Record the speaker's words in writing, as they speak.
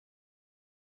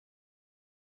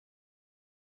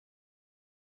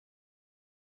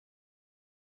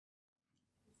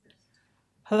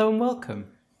Hello and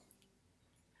welcome.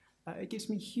 It gives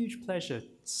me huge pleasure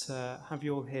to have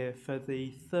you all here for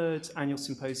the third annual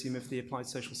symposium of the Applied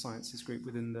Social Sciences group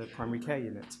within the primary care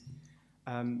unit.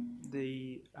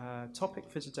 The topic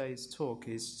for today's talk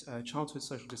is childhood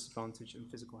social disadvantage and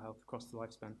physical health across the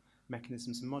lifespan,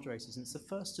 mechanisms and moderators. And it's the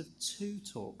first of two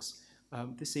talks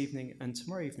this evening and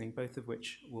tomorrow evening, both of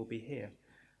which will be here.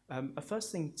 A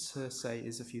first thing to say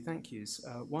is a few thank yous.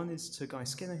 One is to Guy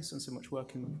Skinner, who's done so much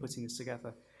work in putting this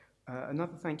together.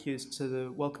 Another thank you is to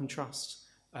the Wellcome Trust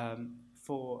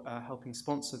for helping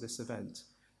sponsor this event.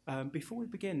 Before we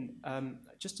begin,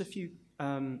 just a few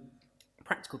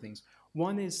practical things.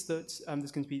 One is that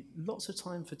there's going to be lots of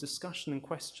time for discussion and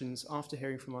questions after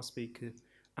hearing from our speaker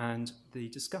and the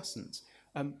discussant.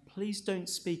 Please don't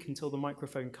speak until the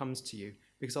microphone comes to you,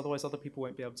 because otherwise other people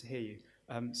won't be able to hear you.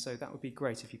 So that would be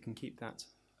great if you can keep that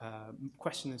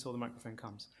question until the microphone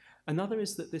comes. Another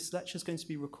is that this lecture is going to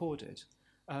be recorded.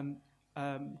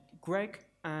 Greg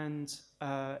and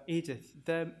Edith,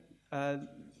 their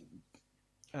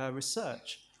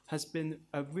research has been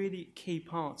a really key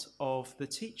part of the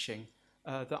teaching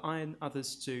that I and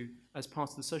others do as part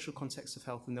of the social context of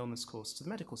health and illness course to the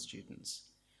medical students.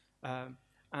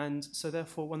 And so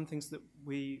therefore, one of the things that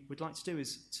we would like to do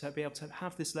is to be able to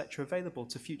have this lecture available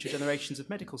to future generations of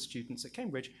medical students at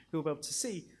Cambridge who will be able to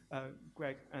see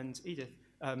Greg and Edith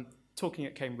talking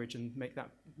at Cambridge and make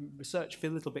that research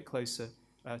feel a little bit closer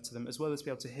to them, as well as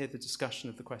be able to hear the discussion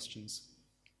of the questions.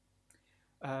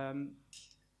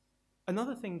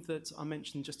 Another thing that I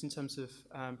mentioned just in terms of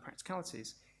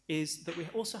practicalities is that we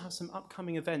also have some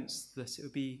upcoming events that it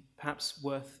would be perhaps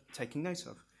worth taking note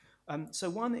of. So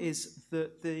one is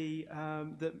that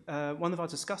one of our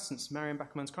discussants, Marianne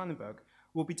Backermans-Kranenberg,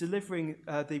 will be delivering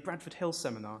the Bradford Hill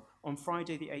seminar on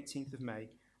Friday the 18th of May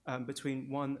between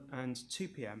 1 and 2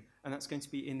 p.m. And that's going to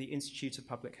be in the Institute of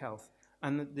Public Health.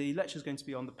 And the lecture is going to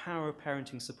be on the power of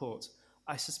parenting support.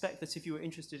 I suspect that if you are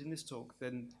interested in this talk,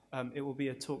 then it will be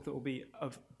a talk that will be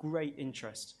of great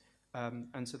interest.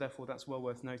 And so therefore, that's well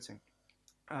worth noting.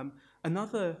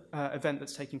 Another event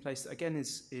that's taking place that again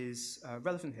is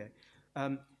relevant here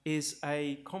is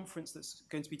a conference that's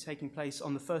going to be taking place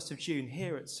on the 1st of June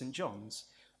here at St John's,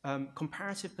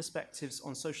 Comparative Perspectives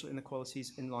on Social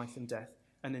Inequalities in Life and Death,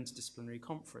 an interdisciplinary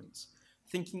conference,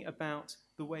 thinking about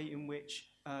the way in which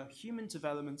human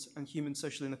development and human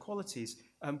social inequalities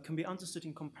can be understood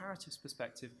in comparative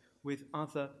perspective with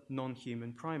other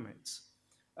non-human primates.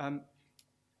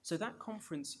 So that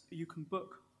conference you can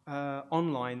book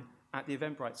online at the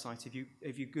Eventbrite site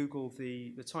if you Google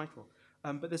the title.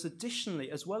 But there's additionally,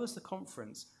 as well as the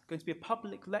conference, going to be a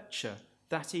public lecture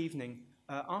that evening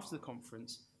after the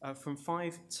conference from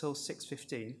 5 till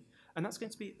 6:15. And that's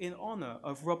going to be in honour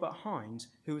of Robert Hind,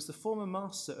 who was the former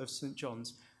master of St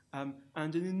John's and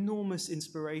an enormous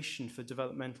inspiration for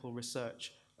developmental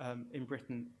research in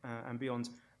Britain and beyond.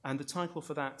 And the title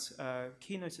for that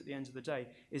keynote at the end of the day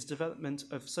is Development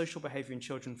of Social Behaviour in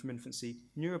Children from Infancy,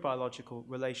 Neurobiological,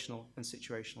 Relational and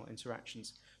Situational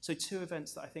Interactions. So two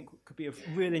events that I think could be of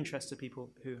real interest to people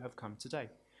who have come today.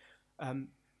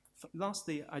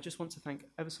 Lastly, I just want to thank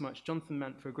ever so much Jonathan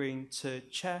Mant for agreeing to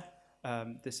chair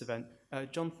this event.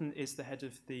 Jonathan is the head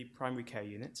of the primary care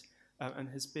unit and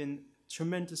has been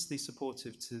tremendously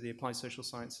supportive to the Applied Social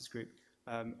Sciences group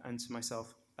and to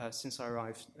myself since I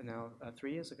arrived now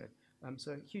 3 years ago.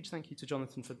 So a huge thank you to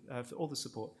Jonathan for all the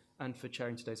support and for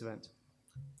chairing today's event.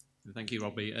 Thank you,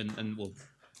 Robbie, and we'll...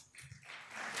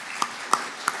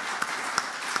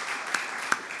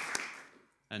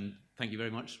 And thank you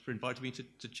very much for inviting me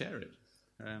to chair it.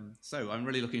 So I'm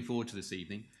really looking forward to this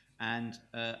evening, and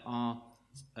our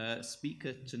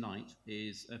speaker tonight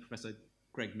is Professor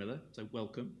Greg Miller, so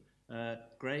welcome.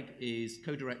 Greg is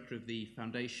co-director of the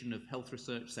Foundation of Health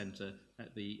Research Centre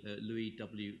at the Louis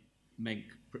W. Menk.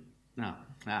 I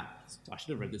should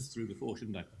have read this through before,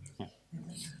 shouldn't I?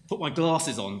 Put my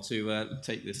glasses on to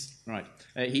take this. Right.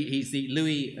 He's the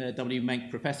Louis W.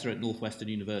 Menk Professor at Northwestern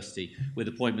University, with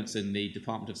appointments in the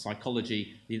Department of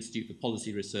Psychology, the Institute for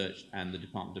Policy Research, and the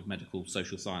Department of Medical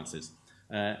Social Sciences.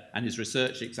 And his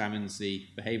research examines the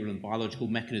behavioural and biological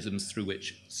mechanisms through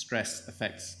which stress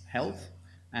affects health.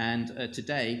 And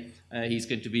today, he's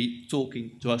going to be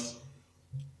talking to us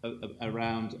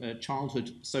around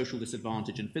childhood social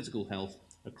disadvantage and physical health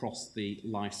across the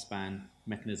lifespan,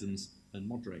 mechanisms and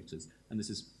moderators. And this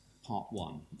is part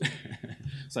one.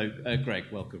 So, Greg,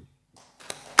 welcome.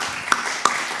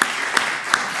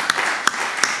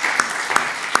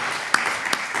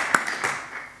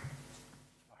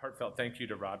 Heartfelt thank you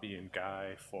to Robbie and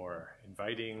Guy for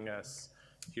inviting us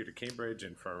here to Cambridge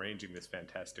and for arranging this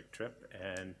fantastic trip,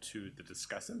 and to the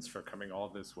discussants for coming all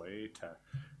this way to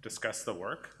discuss the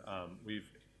work. We've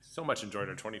so much enjoyed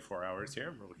our 24 hours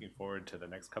here. We're looking forward to the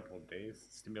next couple of days,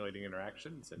 stimulating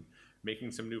interactions and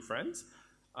making some new friends.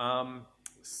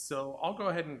 So I'll go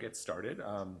ahead and get started.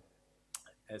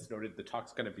 As noted, the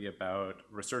talk's going to be about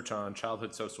research on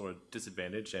childhood social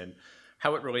disadvantage and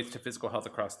how it relates to physical health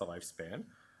across the lifespan.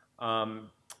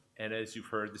 And as you've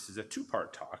heard, this is a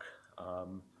two-part talk.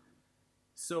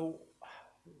 So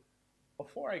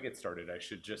before I get started, I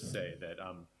should just say that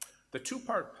the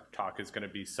two-part talk is going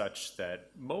to be such that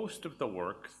most of the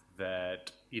work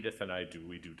that Edith and I do,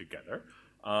 we do together.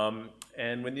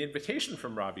 And when the invitation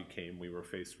from Robbie came, we were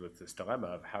faced with this dilemma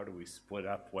of how do we split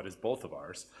up what is both of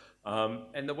ours.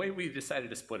 And the way we decided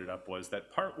to split it up was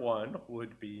that part one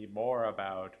would be more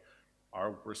about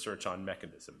our research on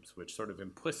mechanisms, which sort of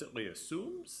implicitly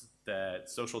assumes that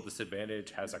social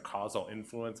disadvantage has a causal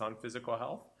influence on physical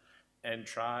health and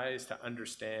tries to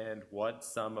understand what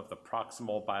some of the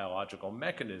proximal biological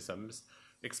mechanisms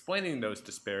explaining those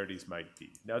disparities might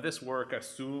be. Now, this work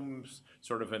assumes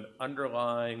sort of an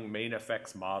underlying main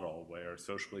effects model where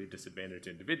socially disadvantaged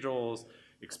individuals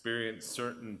experience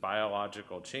certain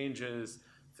biological changes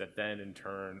that then in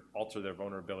turn alter their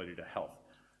vulnerability to health.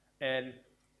 And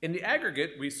in the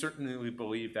aggregate, we certainly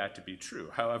believe that to be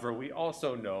true. However, we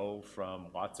also know from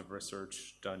lots of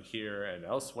research done here and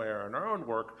elsewhere in our own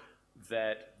work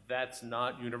that that's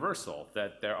not universal,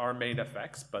 that there are main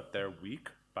effects, but they're weak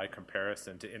by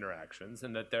comparison to interactions,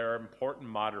 and that there are important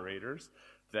moderators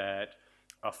that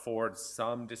afford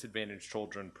some disadvantaged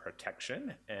children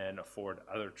protection and afford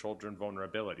other children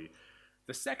vulnerability.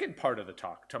 The second part of the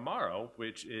talk tomorrow,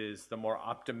 which is the more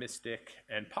optimistic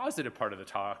and positive part of the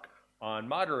talk on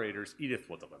moderators, Edith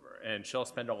will deliver. And she'll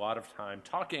spend a lot of time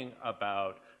talking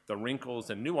about the wrinkles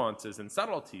and nuances and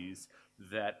subtleties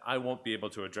that I won't be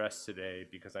able to address today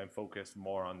because I'm focused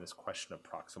more on this question of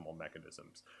proximal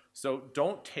mechanisms. So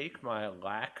don't take my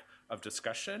lack of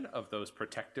discussion of those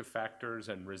protective factors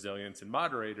and resilience in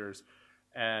moderators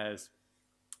as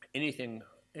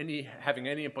having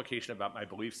any implication about my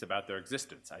beliefs about their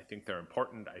existence. I think they're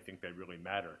important. I think they really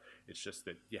matter. It's just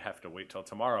that you have to wait till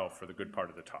tomorrow for the good part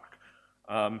of the talk.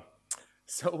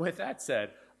 So with that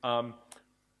said, I'm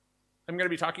going to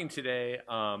be talking today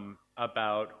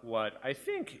about what I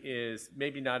think is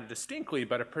maybe not a distinctly,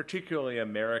 but a particularly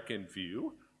American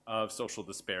view of social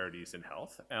disparities in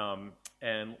health.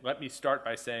 And let me start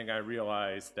by saying I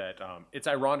realize that it's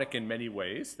ironic in many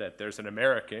ways that there's an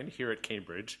American here at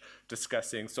Cambridge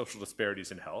discussing social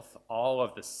disparities in health. All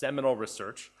of the seminal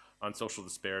research on social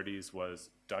disparities was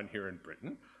done here in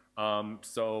Britain.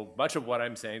 So much of what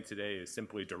I'm saying today is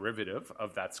simply derivative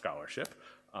of that scholarship.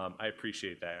 I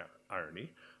appreciate that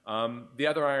irony. The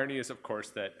other irony is, of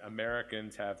course, that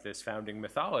Americans have this founding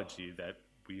mythology that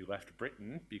we left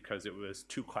Britain because it was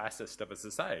too classist of a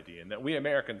society, and that we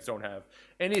Americans don't have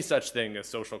any such thing as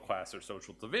social class or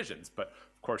social divisions. But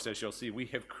of course, as you'll see, we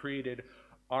have created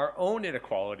our own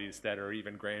inequalities that are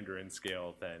even grander in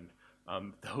scale than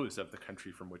those of the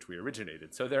country from which we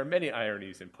originated. So there are many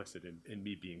ironies implicit in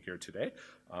me being here today.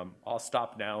 I'll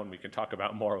stop now and we can talk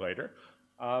about more later.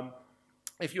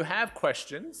 If you have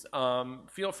questions,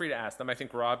 feel free to ask them. I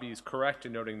think Robbie's correct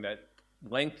in noting that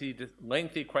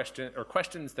lengthy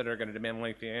questions that are going to demand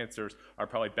lengthy answers are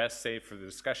probably best saved for the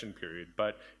discussion period.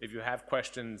 But if you have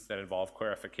questions that involve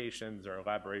clarifications or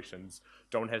elaborations,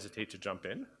 don't hesitate to jump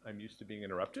in. I'm used to being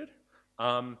interrupted.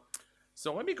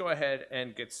 So let me go ahead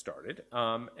and get started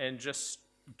and just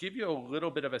give you a little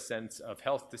bit of a sense of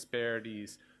health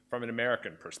disparities from an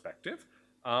American perspective.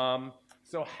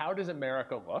 So how does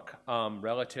America look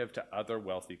relative to other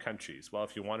wealthy countries? Well,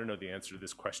 if you want to know the answer to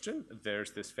this question,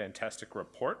 there's this fantastic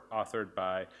report authored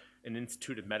by an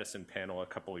Institute of Medicine panel a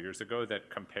couple of years ago that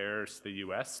compares the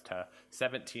US to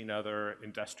 17 other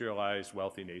industrialized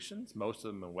wealthy nations, most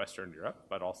of them in Western Europe,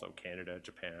 but also Canada,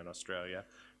 Japan, Australia,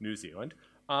 New Zealand.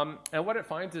 And what it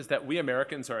finds is that we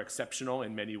Americans are exceptional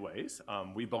in many ways.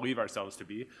 We believe ourselves to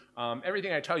be.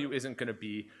 Everything I tell you isn't going to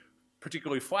be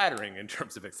particularly flattering in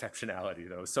terms of exceptionality,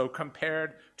 though. So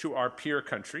compared to our peer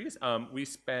countries, we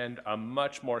spend a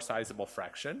much more sizable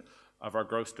fraction of our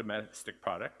gross domestic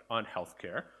product on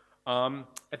healthcare.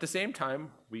 At the same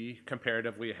time, we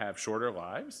comparatively have shorter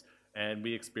lives, and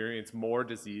we experience more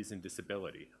disease and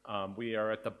disability. We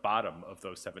are at the bottom of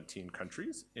those 17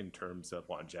 countries in terms of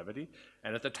longevity,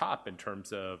 and at the top in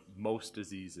terms of most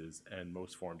diseases and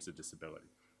most forms of disability.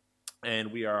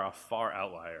 And we are a far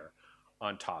outlier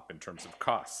on top in terms of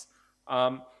costs.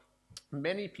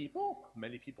 Many people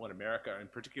in America in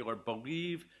particular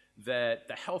believe that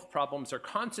the health problems are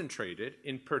concentrated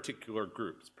in particular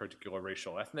groups, particular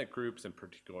racial ethnic groups and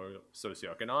particular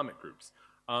socioeconomic groups.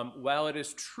 While it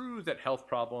is true that health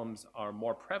problems are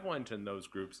more prevalent in those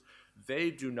groups,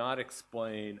 they do not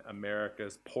explain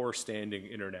America's poor standing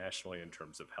internationally in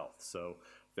terms of health. So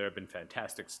there have been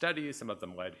fantastic studies, some of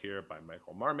them led here by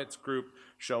Michael Marmot's group,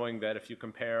 showing that if you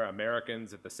compare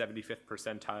Americans at the 75th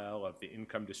percentile of the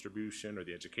income distribution or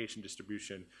the education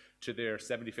distribution to their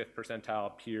 75th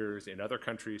percentile peers in other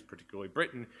countries, particularly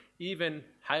Britain, even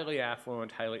highly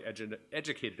affluent, highly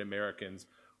educated Americans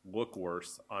look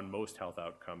worse on most health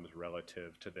outcomes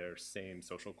relative to their same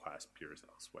social class peers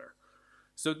elsewhere.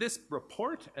 So this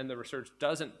report and the research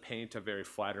doesn't paint a very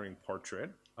flattering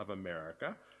portrait of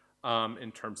America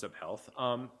in terms of health.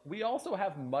 We also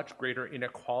have much greater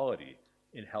inequality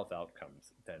in health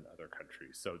outcomes than other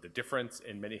countries. So the difference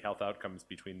in many health outcomes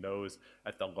between those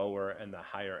at the lower and the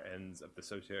higher ends of the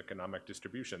socioeconomic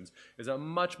distributions is a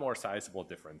much more sizable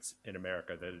difference in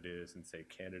America than it is in, say,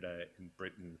 Canada, in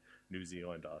Britain, New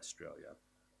Zealand, Australia.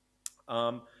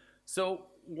 So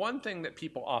one thing that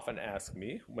people often ask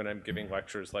me when I'm giving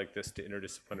lectures like this to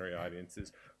interdisciplinary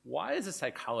audiences, why as a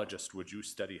psychologist would you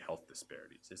study health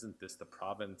disparities? Isn't this the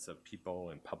province of people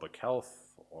in public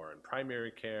health or in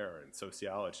primary care or in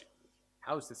sociology?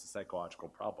 How is this a psychological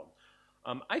problem?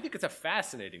 I think it's a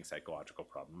fascinating psychological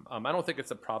problem. I don't think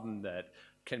it's a problem that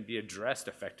can be addressed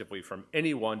effectively from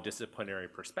any one disciplinary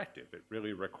perspective. It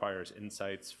really requires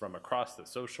insights from across the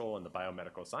social and the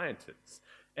biomedical sciences.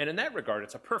 And in that regard,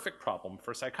 it's a perfect problem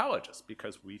for psychologists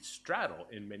because we straddle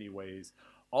in many ways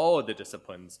all of the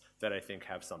disciplines that I think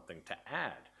have something to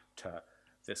add to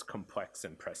this complex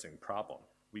and pressing problem.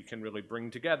 We can really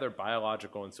bring together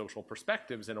biological and social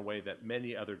perspectives in a way that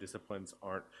many other disciplines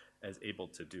aren't as able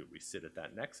to do. We sit at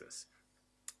that nexus.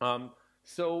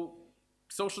 So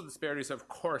social disparities are, of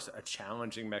course, a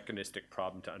challenging mechanistic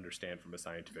problem to understand from a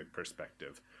scientific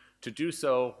perspective. To do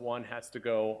so, one has to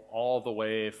go all the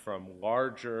way from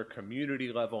larger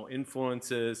community-level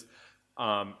influences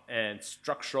and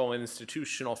structural and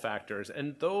institutional factors,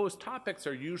 and those topics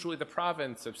are usually the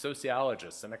province of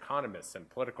sociologists and economists and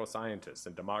political scientists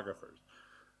and demographers.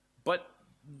 But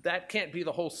that can't be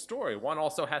the whole story. One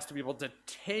also has to be able to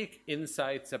take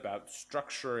insights about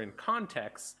structure and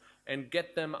context and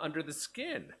get them under the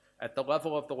skin at the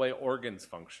level of the way organs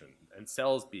function and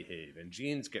cells behave and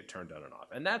genes get turned on and off.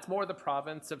 And that's more the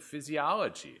province of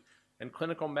physiology and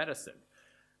clinical medicine.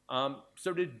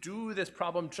 So to do this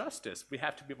problem justice, we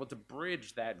have to be able to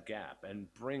bridge that gap and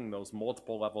bring those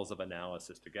multiple levels of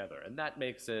analysis together. And that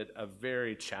makes it a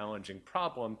very challenging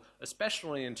problem,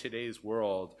 especially in today's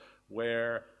world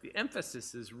where the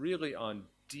emphasis is really on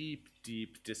deep,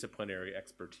 deep disciplinary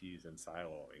expertise and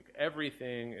siloing.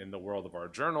 Everything in the world of our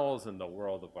journals, in the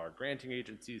world of our granting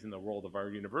agencies, in the world of our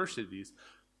universities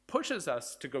pushes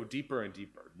us to go deeper and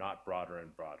deeper, not broader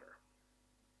and broader.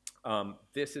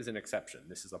 This is an exception.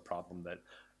 This is a problem that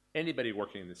anybody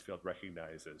working in this field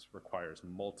recognizes requires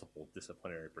multiple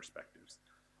disciplinary perspectives.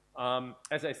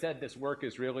 As I said, this work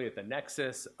is really at the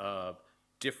nexus of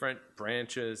different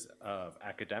branches of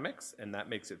academics, and that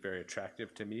makes it very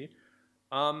attractive to me.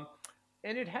 And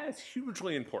it has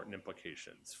hugely important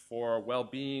implications for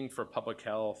well-being, for public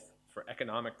health, for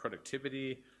economic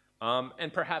productivity,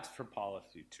 and perhaps for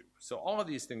policy too. So all of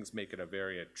these things make it a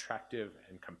very attractive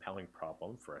and compelling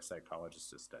problem for a psychologist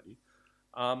to study.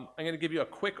 I'm going to give you a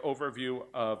quick overview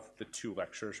of the two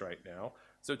lectures right now.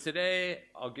 So today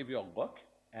I'll give you a look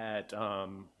at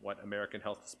what American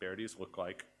health disparities look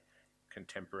like in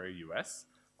contemporary US.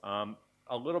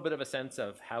 A little bit of a sense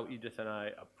of how Edith and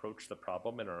I approach the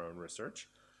problem in our own research,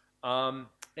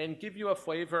 and give you a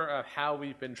flavor of how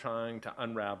we've been trying to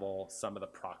unravel some of the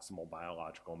proximal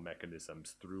biological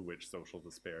mechanisms through which social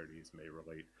disparities may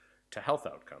relate to health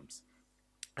outcomes.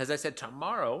 As I said,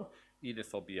 tomorrow,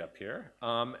 Edith will be up here,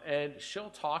 and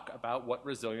she'll talk about what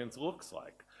resilience looks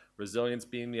like. Resilience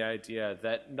being the idea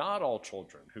that not all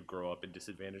children who grow up in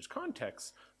disadvantaged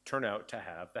contexts turn out to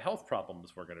have the health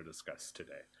problems we're going to discuss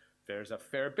today. There's a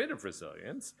fair bit of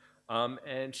resilience,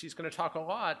 and she's going to talk a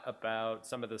lot about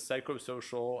some of the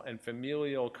psychosocial and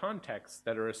familial contexts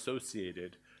that are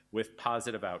associated with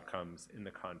positive outcomes in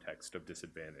the context of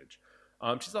disadvantage.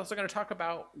 She's also going to talk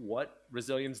about what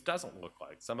resilience doesn't look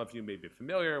like. Some of you may be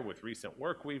familiar with recent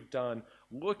work we've done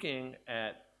looking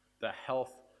at the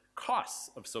health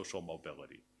costs of social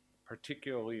mobility,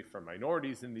 particularly for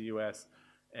minorities in the US,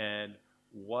 and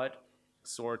what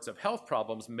sorts of health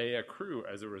problems may accrue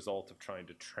as a result of trying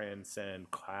to transcend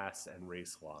class and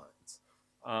race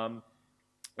lines.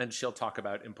 And she'll talk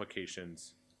about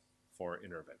implications for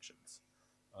interventions.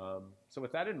 So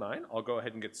with that in mind, I'll go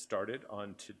ahead and get started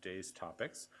on today's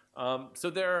topics. So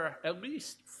there are at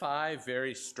least 5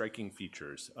 very striking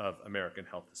features of American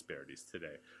health disparities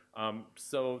today.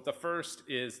 So the first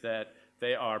is that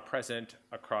they are present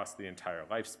across the entire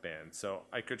lifespan. So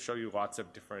I could show you lots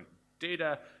of different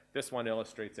data. This one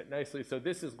illustrates it nicely. So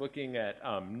this is looking at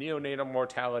neonatal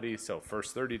mortality, so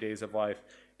first 30 days of life,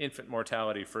 infant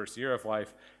mortality, first year of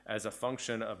life, as a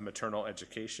function of maternal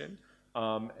education.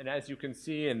 And as you can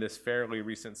see in this fairly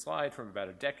recent slide from about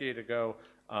a decade ago,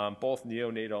 both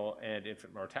neonatal and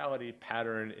infant mortality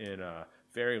pattern in a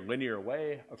very linear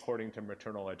way according to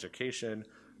maternal education,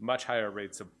 much higher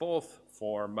rates of both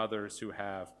for mothers who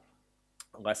have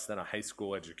less than a high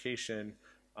school education,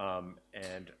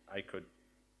 and I could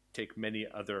take many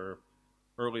other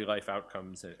early life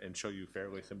outcomes and show you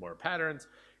fairly similar patterns.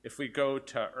 If we go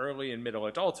to early and middle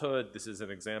adulthood, this is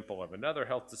an example of another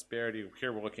health disparity.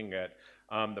 Here we're looking at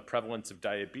the prevalence of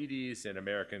diabetes in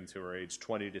Americans who are aged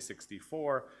 20 to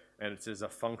 64, and it's as a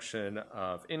function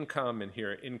of income, and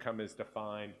here income is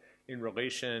defined in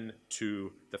relation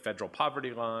to the federal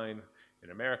poverty line. In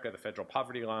America, the federal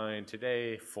poverty line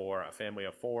today for a family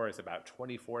of 4 is about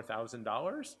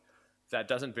 $24,000. That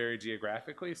doesn't vary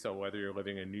geographically, so whether you're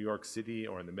living in New York City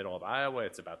or in the middle of Iowa,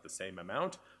 it's about the same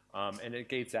amount. And it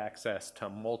gains access to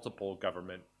multiple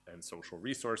government and social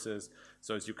resources.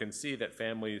 So as you can see that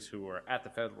families who are at the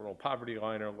federal poverty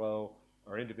line or low,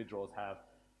 or individuals have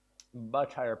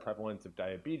much higher prevalence of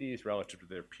diabetes relative to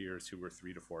their peers who were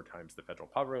 3 to 4 times the federal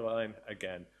poverty line.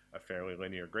 Again, a fairly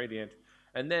linear gradient.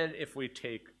 And then if we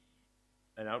take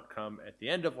an outcome at the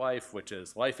end of life, which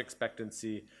is life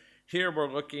expectancy, here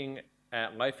we're looking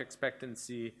at life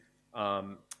expectancy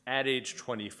at age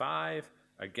 25,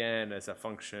 again, as a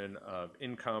function of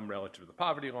income relative to the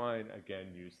poverty line.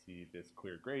 Again, you see this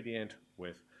clear gradient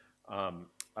with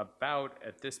about,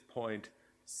 at this point,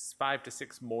 5 to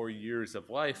 6 more years of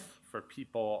life for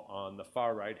people on the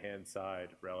far right-hand side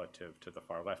relative to the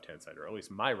far left-hand side, or at least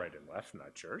my right and left,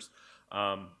 not yours.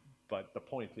 But the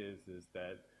point is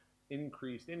that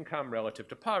increased income relative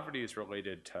to poverty is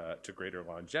related to greater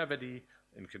longevity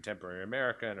in contemporary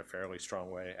America in a fairly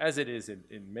strong way, as it is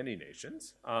in many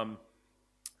nations.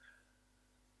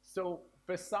 So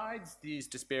besides these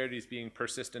disparities being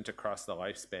persistent across the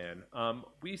lifespan,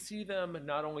 we see them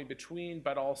not only between,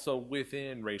 but also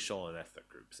within racial and ethnic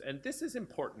groups. And this is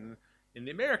important in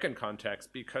the American context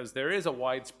because there is a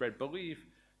widespread belief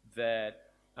that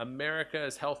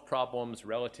America's health problems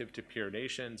relative to peer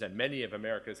nations, and many of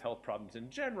America's health problems in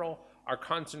general, are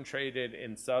concentrated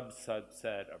in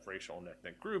subset of racial and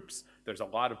ethnic groups. There's a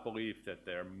lot of belief that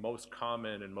they're most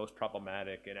common and most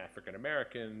problematic in African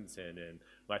Americans and in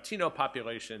Latino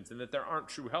populations, and that there aren't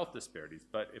true health disparities.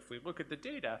 But if we look at the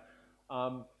data,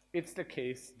 it's the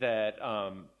case that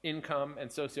income and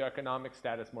socioeconomic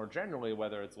status more generally,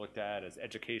 whether it's looked at as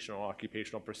educational or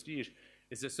occupational prestige,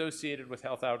 is associated with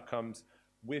health outcomes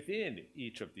within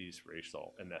each of these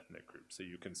racial and ethnic groups. So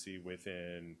you can see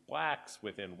within blacks,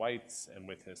 within whites, and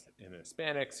within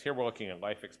Hispanics. Here we're looking at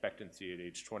life expectancy at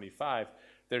age 25.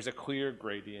 There's a clear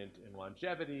gradient in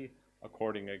longevity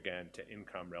according, again, to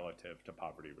income relative to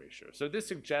poverty ratio. So this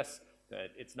suggests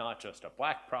that it's not just a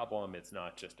black problem, it's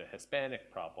not just a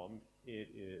Hispanic problem, it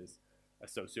is a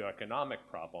socioeconomic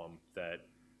problem that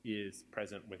is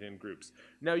present within groups.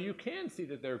 Now you can see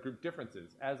that there are group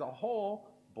differences. As a whole,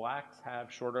 blacks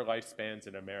have shorter lifespans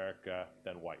in America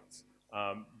than whites.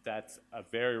 That's a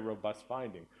very robust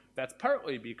finding. That's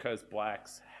partly because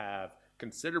blacks have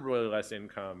considerably less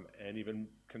income and even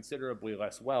considerably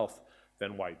less wealth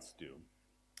than whites do.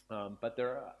 But there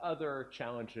are other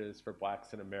challenges for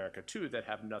blacks in America too that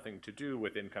have nothing to do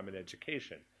with income and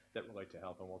education that relate to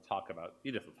health, and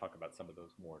Edith will talk about some of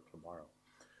those more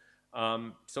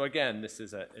tomorrow. So again, this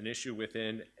is an issue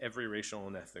within every racial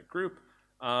and ethnic group.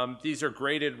 These are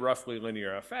graded roughly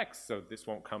linear effects, so this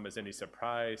won't come as any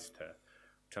surprise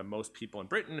to most people in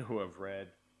Britain who have read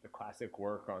the classic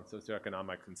work on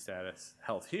socioeconomic and status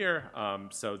health here.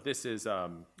 So this is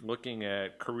looking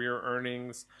at career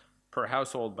earnings per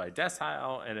household by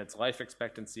decile, and it's life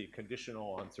expectancy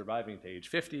conditional on surviving to age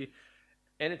 50.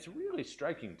 And it's really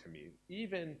striking to me,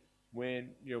 even when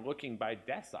you're looking by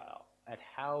decile, at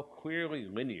how clearly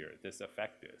linear this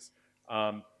effect is.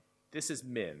 This is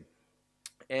min.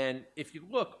 And if you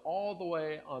look all the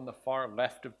way on the far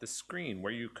left of the screen,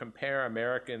 where you compare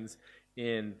Americans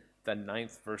in the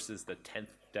 9th versus the 10th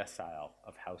decile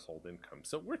of household income.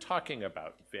 So we're talking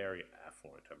about very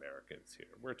affluent Americans here.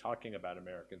 We're talking about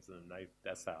Americans in the 9th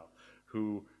decile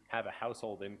who have a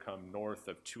household income north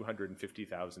of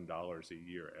 $250,000 a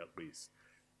year at least.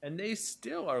 And they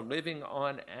still are living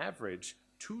on average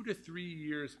 2 to 3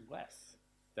 years less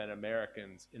than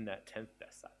Americans in that 10th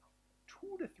decile.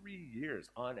 2 to 3 years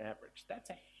on average. That's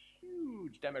a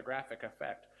huge demographic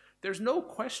effect. There's no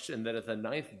question that at the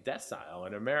 9th decile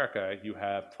in America, you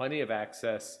have plenty of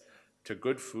access to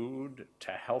good food,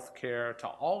 to health care, to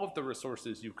all of the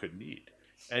resources you could need.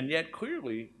 And yet,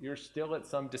 clearly, you're still at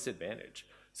some disadvantage.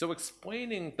 So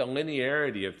explaining the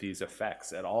linearity of these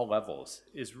effects at all levels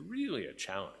is really a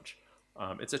challenge.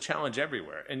 It's a challenge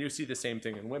everywhere. And you see the same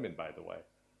thing in women, by the way.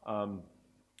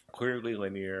 Clearly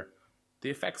linear. The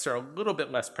effects are a little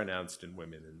bit less pronounced in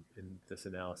women in this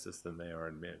analysis than they are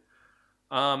in men.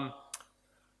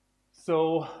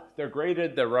 So they're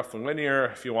graded, they're roughly linear.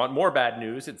 If you want more bad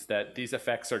news, it's that these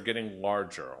effects are getting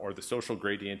larger, or the social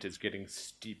gradient is getting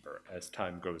steeper as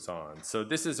time goes on. So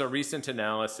this is a recent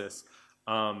analysis.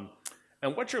 And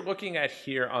what you're looking at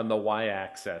here on the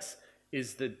y-axis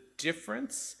is the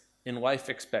difference in life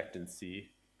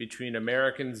expectancy between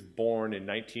Americans born in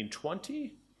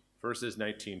 1920 versus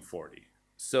 1940.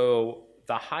 So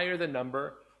the higher the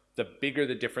number, the bigger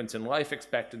the difference in life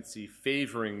expectancy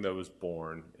favoring those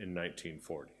born in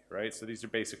 1940, right? So these are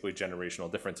basically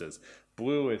generational differences.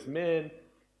 Blue is men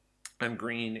and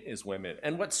green is women.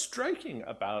 And what's striking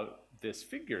about this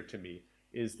figure to me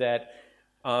is that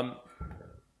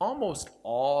almost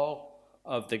all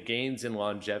of the gains in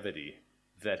longevity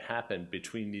that happened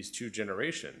between these two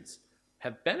generations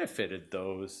have benefited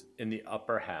those in the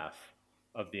upper half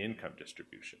of the income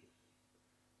distribution.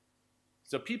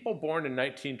 So people born in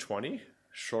 1920,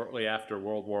 shortly after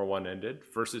World War I ended,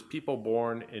 versus people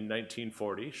born in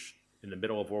 1940, in the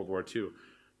middle of World War II,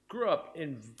 grew up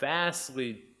in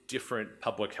vastly different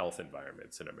public health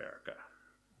environments in America.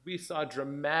 We saw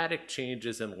dramatic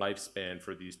changes in lifespan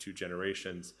for these two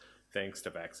generations, thanks to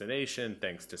vaccination,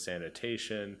 thanks to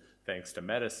sanitation, thanks to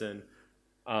medicine.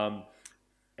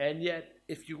 And yet,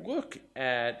 if you look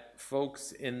at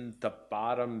folks in the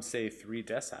bottom, say, 3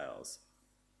 deciles,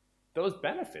 those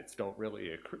benefits don't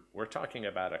really accrue. We're talking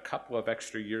about a couple of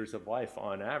extra years of life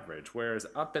on average, whereas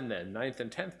up in the 9th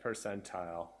and 10th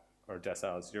percentile, or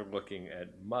deciles, you're looking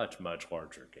at much, much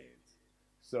larger gains.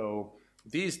 So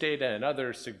these data and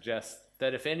others suggest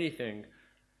that if anything,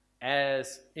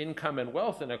 as income and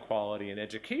wealth inequality and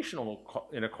educational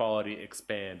inequality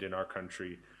expand in our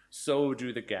country, so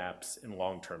do the gaps in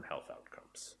long-term health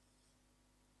outcomes.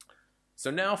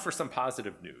 So now for some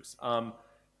positive news.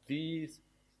 These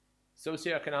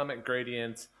socioeconomic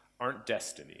gradients aren't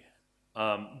destiny.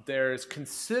 There's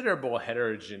considerable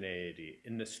heterogeneity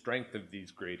in the strength of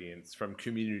these gradients from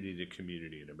community to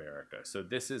community in America. So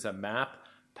this is a map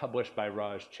published by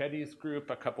Raj Chetty's group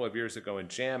a couple of years ago in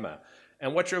JAMA.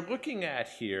 And what you're looking at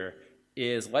here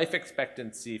is life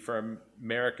expectancy for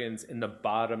Americans in the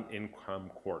bottom income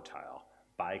quartile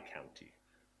by county.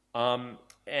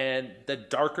 And the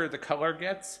darker the color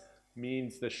gets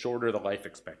means the shorter the life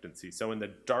expectancy. So in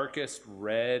the darkest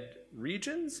red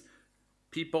regions,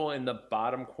 people in the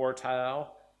bottom quartile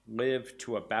live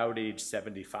to about age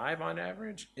 75 on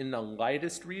average. In the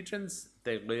lightest regions,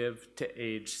 they live to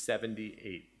age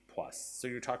 78 plus. So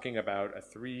you're talking about a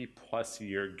 3+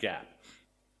 year gap.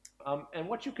 And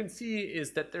what you can see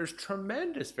is that there's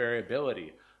tremendous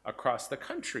variability across the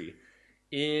country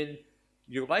in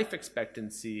your life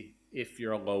expectancy if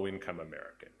you're a low-income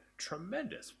American.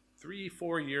 Tremendous,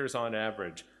 3-4 years on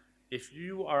average. If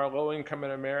you are a low-income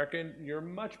American, you're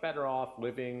much better off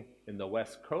living in the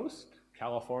West Coast,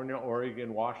 California,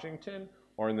 Oregon, Washington,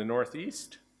 or in the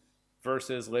Northeast,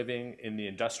 versus living in the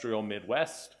industrial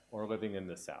Midwest or living in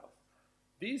the South.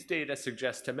 These data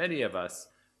suggest to many of us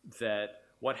that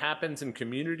what happens in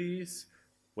communities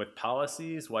with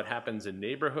policies, what happens in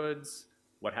neighborhoods,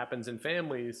 what happens in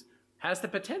families, has the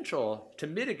potential to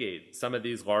mitigate some of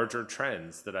these larger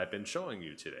trends that I've been showing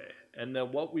you today. And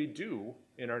that what we do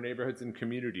in our neighborhoods and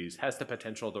communities has the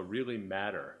potential to really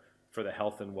matter for the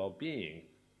health and well-being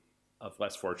of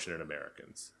less fortunate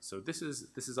Americans. So this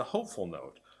is a hopeful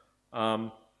note.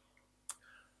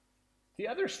 The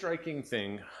other striking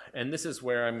thing, and this is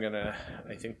where I'm going to,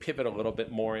 I think, pivot a little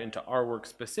bit more into our work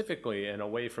specifically and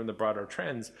away from the broader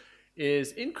trends,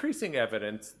 is increasing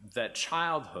evidence that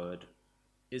childhood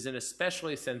is an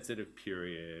especially sensitive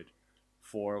period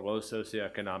for low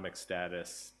socioeconomic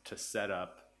status to set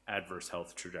up adverse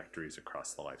health trajectories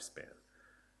across the lifespan.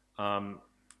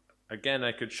 Again,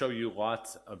 I could show you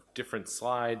lots of different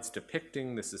slides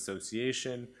depicting this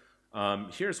association.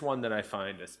 Here's one that I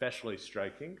find especially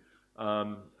striking.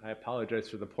 I apologize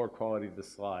for the poor quality of the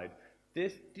slide.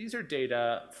 These are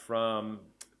data from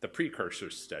the Precursor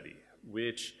study,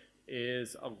 which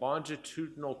is a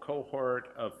longitudinal cohort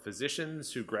of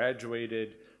physicians who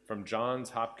graduated from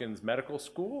Johns Hopkins Medical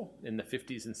School in the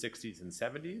 50s and 60s and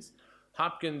 70s.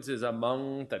 Hopkins is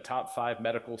among the top 5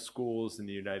 medical schools in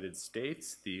the United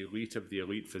States. The elite of the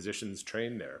elite physicians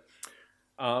train there.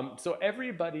 So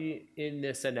everybody in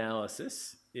this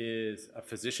analysis is a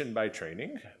physician by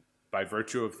training. By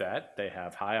virtue of that, they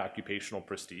have high occupational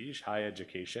prestige, high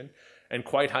education, and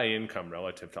quite high income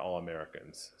relative to all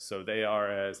Americans. So they are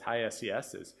as high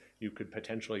SES as you could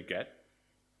potentially get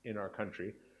in our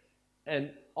country.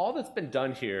 And all that's been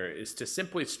done here is to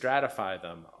simply stratify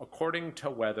them according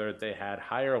to whether they had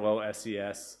high or low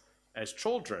SES as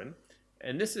children.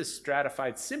 And this is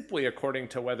stratified simply according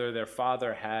to whether their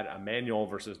father had a manual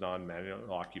versus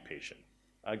non-manual occupation.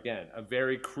 Again, a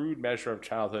very crude measure of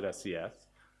childhood SES.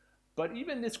 But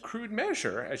even this crude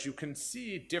measure, as you can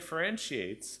see,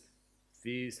 differentiates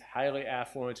these highly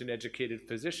affluent and educated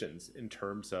physicians in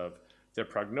terms of their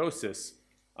prognosis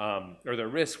or their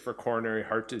risk for coronary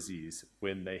heart disease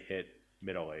when they hit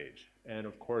middle age. And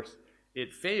of course,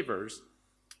 it favors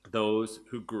those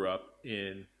who grew up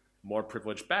in more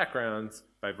privileged backgrounds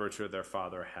by virtue of their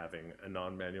father having a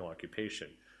non-manual occupation.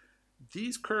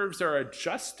 These curves are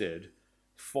adjusted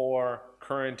for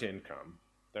current income.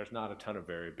 There's not a ton of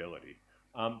variability.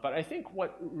 But I think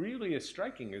what really is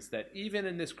striking is that even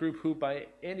in this group who by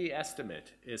any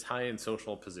estimate is high in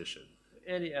social position,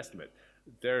 any estimate,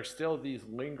 there are still these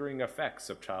lingering effects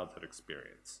of childhood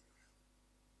experience.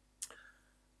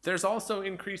 There's also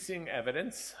increasing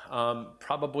evidence,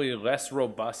 probably less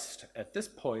robust at this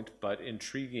point, but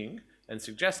intriguing and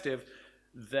suggestive,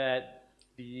 that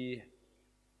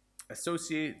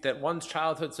one's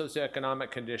childhood socioeconomic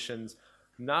conditions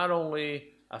not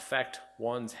only affect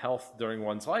one's health during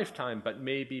one's lifetime, but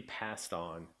may be passed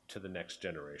on to the next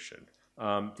generation.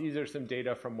 These are some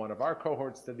data from one of our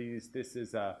cohort studies. This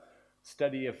is a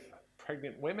study of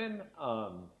pregnant women,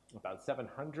 about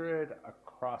 700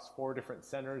 across 4 different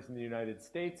centers in the United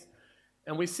States.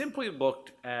 And we simply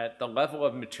looked at the level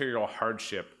of material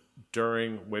hardship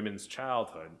during women's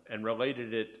childhood and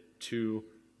related it to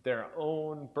their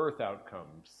own birth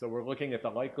outcomes. So we're looking at the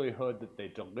likelihood that they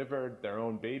delivered their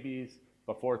own babies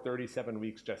before 37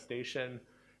 weeks gestation,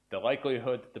 the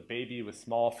likelihood that the baby was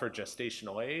small for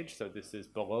gestational age, so this is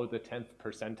below the 10th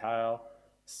percentile,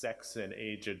 sex and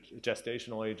age,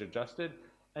 gestational age adjusted,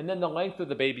 and then the length of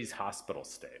the baby's hospital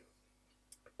stay.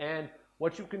 And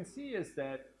what you can see is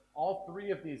that all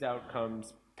 3 of these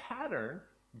outcomes pattern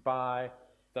by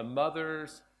the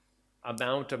mother's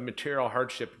amount of material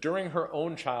hardship during her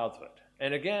own childhood.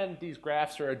 And again, these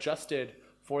graphs are adjusted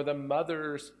for the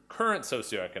mother's current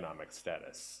socioeconomic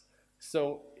status.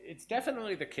 So it's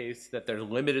definitely the case that there's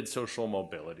limited social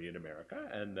mobility in America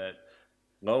and that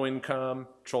low-income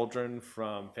children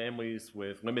from families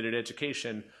with limited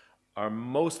education are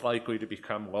most likely to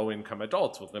become low-income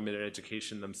adults with limited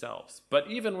education themselves. But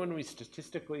even when we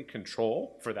statistically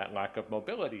control for that lack of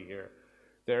mobility here,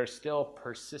 there are still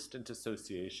persistent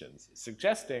associations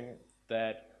suggesting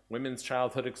that women's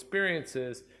childhood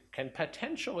experiences can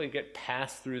potentially get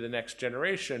passed through the next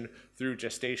generation through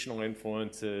gestational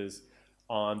influences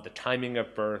on the timing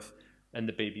of birth and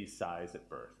the baby's size at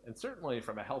birth. And certainly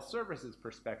from a health services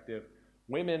perspective,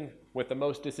 women with the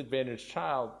most disadvantaged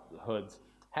childhoods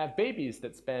have babies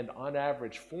that spend on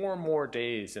average 4 more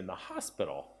days in the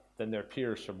hospital than their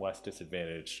peers from less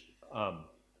disadvantaged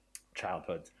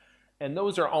childhoods. And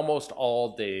those are almost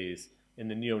all days in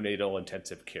the neonatal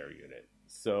intensive care unit.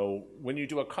 So when you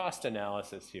do a cost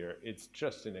analysis here, it's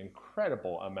just an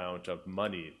incredible amount of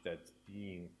money that's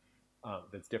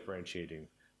that's differentiating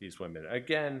these women.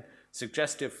 Again,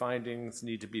 suggestive findings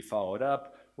need to be followed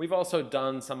up. We've also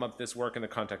done some of this work in the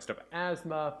context of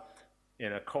asthma.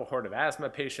 In a cohort of asthma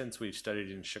patients we've studied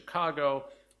in Chicago.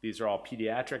 These are all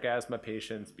pediatric asthma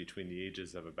patients between the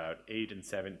ages of about 8 and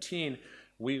 17.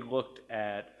 We looked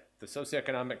at the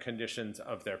socioeconomic conditions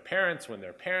of their parents when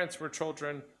their parents were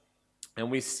children. And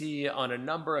we see on a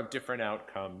number of different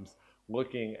outcomes,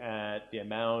 looking at the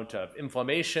amount of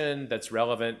inflammation that's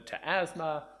relevant to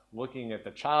asthma, looking at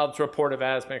the child's report of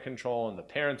asthma control and the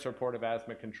parent's report of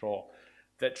asthma control,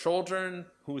 that children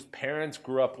whose parents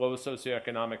grew up low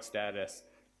socioeconomic status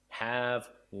have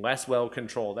less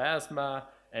well-controlled asthma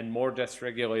and more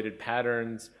dysregulated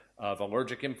patterns of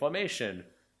allergic inflammation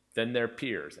than their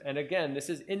peers. And again, this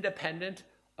is independent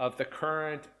of the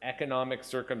current economic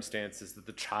circumstances that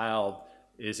the child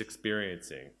is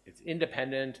experiencing. It's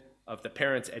independent of the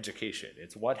parent's education.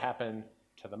 It's what happened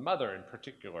to the mother in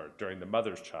particular during the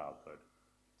mother's childhood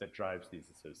that drives these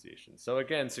associations. So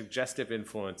again, suggestive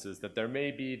influences that there may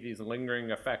be these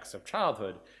lingering effects of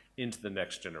childhood into the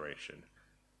next generation.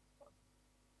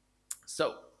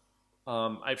 So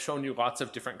I've shown you lots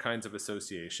of different kinds of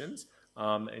associations,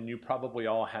 and you probably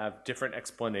all have different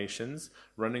explanations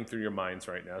running through your minds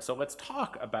right now. So let's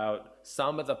talk about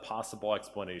some of the possible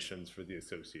explanations for the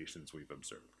associations we've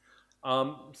observed.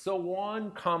 So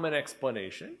one common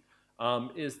explanation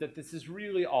is that this is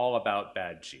really all about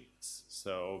bad genes.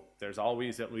 So there's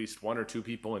always at least one or two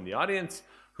people in the audience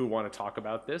who want to talk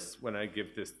about this when I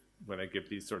give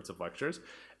these sorts of lectures.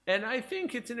 And I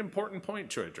think it's an important point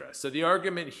to address. So the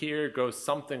argument here goes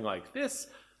something like this.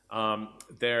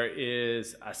 There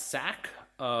is a sack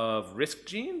of risk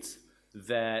genes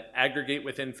that aggregate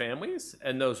within families,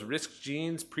 and those risk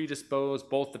genes predispose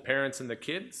both the parents and the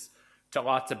kids to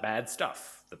lots of bad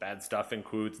stuff. The bad stuff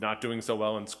includes not doing so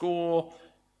well in school,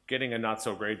 getting a not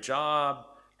so great job,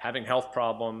 having health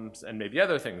problems, and maybe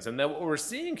other things. And then what we're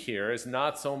seeing here is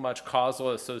not so much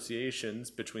causal associations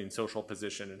between social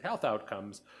position and health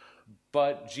outcomes,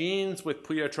 but genes with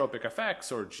pleiotropic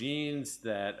effects, or genes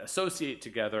that associate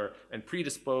together and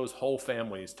predispose whole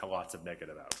families to lots of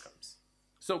negative outcomes.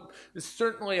 So this is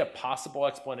certainly a possible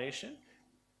explanation.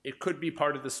 It could be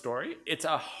part of the story. It's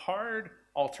a hard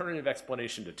alternative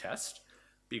explanation to test,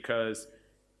 because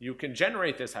you can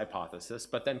generate this hypothesis,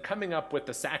 but then coming up with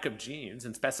the sack of genes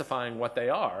and specifying what they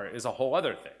are is a whole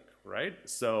other thing, right?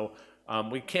 So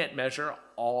we can't measure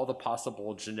all the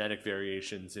possible genetic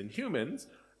variations in humans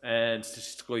and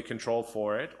statistically control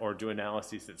for it or do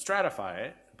analyses that stratify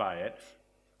it by it.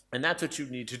 And that's what you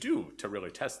need to do to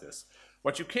really test this.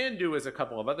 What you can do is a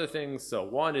couple of other things. So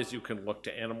one is you can look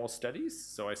to animal studies.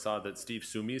 So I saw that Steve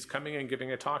Sumi is coming and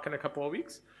giving a talk in a couple of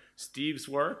weeks. Steve's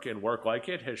work and work like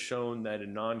it has shown that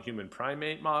in non-human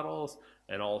primate models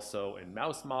and also in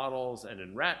mouse models and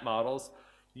in rat models,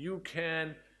 you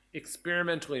can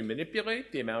experimentally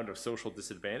manipulate the amount of social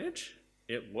disadvantage.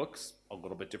 It looks a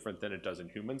little bit different than it does in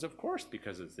humans, of course,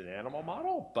 because it's an animal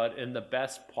model, but in the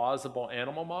best plausible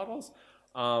animal models,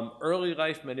 early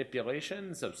life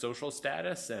manipulations of social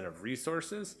status and of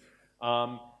resources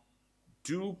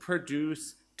do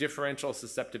produce differential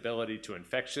susceptibility to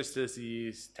infectious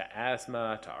disease, to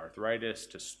asthma, to arthritis,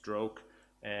 to stroke,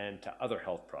 and to other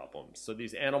health problems. So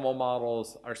these animal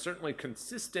models are certainly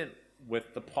consistent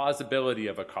with the plausibility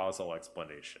of a causal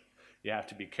explanation. You have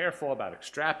to be careful about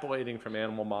extrapolating from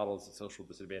animal models of social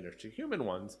disadvantage to human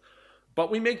ones,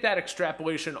 but we make that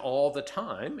extrapolation all the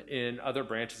time in other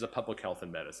branches of public health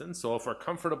and medicine. So if we're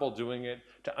comfortable doing it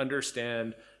to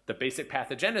understand the basic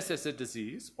pathogenesis of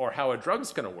disease or how a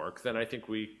drug's going to work, then I think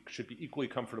we should be equally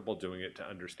comfortable doing it to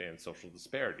understand social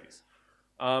disparities.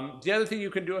 The other thing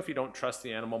you can do if you don't trust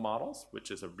the animal models, which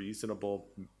is a reasonable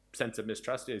sense of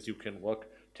mistrust, is you can look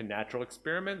to natural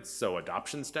experiments, so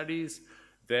adoption studies.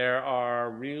 There are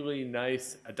really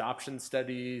nice adoption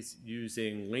studies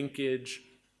using linkage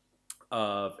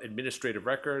of administrative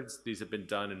records. These have been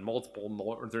done in multiple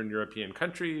Northern European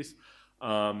countries.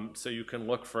 So you can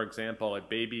look, for example, at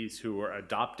babies who were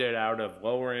adopted out of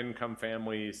lower income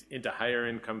families into higher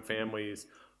income families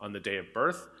on the day of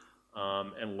birth,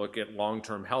 and look at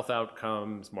long-term health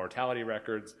outcomes, mortality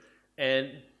records.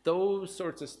 And those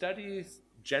sorts of studies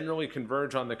generally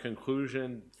converge on the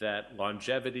conclusion that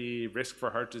longevity, risk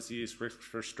for heart disease, risk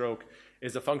for stroke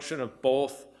is a function of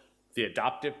both the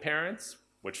adoptive parents,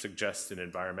 which suggests an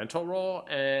environmental role,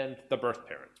 and the birth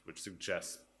parents, which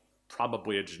suggests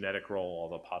probably a genetic role,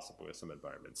 although possibly with some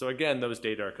environment. So again, those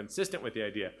data are consistent with the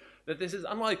idea that this is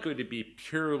unlikely to be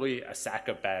purely a sack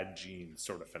of bad genes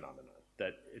sort of phenomenon,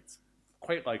 that it's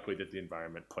quite likely that the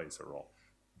environment plays a role.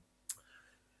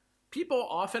 People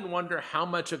often wonder how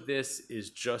much of this is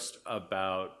just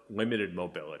about limited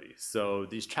mobility. So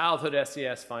these childhood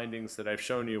SES findings that I've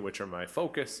shown you, which are my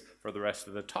focus for the rest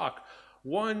of the talk,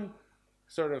 one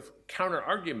sort of counter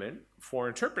argument for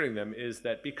interpreting them is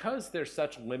that because there's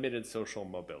such limited social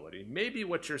mobility, maybe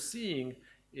what you're seeing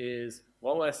is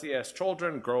low SES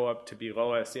children grow up to be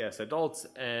low SES adults,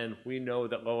 and we know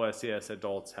that low SES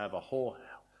adults have a whole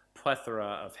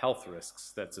plethora of health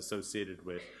risks that's associated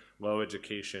with low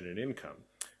education and income.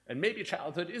 And maybe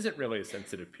childhood isn't really a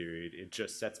sensitive period, it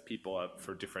just sets people up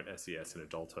for different SES in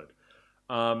adulthood.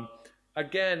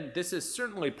 Again, this is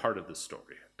certainly part of the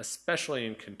story, especially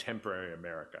in contemporary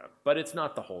America, but it's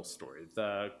not the whole story.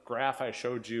 The graph I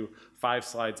showed you 5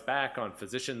 slides back on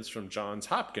physicians from Johns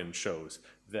Hopkins shows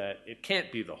that it can't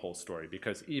be the whole story,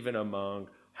 because even among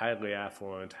highly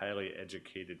affluent, highly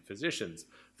educated physicians,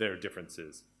 there are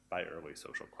differences by early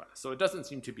social class. So it doesn't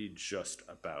seem to be just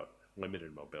about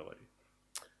limited mobility.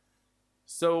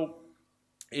 So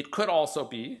it could also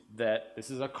be that this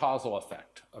is a causal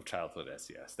effect of childhood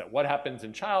SES, that what happens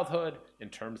in childhood in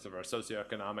terms of our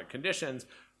socioeconomic conditions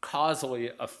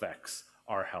causally affects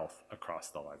our health across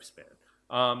the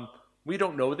lifespan. We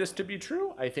don't know this to be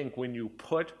true. I think when you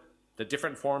put the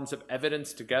different forms of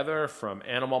evidence together from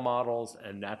animal models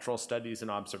and natural studies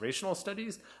and observational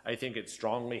studies, I think it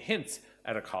strongly hints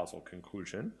at a causal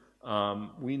conclusion.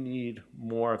 We need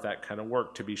more of that kind of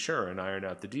work to be sure and iron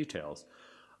out the details.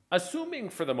 Assuming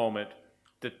for the moment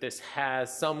that this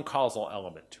has some causal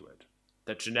element to it,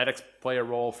 that genetics play a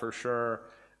role for sure,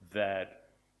 that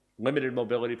limited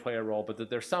mobility play a role, but that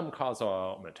there's some causal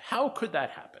element. How could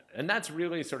that happen? And that's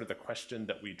really sort of the question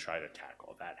that we try to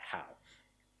tackle, that how,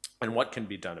 and what can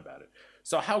be done about it.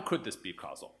 So how could this be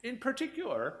causal? In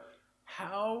particular,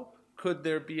 how could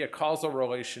there be a causal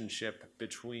relationship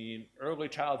between early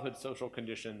childhood social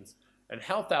conditions and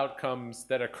health outcomes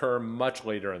that occur much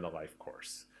later in the life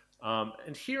course?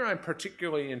 And here I'm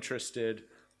particularly interested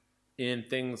in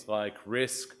things like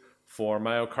risk for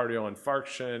myocardial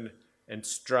infarction and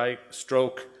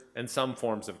stroke and some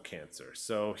forms of cancer.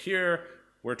 So here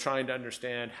we're trying to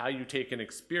understand how you take an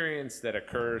experience that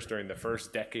occurs during the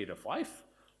first decade of life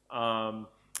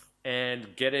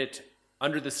and get it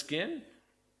under the skin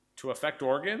to affect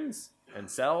organs and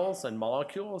cells and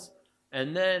molecules,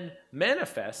 and then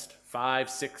manifest 5,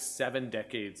 6, 7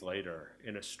 decades later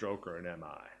in a stroke or an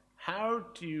MI. How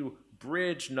do you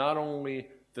bridge not only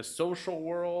the social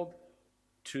world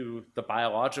to the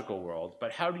biological world,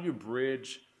 but how do you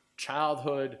bridge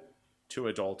childhood to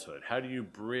adulthood? How do you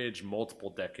bridge multiple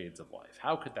decades of life?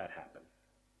 How could that happen?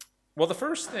 Well, the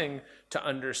first thing to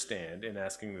understand in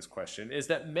asking this question is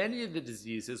that many of the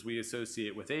diseases we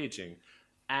associate with aging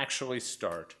actually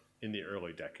start in the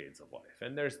early decades of life.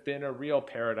 And there's been a real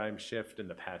paradigm shift in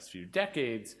the past few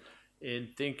decades in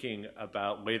thinking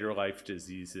about later life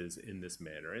diseases in this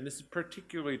manner. And this is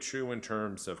particularly true in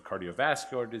terms of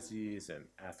cardiovascular disease and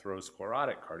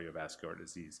atherosclerotic cardiovascular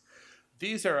disease.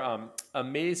 These are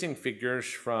amazing figures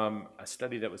from a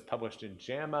study that was published in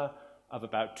JAMA of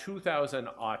about 2,000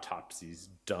 autopsies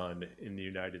done in the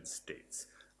United States.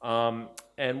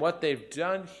 And what they've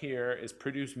done here is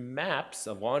produce maps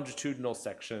of longitudinal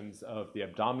sections of the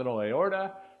abdominal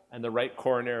aorta and the right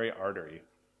coronary artery.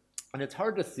 And it's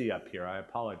hard to see up here, I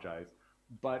apologize,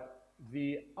 but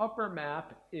the upper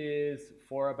map is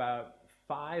for about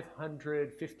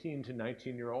 500 15 to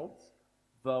 19-year-olds.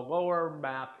 The lower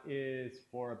map is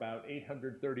for about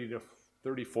 830 to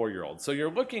 34-year-olds. So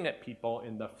you're looking at people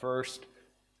in the first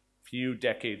few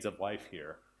decades of life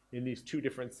here in these two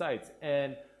different sites.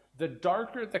 And the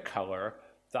darker the color,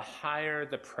 the higher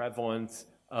the prevalence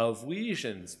of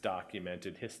lesions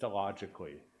documented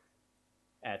histologically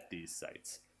at these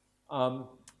sites.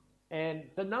 And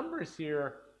the numbers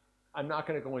here, I'm not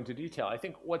going to go into detail. I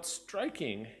think what's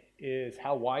striking is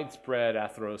how widespread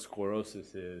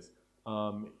atherosclerosis is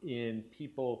in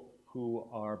people who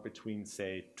are between,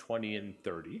 say, 20 and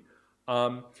 30.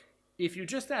 If you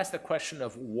just ask the question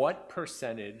of what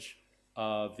percentage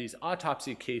of these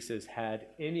autopsy cases had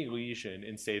any lesion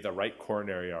in, say, the right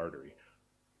coronary artery,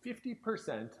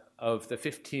 50% of the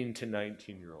 15 to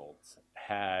 19-year-olds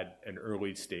had an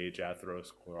early stage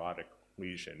atherosclerotic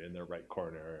lesion in their right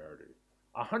coronary artery.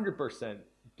 100%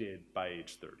 did by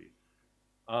age 30.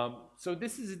 So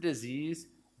this is a disease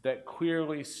that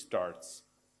clearly starts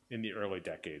in the early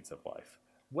decades of life.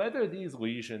 Whether these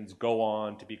lesions go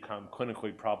on to become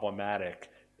clinically problematic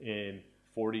in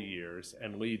 40 years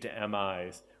and lead to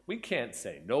MIs, we can't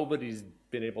say. Nobody's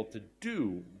been able to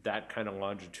do that kind of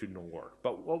longitudinal work.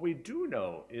 But what we do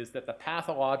know is that the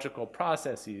pathological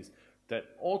processes that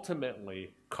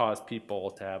ultimately cause people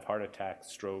to have heart attacks,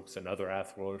 strokes, and other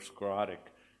atherosclerotic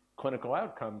clinical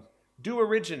outcomes do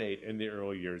originate in the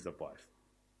early years of life.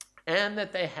 And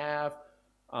that they have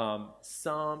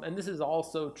some, and this is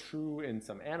also true in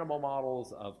some animal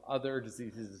models of other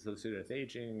diseases associated with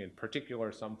aging, in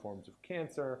particular some forms of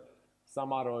cancer, some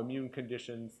autoimmune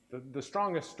conditions. The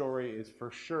strongest story is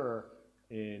for sure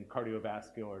in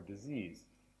cardiovascular disease.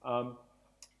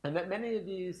 And that many of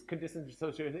these conditions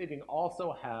associated with aging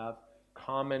also have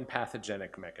common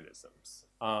pathogenic mechanisms.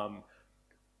 I'm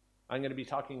going to be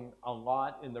talking a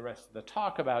lot in the rest of the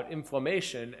talk about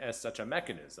inflammation as such a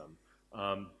mechanism.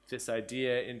 This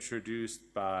idea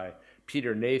introduced by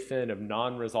Peter Nathan of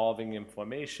non-resolving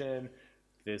inflammation,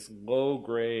 this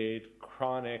low-grade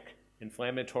chronic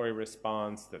inflammatory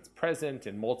response that's present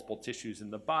in multiple tissues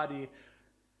in the body,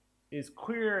 is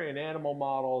clear in animal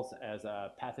models as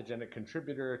a pathogenic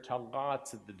contributor to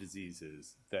lots of the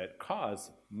diseases that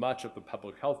cause much of the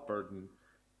public health burden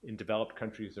in developed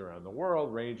countries around the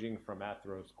world, ranging from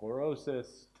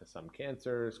atherosclerosis to some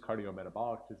cancers,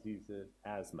 cardiometabolic diseases,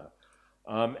 asthma.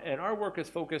 And our work is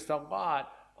focused a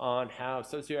lot on how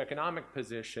socioeconomic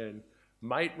position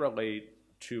might relate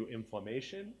to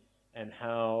inflammation and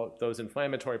how those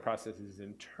inflammatory processes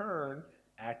in turn,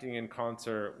 acting in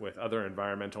concert with other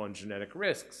environmental and genetic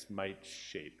risks, might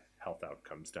shape health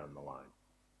outcomes down the line.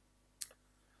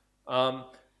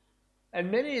 And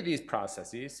many of these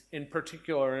processes, in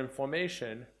particular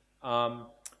inflammation,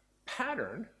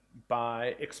 pattern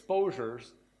by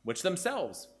exposures which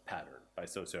themselves pattern by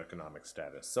socioeconomic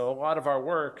status. So a lot of our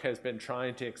work has been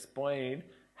trying to explain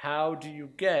how do you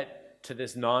get to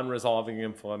this non-resolving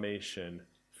inflammation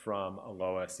from a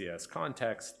low SES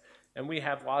context. And we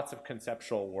have lots of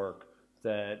conceptual work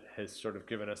that has sort of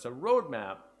given us a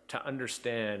roadmap to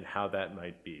understand how that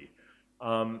might be.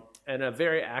 And a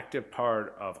very active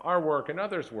part of our work and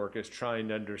others' work is trying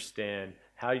to understand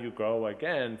how you go,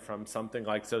 again, from something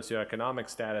like socioeconomic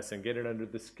status and get it under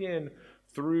the skin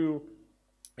through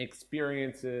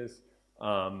experiences,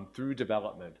 through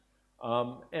development.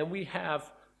 And we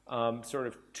have sort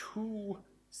of two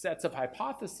sets of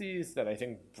hypotheses that I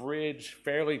think bridge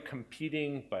fairly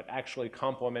competing but actually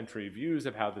complementary views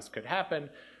of how this could happen.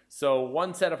 So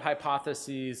one set of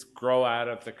hypotheses grow out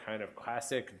of the kind of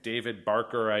classic David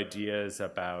Barker ideas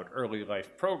about early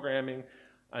life programming.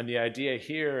 And the idea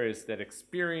here is that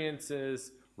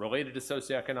experiences related to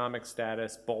socioeconomic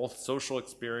status, both social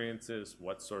experiences,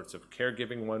 what sorts of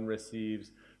caregiving one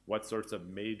receives, what sorts of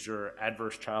major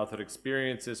adverse childhood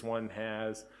experiences one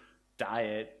has,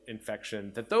 diet,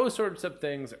 infection, that those sorts of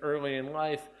things early in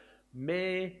life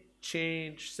may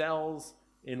change cells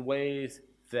in ways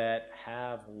that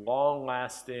have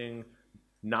long-lasting,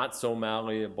 not so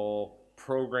malleable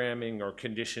programming or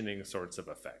conditioning sorts of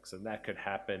effects. And that could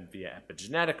happen via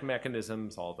epigenetic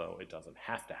mechanisms, although it doesn't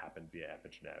have to happen via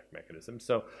epigenetic mechanisms.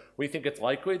 So we think it's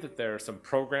likely that there are some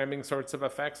programming sorts of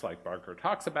effects like Barker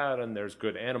talks about, and there's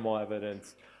good animal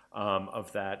evidence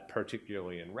of that,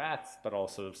 particularly in rats, but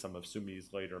also some of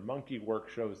Sumi's later monkey work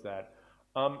shows that.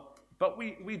 But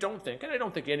we don't think, and I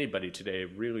don't think anybody today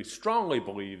really strongly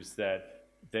believes that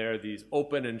there are these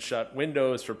open and shut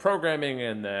windows for programming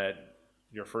and that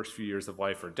your first few years of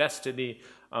life are destiny.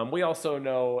 We also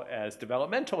know as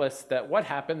developmentalists that what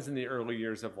happens in the early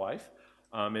years of life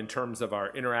in terms of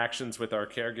our interactions with our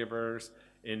caregivers,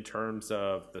 in terms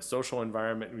of the social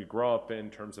environment we grow up in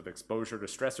terms of exposure to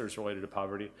stressors related to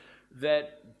poverty,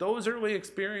 that those early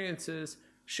experiences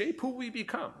shape who we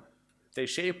become. They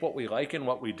shape what we like and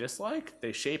what we dislike.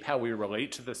 They shape how we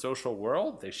relate to the social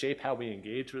world. They shape how we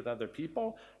engage with other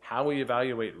people, how we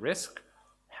evaluate risk,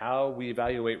 how we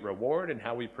evaluate reward, and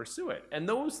how we pursue it. And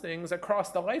those things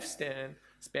across the lifespan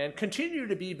continue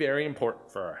to be very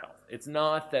important for our health. It's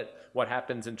not that what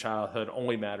happens in childhood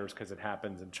only matters because it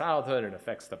happens in childhood and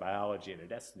affects the biology in a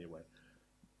destiny way,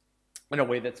 in a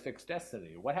way that's fixed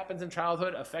destiny. What happens in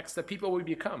childhood affects the people we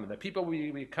become, and the people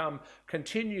we become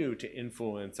continue to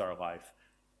influence our life,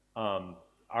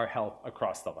 our health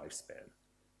across the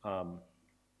lifespan.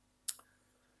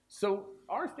 So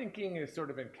our thinking is sort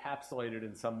of encapsulated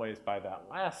in some ways by that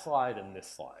last slide and this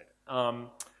slide.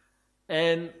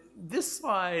 And this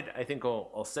slide, I think,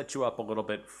 will set you up a little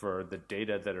bit for the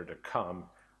data that are to come.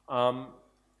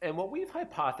 And what we've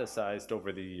hypothesized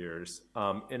over the years,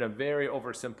 in a very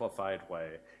oversimplified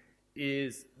way,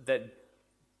 is that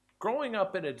growing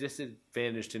up in a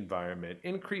disadvantaged environment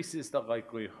increases the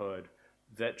likelihood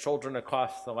that children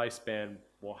across the lifespan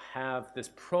will have this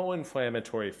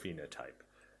pro-inflammatory phenotype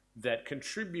that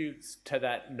contributes to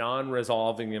that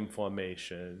non-resolving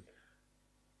inflammation.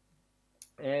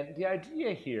 And the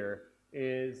idea here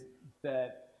is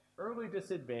that early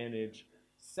disadvantage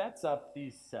sets up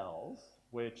these cells,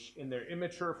 which in their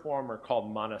immature form are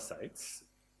called monocytes,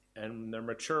 and in their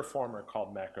mature form are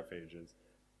called macrophages,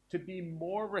 to be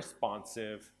more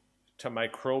responsive to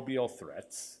microbial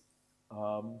threats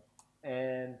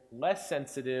and less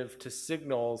sensitive to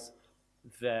signals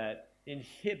that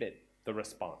inhibit the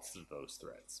response to those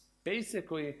threats.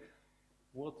 Basically,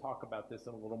 we'll talk about this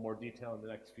in a little more detail in the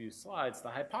next few slides. The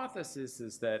hypothesis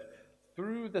is that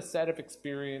through the set of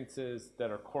experiences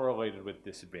that are correlated with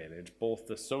disadvantage, both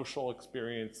the social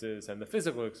experiences and the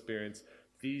physical experience,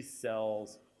 these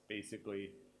cells basically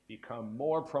become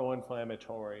more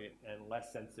pro-inflammatory and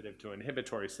less sensitive to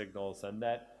inhibitory signals, and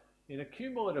that in a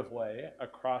cumulative way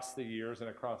across the years and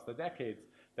across the decades,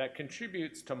 that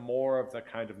contributes to more of the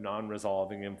kind of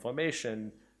non-resolving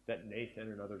inflammation that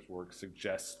Nathan and others' work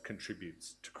suggests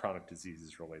contributes to chronic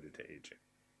diseases related to aging.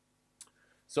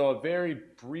 So a very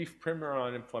brief primer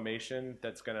on inflammation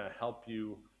that's going to help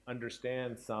you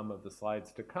understand some of the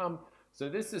slides to come. So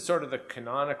this is sort of the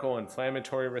canonical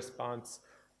inflammatory response.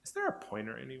 Is there a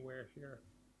pointer anywhere here?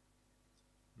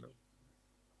 No.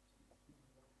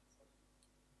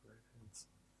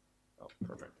 Oh,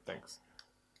 perfect. Thanks.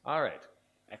 All right.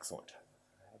 Excellent.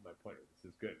 I have my pointer.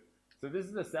 This is good. So this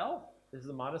is a cell. This is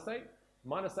a monocyte.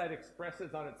 Monocyte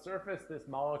expresses on its surface this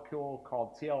molecule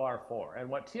called TLR4. And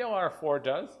what TLR4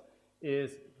 does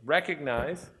is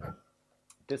recognize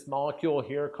this molecule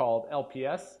here called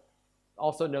LPS,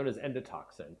 also known as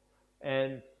endotoxin.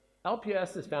 And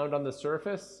LPS is found on the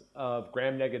surface of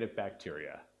gram-negative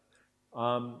bacteria.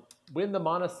 When the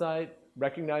monocyte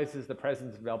recognizes the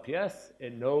presence of LPS,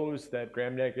 it knows that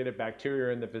gram-negative bacteria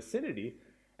are in the vicinity,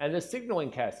 and the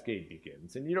signaling cascade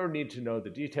begins. And you don't need to know the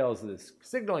details of this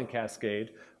signaling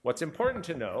cascade. What's important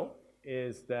to know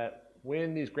is that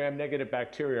when these gram-negative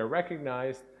bacteria are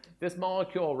recognized, this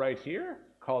molecule right here,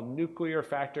 called nuclear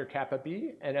factor kappa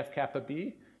B, NF kappa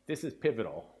B, this is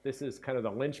pivotal. This is kind of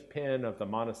the linchpin of the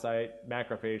monocyte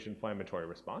macrophage inflammatory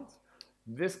response.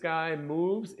 This guy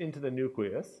moves into the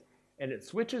nucleus, and it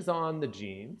switches on the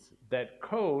genes that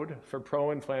code for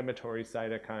pro-inflammatory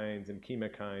cytokines and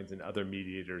chemokines and other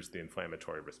mediators of the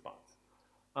inflammatory response.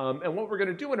 And what we're going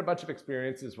to do in a bunch of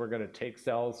experiences, we're going to take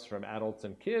cells from adults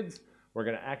and kids, we're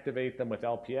going to activate them with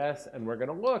LPS, and we're going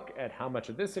to look at how much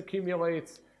of this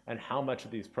accumulates and how much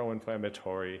of these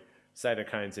pro-inflammatory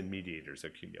cytokines and mediators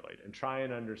accumulate, and try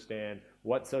and understand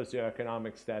what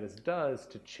socioeconomic status does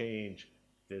to change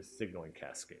this signaling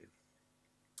cascade.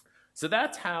 So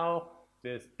that's how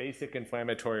this basic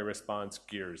inflammatory response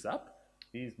gears up.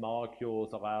 These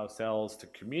molecules allow cells to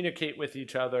communicate with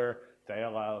each other. They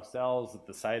allow cells at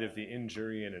the site of the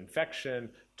injury and infection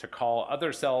to call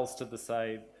other cells to the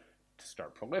site, to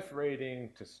start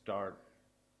proliferating, to start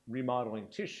remodeling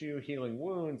tissue, healing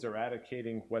wounds,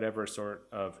 eradicating whatever sort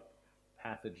of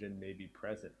pathogen may be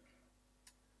present.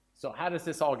 So how does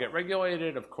this all get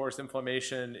regulated? Of course,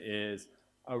 inflammation is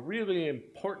a really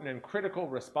important and critical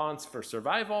response for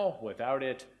survival. Without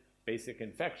it, basic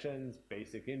infections,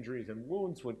 basic injuries and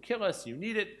wounds would kill us. You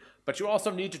need it, but you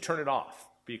also need to turn it off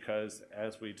because,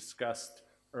 as we discussed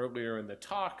earlier in the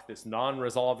talk, this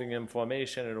non-resolving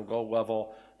inflammation at a low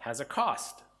level has a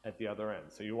cost at the other end.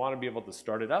 So you want to be able to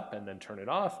start it up and then turn it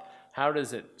off. How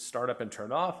does it start up and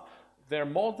turn off? There are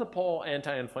multiple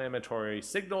anti-inflammatory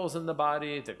signals in the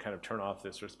body that kind of turn off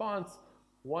this response.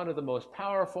 One of the most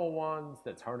powerful ones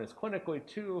that's harnessed clinically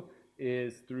too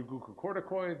is through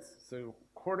glucocorticoids. So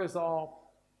cortisol,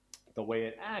 the way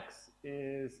it acts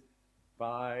is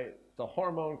by the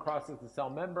hormone crosses the cell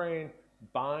membrane,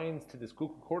 binds to this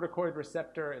glucocorticoid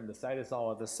receptor in the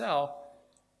cytosol of the cell,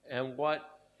 and what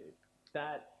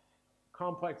that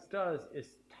complex does is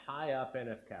tie up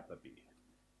NF kappa B.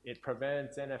 It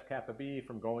prevents NF kappa B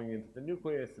from going into the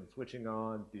nucleus and switching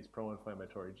on these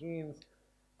pro-inflammatory genes.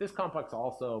 This complex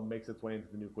also makes its way into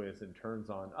the nucleus and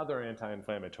turns on other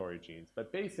anti-inflammatory genes.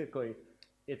 But basically,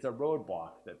 it's a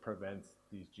roadblock that prevents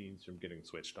these genes from getting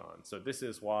switched on. So this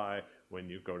is why when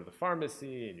you go to the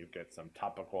pharmacy and you get some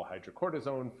topical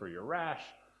hydrocortisone for your rash,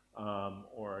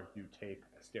 or you take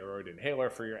a steroid inhaler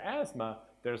for your asthma,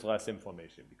 there's less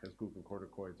inflammation because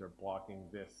glucocorticoids are blocking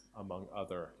this among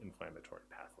other inflammatory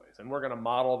pathways. And we're going to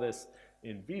model this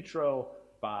in vitro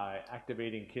by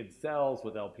activating kids' cells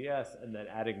with LPS and then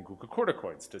adding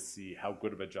glucocorticoids to see how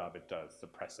good of a job it does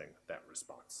suppressing that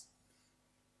response.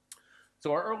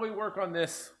 So our early work on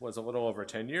this was a little over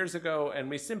 10 years ago, and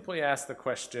we simply asked the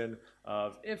question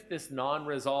of if this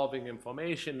non-resolving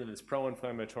inflammation and this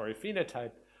pro-inflammatory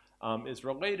phenotype is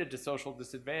related to social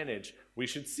disadvantage, we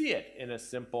should see it in a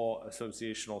simple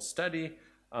associational study.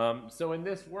 So in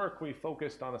this work, we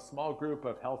focused on a small group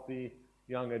of healthy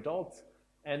young adults,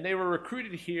 and they were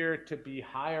recruited here to be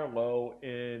high or low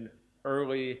in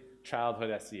early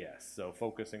childhood SES, so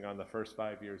focusing on the first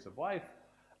 5 years of life.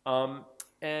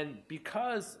 And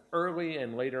because early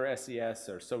and later SES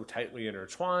are so tightly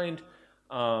intertwined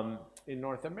in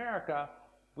North America,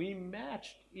 we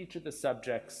matched each of the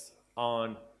subjects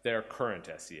on their current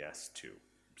SES too.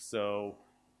 So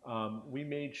we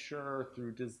made sure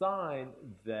through design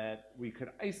that we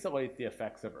could isolate the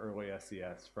effects of early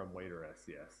SES from later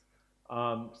SES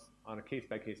on a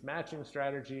case-by-case matching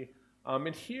strategy.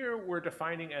 And here we're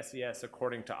defining SES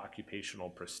according to occupational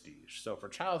prestige. So for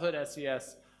childhood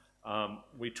SES,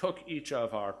 we took each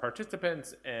of our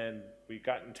participants and we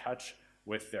got in touch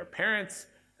with their parents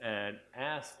and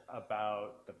asked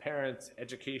about the parents'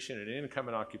 education and income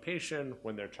and occupation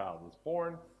when their child was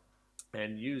born.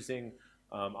 And using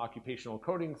occupational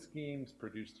coding schemes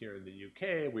produced here in the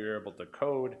UK, we were able to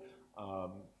code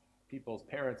people's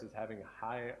parents as having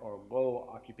high or low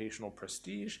occupational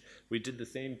prestige. We did the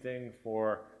same thing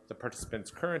for the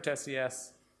participants' current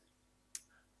SES.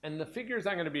 And the figures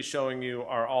I'm going to be showing you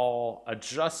are all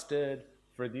adjusted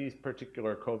for these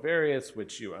particular covariates,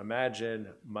 which you imagine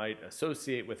might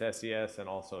associate with SES and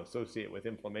also associate with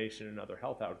inflammation and other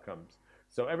health outcomes.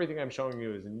 So everything I'm showing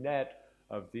you is net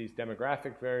of these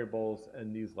demographic variables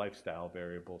and these lifestyle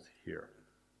variables here.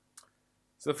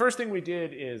 So the first thing we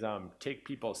did is take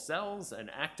people's cells and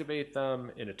activate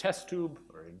them in a test tube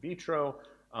or in vitro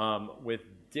with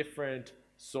different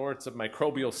sorts of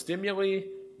microbial stimuli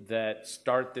that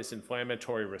start this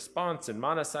inflammatory response in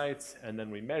monocytes, and then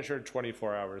we measured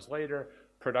 24 hours later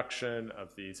production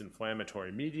of these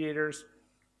inflammatory mediators.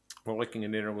 We're looking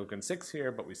at interleukin-6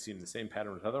 here, but we've seen the same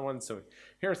pattern with other ones. So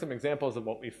here are some examples of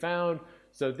what we found.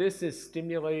 So this is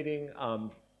stimulating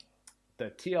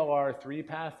the TLR3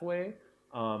 pathway,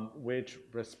 which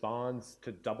responds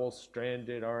to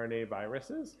double-stranded RNA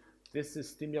viruses. This is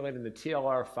stimulating the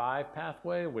TLR5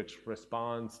 pathway, which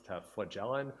responds to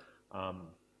flagellin,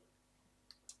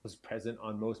 was present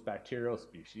on most bacterial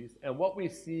species. And what we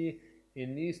see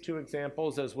in these two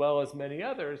examples, as well as many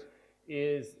others,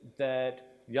 is that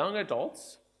young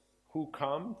adults who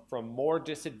come from more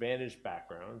disadvantaged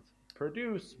backgrounds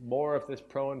produce more of this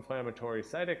pro-inflammatory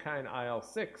cytokine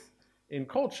IL-6 in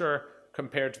culture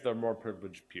compared to their more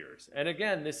privileged peers. And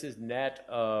again, this is net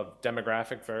of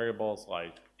demographic variables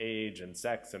like age and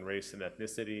sex and race and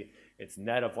ethnicity. It's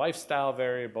net of lifestyle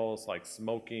variables like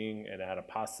smoking and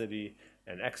adiposity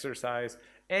and exercise.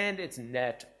 And it's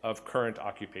net of current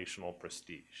occupational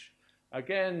prestige.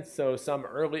 Again, so some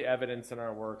early evidence in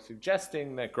our work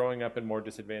suggesting that growing up in more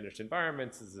disadvantaged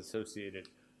environments is associated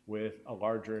with a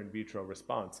larger in vitro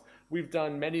response. We've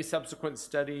done many subsequent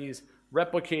studies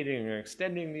replicating and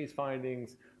extending these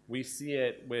findings. We see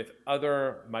it with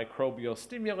other microbial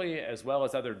stimuli as well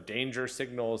as other danger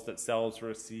signals that cells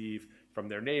receive from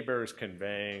their neighbors,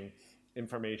 conveying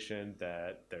information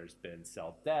that there's been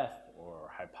cell death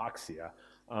or hypoxia,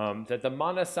 that the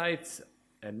monocytes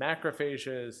and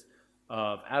macrophages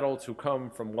of adults who come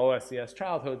from low SES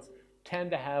childhoods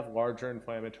tend to have larger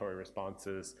inflammatory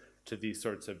responses to these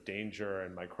sorts of danger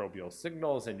and microbial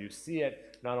signals. And you see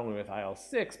it not only with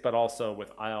IL-6, but also with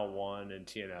IL-1 and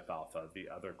TNF-alpha, the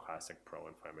other classic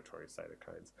pro-inflammatory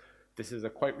cytokines. This is a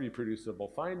quite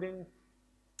reproducible finding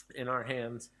in our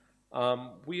hands.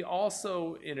 We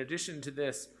also, in addition to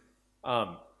this,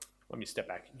 let me step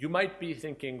back. You might be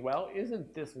thinking, well,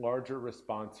 isn't this larger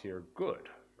response here good,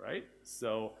 right?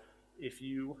 So if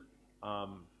your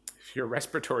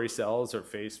respiratory cells are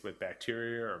faced with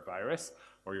bacteria or virus,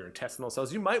 or your intestinal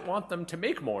cells, you might want them to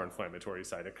make more inflammatory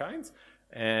cytokines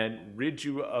and rid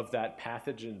you of that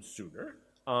pathogen sooner.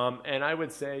 And I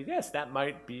would say, yes, that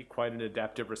might be quite an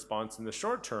adaptive response in the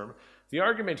short term. The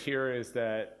argument here is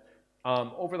that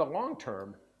over the long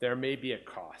term, there may be a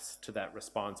cost to that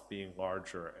response being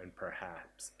larger and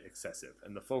perhaps excessive.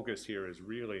 And the focus here is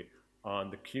really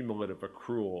on the cumulative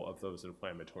accrual of those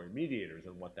inflammatory mediators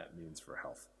and what that means for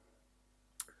health.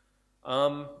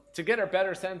 To get a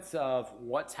better sense of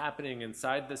what's happening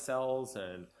inside the cells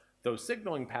and those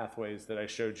signaling pathways that I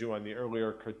showed you on the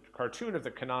earlier cartoon of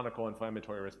the canonical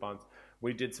inflammatory response,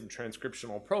 we did some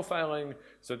transcriptional profiling.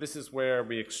 So this is where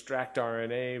we extract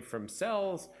RNA from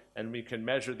cells and we can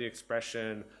measure the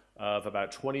expression of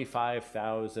about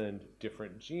 25,000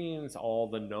 different genes, all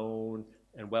the known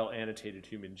and well-annotated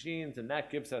human genes. And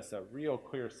that gives us a real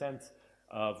clear sense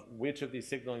of which of these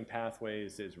signaling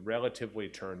pathways is relatively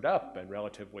turned up and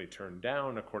relatively turned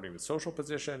down according to social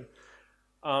position.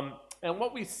 And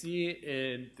what we see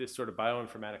in this sort of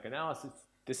bioinformatic analysis,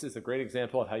 this is a great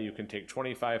example of how you can take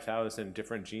 25,000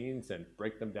 different genes and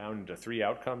break them down into 3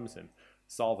 outcomes and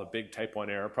solve a big type 1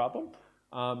 error problem.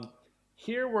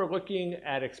 Here we're looking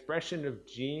at expression of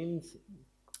genes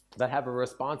that have a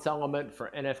response element for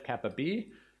NF-kappa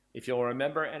B. If you'll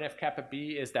remember, NF-kappa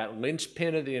B is that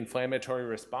linchpin of the inflammatory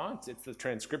response. It's the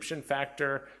transcription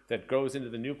factor that goes into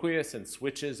the nucleus and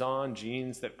switches on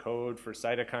genes that code for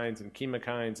cytokines and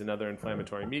chemokines and other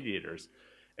inflammatory mediators.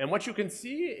 And what you can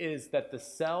see is that the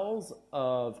cells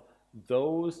of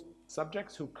those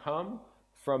subjects who come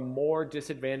from more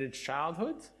disadvantaged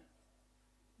childhoods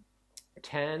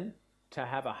tend to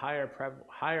have a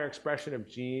higher expression of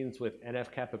genes with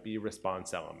NF-kappa B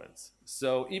response elements.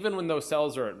 So even when those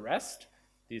cells are at rest,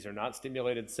 these are not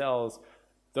stimulated cells,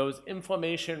 those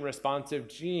inflammation responsive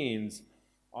genes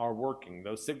are working.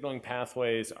 Those signaling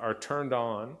pathways are turned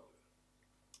on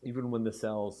even when the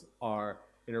cells are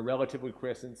in a relatively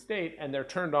quiescent state, and they're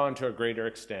turned on to a greater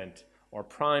extent or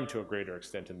primed to a greater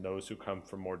extent in those who come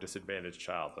from more disadvantaged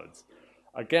childhoods.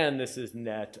 Again, this is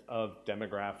net of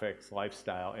demographics,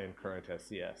 lifestyle, and current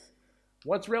SES.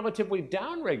 What's relatively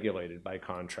downregulated, by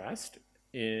contrast,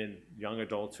 in young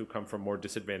adults who come from more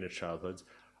disadvantaged childhoods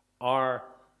are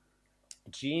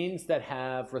genes that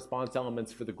have response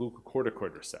elements for the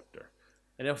glucocorticoid receptor.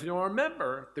 And if you'll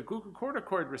remember, the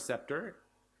glucocorticoid receptor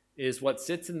is what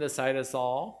sits in the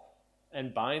cytosol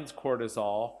and binds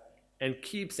cortisol and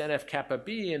keeps NF-kappa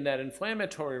B in that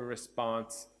inflammatory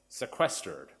response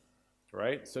sequestered,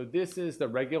 right? So this is the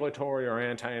regulatory or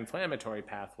anti-inflammatory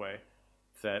pathway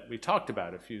that we talked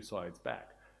about a few slides back.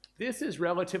 This is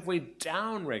relatively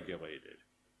down-regulated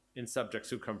in subjects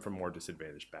who come from more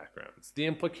disadvantaged backgrounds. The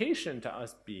implication to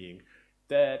us being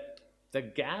that the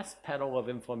gas pedal of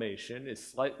inflammation is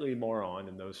slightly more on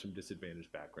in those from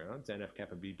disadvantaged backgrounds,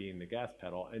 NF-kappa B being the gas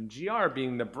pedal, and GR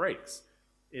being the brakes,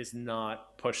 is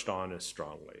not pushed on as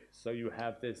strongly. So you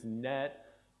have this net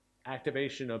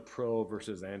activation of pro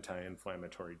versus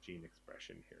anti-inflammatory gene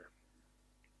expression here.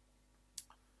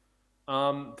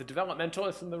 The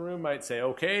developmentalists in the room might say,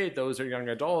 okay, those are young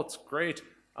adults, great.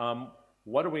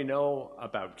 What do we know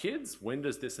about kids? When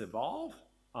does this evolve?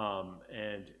 What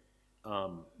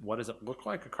does it look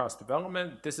like across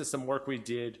development? This is some work we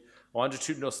did,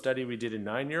 longitudinal study we did in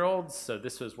 9-year-olds. So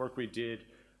this was work we did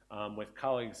with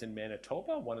colleagues in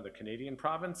Manitoba, one of the Canadian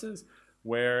provinces,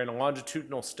 where in a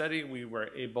longitudinal study we were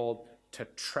able to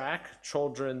track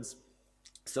children's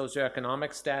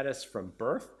socioeconomic status from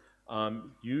birth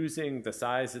using the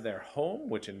size of their home,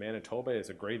 which in Manitoba is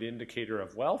a great indicator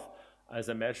of wealth, as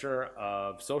a measure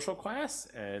of social class,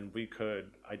 and we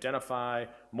could identify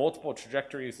multiple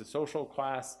trajectories of social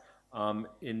class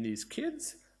in these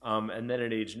kids. And then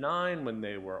at age 9, when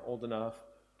they were old enough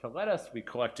to let us, we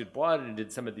collected blood and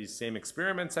did some of these same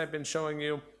experiments I've been showing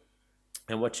you.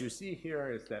 And what you see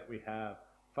here is that we have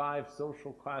 5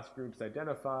 social class groups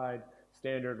identified: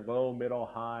 standard, low, middle,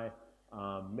 high,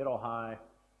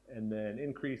 and then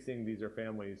increasing. These are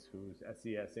families whose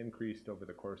SES increased over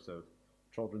the course of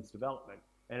children's development.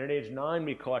 And at age 9,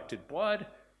 we collected blood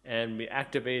and we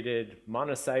activated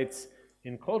monocytes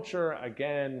in culture,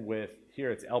 again with,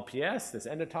 here it's LPS, this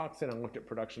endotoxin, and looked at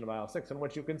production of IL-6. And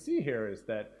what you can see here is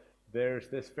that there's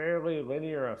this fairly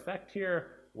linear effect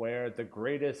here where the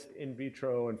greatest in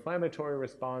vitro inflammatory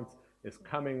response is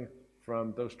coming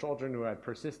from those children who had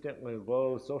persistently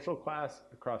low social class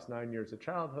across 9 years of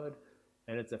childhood.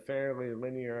 And it's a fairly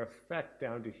linear effect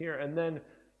down to here. And then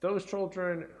those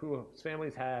children whose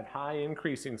families had high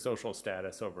increasing social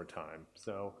status over time.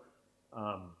 So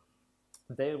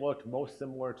they looked most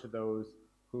similar to those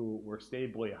who were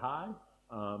stably high.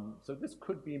 So this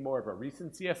could be more of a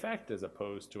recency effect as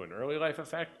opposed to an early life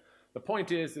effect. The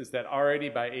point is that already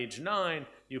by age 9,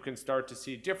 you can start to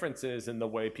see differences in the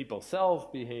way people's cells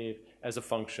behave as a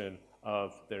function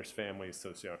of their family's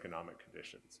socioeconomic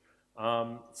conditions.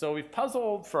 So we've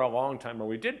puzzled for a long time, or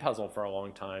we did puzzle for a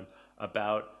long time,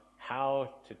 about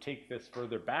how to take this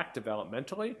further back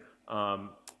developmentally.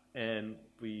 And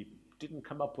we didn't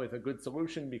come up with a good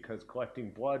solution because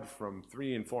collecting blood from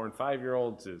 3-, and 4-, and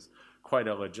 5-year-olds is quite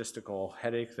a logistical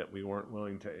headache that we weren't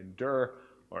willing to endure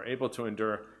or able to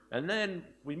endure. And then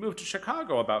we moved to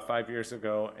Chicago about 5 years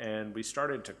ago, and we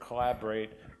started to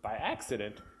collaborate by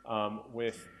accident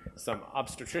with some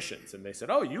obstetricians. And they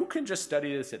said, oh, you can just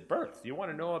study this at birth. You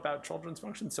want to know about children's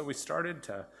function? So we started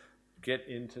to get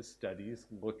into studies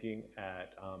looking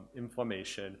at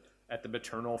inflammation at the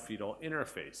maternal-fetal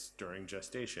interface during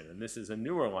gestation. And this is a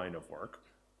newer line of work.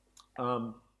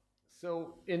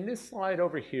 So in this slide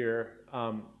over here,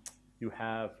 you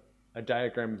have a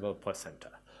diagram of the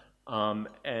placenta.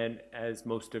 And as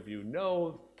most of you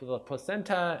know, the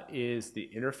placenta is the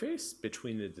interface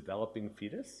between the developing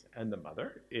fetus and the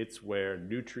mother. It's where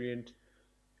nutrient,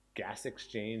 gas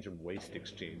exchange, and waste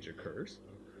exchange occurs.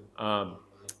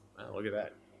 Look at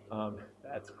that.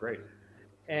 That's great.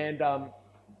 And a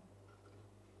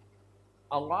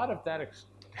lot of that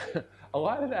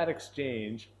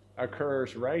exchange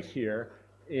occurs right here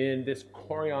in this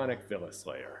chorionic villus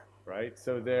layer, right?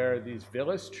 So there are these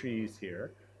villus trees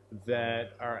here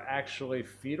that are actually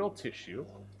fetal tissue,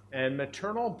 and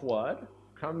maternal blood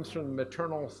comes from the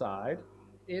maternal side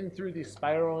in through these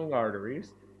spiraling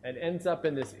arteries and ends up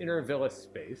in this inner villus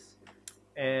space.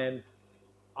 And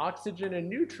oxygen and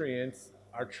nutrients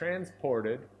are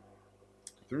transported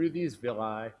through these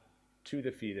villi to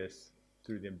the fetus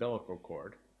through the umbilical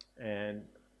cord, and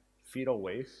fetal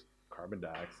waste, carbon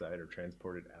dioxide, are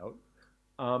transported out.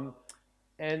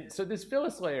 And so this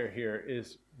villus layer here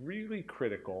is really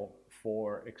critical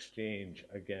for exchange,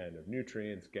 again, of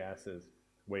nutrients, gases,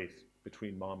 waste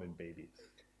between mom and baby.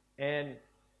 And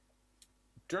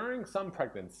during some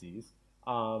pregnancies,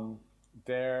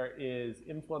 there is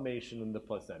inflammation in the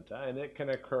placenta, and it can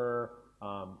occur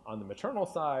on the maternal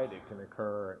side, it can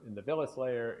occur in the villus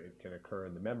layer, it can occur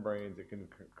in the membranes, it can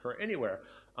occur anywhere.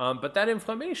 But that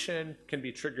inflammation can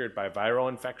be triggered by viral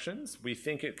infections. We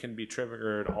think it can be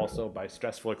triggered also by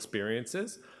stressful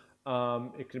experiences.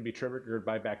 It can be triggered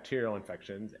by bacterial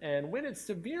infections. And when it's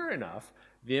severe enough,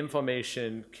 the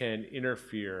inflammation can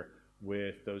interfere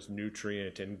with those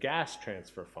nutrient and gas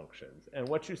transfer functions. And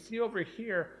what you see over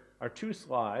here are two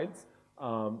slides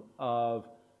of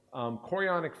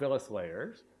chorionic villus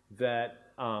layers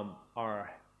that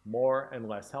are more and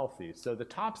less healthy. So the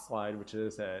top slide, which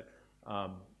is at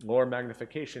lower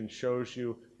magnification, shows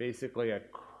you basically a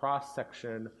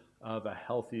cross-section of a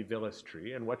healthy villus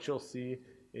tree. And what you'll see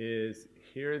is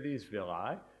here are these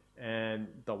villi, and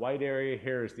the white area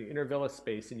here is the intervillus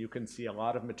space, and you can see a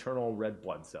lot of maternal red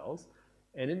blood cells.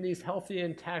 And in these healthy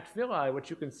intact villi, what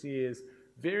you can see is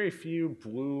very few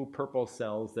blue-purple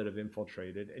cells that have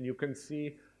infiltrated, and you can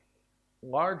see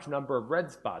large number of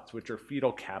red spots, which are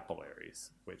fetal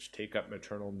capillaries, which take up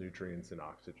maternal nutrients and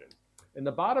oxygen. In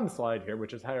the bottom slide here,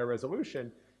 which is higher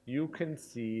resolution, you can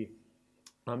see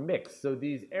a mix. So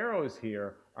these arrows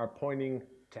here are pointing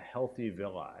to healthy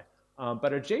villi.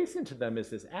 But adjacent to them is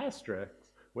this asterisk,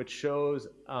 which shows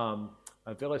a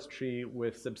villus tree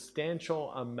with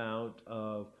substantial amount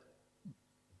of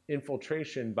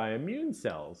infiltration by immune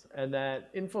cells. And that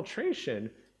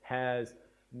infiltration has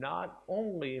not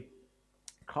only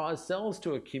caused cells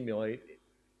to accumulate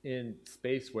in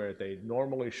space where they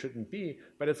normally shouldn't be,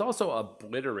 but it's also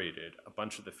obliterated a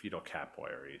bunch of the fetal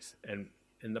capillaries, and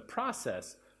in the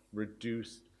process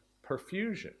reduced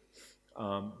perfusion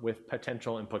with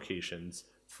potential implications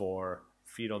for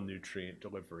fetal nutrient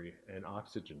delivery and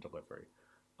oxygen delivery.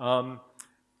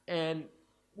 And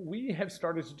we have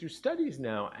started to do studies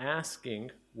now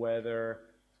asking whether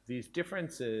these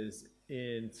differences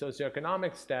in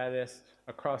socioeconomic status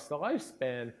across the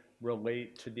lifespan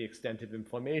relate to the extent of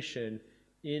inflammation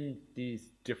in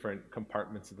these different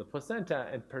compartments of the placenta,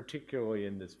 and particularly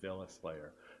in this villus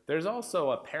layer. There's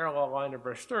also a parallel line of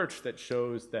research that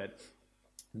shows that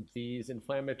these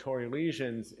inflammatory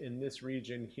lesions in this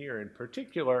region here in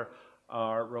particular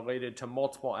are related to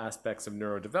multiple aspects of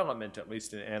neurodevelopment, at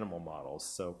least in animal models.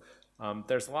 So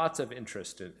there's lots of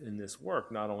interest in this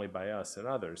work, not only by us and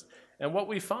others. And what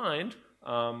we find,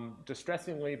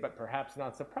 distressingly but perhaps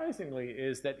not surprisingly,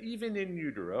 is that even in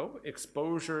utero,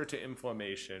 exposure to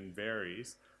inflammation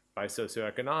varies by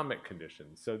socioeconomic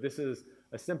conditions. So this is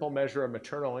a simple measure of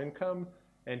maternal income,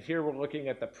 and here we're looking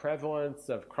at the prevalence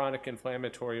of chronic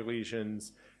inflammatory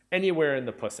lesions anywhere in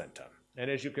the placenta. And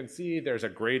as you can see, there's a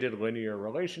graded linear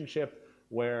relationship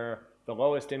where the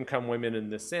lowest income women in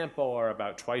this sample are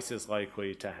about twice as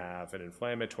likely to have an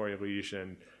inflammatory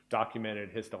lesion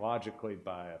documented histologically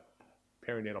by a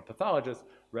perinatal pathologist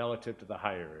relative to the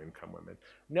higher income women.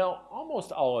 Now,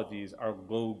 almost all of these are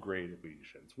low-grade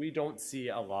lesions. We don't see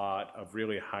a lot of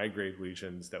really high-grade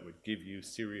lesions that would give you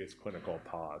serious clinical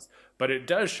pause. But it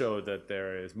does show that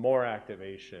there is more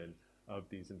activation of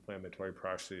these inflammatory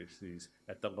processes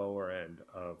at the lower end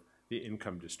of the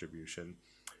income distribution.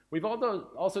 We've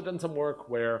also done some work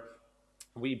where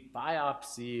we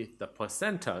biopsy the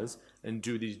placentas and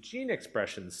do these gene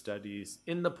expression studies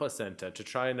in the placenta to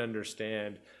try and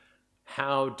understand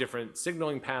how different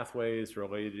signaling pathways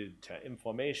related to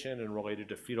inflammation and related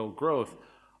to fetal growth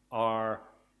are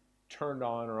turned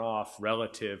on or off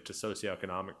relative to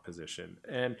socioeconomic position.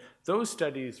 And those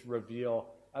studies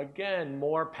reveal, again,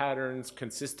 more patterns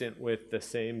consistent with the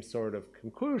same sort of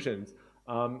conclusions.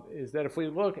 Is that if we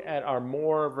look at our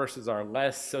more versus our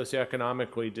less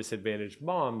socioeconomically disadvantaged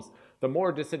moms, the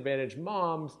more disadvantaged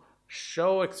moms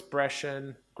show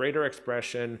expression, greater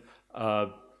expression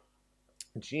of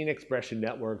gene expression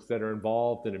networks that are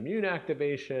involved in immune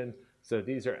activation. So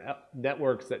these are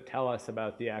networks that tell us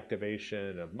about the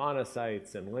activation of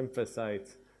monocytes and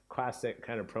lymphocytes, classic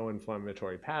kind of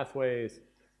pro-inflammatory pathways.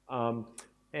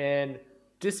 And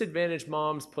disadvantaged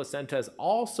moms' placentas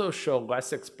also show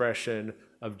less expression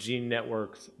of gene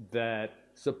networks that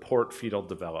support fetal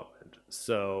development.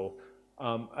 So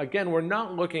again, we're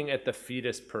not looking at the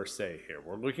fetus per se here.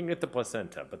 We're looking at the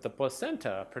placenta, but the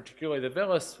placenta, particularly the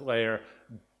villus layer,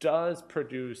 does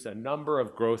produce a number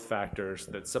of growth factors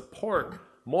that support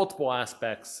multiple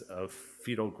aspects of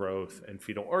fetal growth and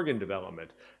fetal organ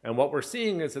development. And what we're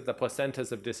seeing is that the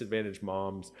placentas of disadvantaged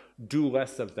moms do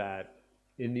less of that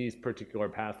in these particular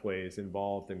pathways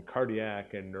involved in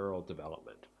cardiac and neural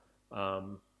development.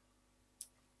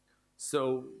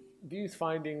 So these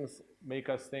findings make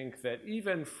us think that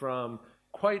even from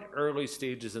quite early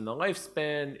stages in the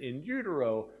lifespan in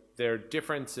utero, there are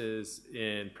differences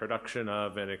in production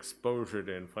of and exposure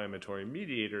to inflammatory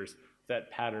mediators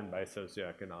that pattern by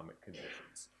socioeconomic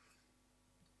conditions.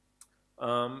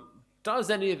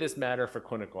 Does any of this matter for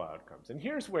clinical outcomes? And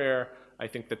here's where I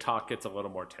think the talk gets a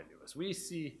little more tenuous. We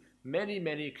see many,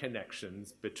 many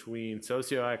connections between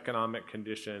socioeconomic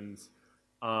conditions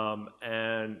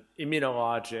and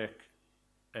immunologic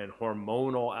and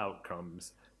hormonal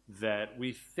outcomes that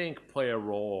we think play a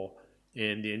role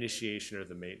in the initiation or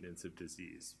the maintenance of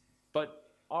disease. But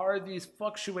are these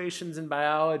fluctuations in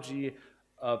biology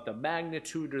of the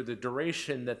magnitude or the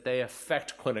duration that they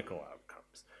affect clinical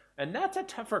outcomes? And that's a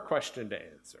tougher question to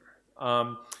answer.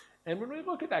 And when we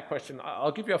look at that question,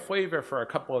 I'll give you a flavor for a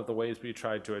couple of the ways we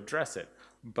tried to address it.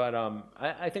 But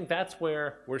I think that's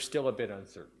where we're still a bit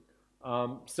uncertain.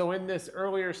 So in this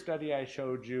earlier study I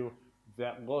showed you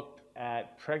that looked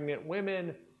at pregnant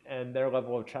women and their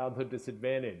level of childhood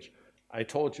disadvantage, I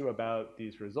told you about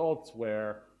these results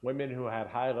where women who had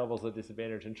high levels of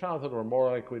disadvantage in childhood were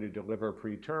more likely to deliver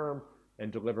preterm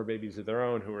and deliver babies of their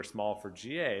own who were small for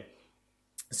GA.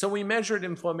 So we measured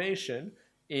inflammation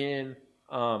in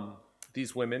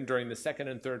these women during the second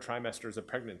and third trimesters of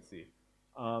pregnancy.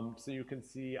 So you can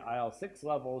see IL-6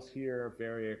 levels here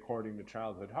vary according to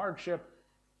childhood hardship.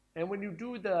 And when you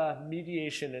do the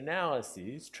mediation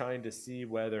analyses, trying to see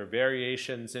whether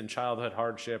variations in childhood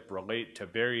hardship relate to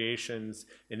variations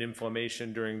in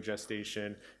inflammation during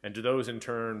gestation, and do those in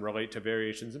turn relate to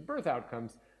variations in birth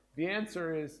outcomes, the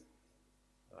answer is,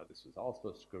 this was all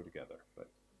supposed to go together, but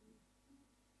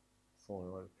it's only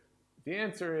one. The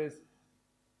answer is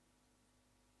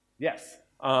yes.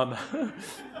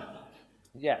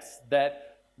 Yes,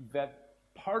 that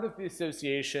part of the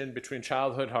association between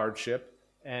childhood hardship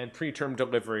and preterm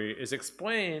delivery is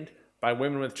explained by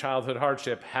women with childhood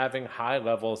hardship having high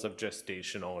levels of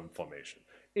gestational inflammation.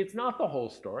 It's not the whole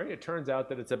story. It turns out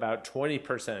that it's about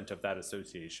 20% of that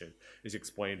association is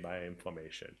explained by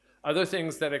inflammation. Other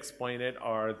things that explain it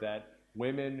are that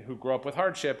women who grow up with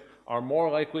hardship are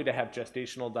more likely to have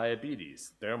gestational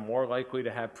diabetes. They're more likely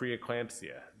to have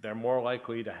preeclampsia. They're more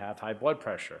likely to have high blood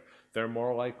pressure. They're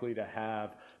more likely to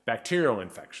have bacterial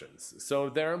infections. So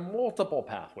there are multiple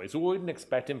pathways. We wouldn't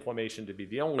expect inflammation to be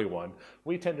the only one.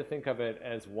 We tend to think of it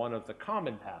as one of the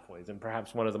common pathways and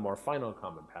perhaps one of the more final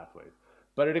common pathways.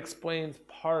 But it explains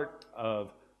part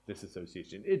of this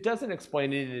association. It doesn't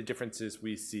explain any of the differences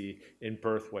we see in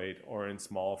birth weight or in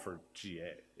small for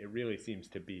GA. It really seems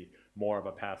to be more of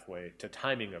a pathway to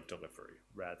timing of delivery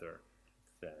rather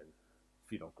than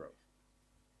fetal growth.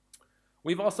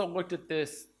 We've also looked at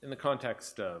this in the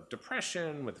context of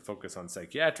depression with a focus on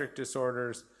psychiatric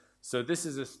disorders. So this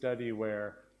is a study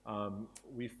where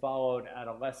we followed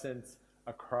adolescents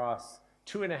across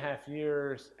 2.5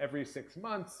 years, every 6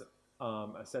 months,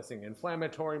 assessing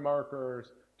inflammatory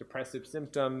markers, depressive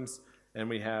symptoms, and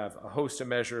we have a host of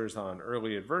measures on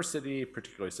early adversity,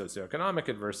 particularly socioeconomic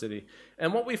adversity.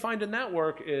 And what we find in that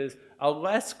work is a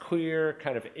less clear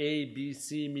kind of A, B,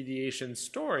 C mediation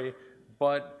story,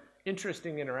 but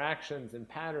interesting interactions and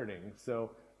patterning.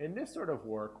 So in this sort of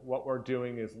work, what we're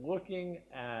doing is looking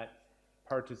at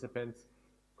participants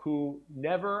who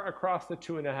never across the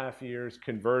 2.5 years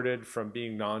converted from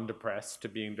being non-depressed to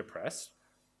being depressed,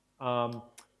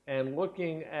 and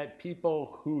looking at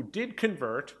people who did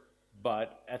convert,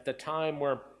 but at the time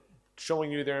we're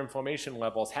showing you their inflammation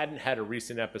levels hadn't had a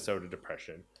recent episode of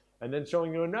depression, and then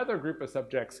showing you another group of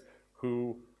subjects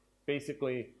who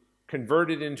basically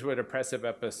converted into a depressive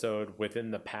episode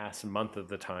within the past month of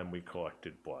the time we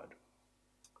collected blood,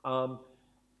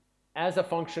 as a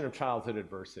function of childhood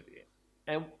adversity.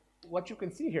 And what you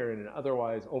can see here in an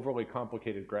otherwise overly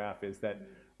complicated graph is that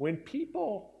when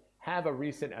people have a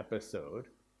recent episode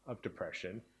of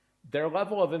depression, their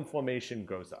level of inflammation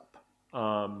goes up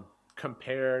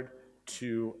compared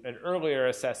to an earlier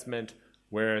assessment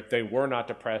where they were not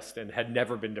depressed and had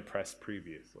never been depressed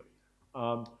previously.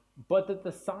 But that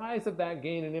the size of that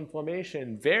gain in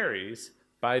inflammation varies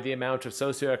by the amount of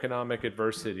socioeconomic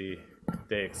adversity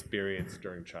they experienced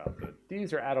during childhood.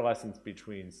 These are adolescents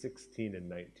between 16 and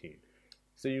 19.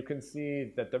 So you can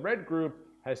see that the red group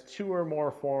has 2 or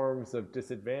more forms of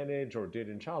disadvantage or did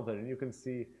in childhood, and you can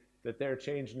see that their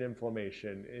change in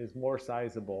inflammation is more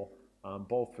sizable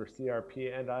both for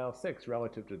CRP and IL-6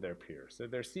 relative to their peers. So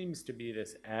there seems to be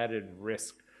this added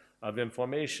risk of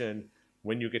inflammation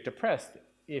when you get depressed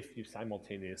if you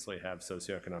simultaneously have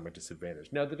socioeconomic disadvantage.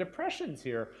 Now, the depressions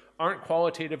here aren't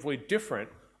qualitatively different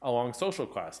along social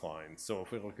class lines. So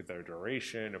if we look at their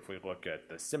duration, if we look at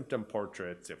the symptom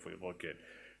portraits, if we look at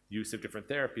use of different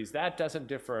therapies, that doesn't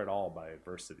differ at all by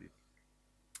adversity.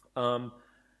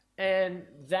 And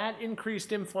that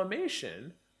increased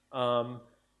inflammation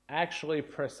actually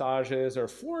presages or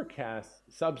forecasts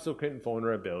subsequent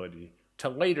vulnerability to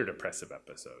later depressive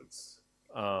episodes.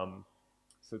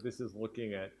 So this is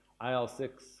looking at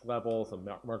IL-6 levels, a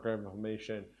marker of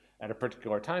inflammation at a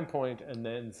particular time point, and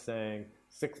then saying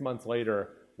 6 months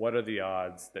later, what are the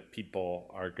odds that people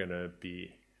are going to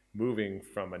be moving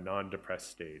from a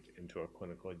non-depressed state into a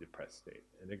clinically depressed state?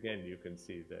 And again, you can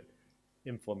see that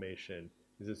inflammation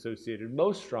is associated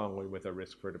most strongly with a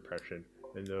risk for depression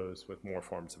in those with more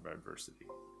forms of adversity.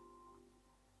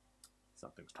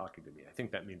 Something's talking to me. I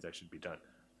think that means I should be done.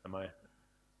 Am I?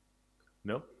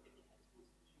 No?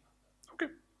 Okay.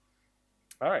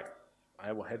 All right.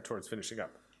 I will head towards finishing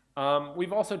up.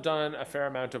 We've also done a fair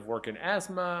amount of work in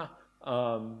asthma,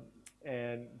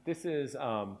 and this is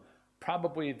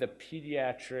probably the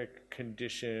pediatric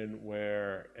condition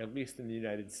where, at least in the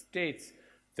United States,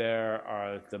 there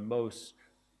are the most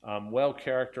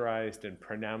well-characterized and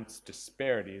pronounced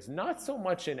disparities, not so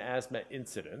much in asthma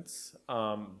incidence,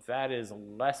 that is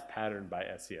less patterned by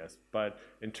SES, but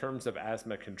in terms of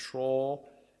asthma control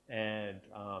and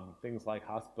things like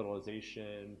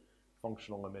hospitalization,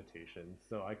 functional limitations.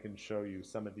 So I can show you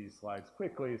some of these slides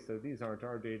quickly. So these aren't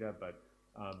our data, but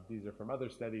these are from other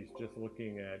studies just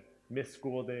looking at missed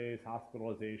school days,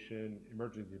 hospitalization,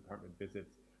 emergency department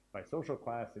visits by social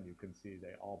class, and you can see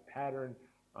they all pattern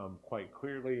quite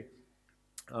clearly.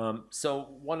 So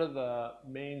one of the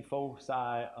main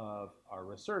foci of our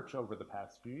research over the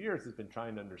past few years has been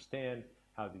trying to understand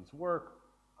how these work,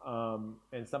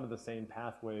 and some of the same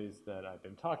pathways that I've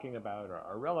been talking about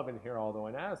are relevant here, although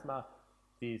in asthma,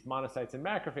 these monocytes and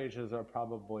macrophages are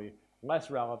probably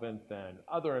less relevant than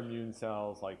other immune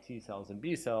cells like T cells and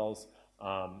B cells,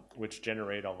 which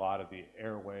generate a lot of the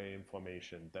airway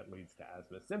inflammation that leads to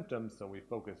asthma symptoms, so we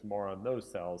focus more on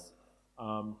those cells.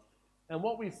 And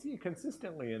what we see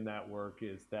consistently in that work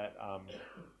is that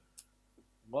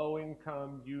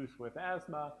low-income youth with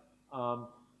asthma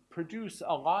produce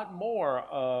a lot more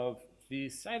of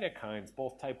these cytokines,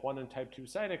 both type 1 and type 2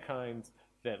 cytokines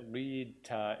that lead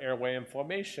to airway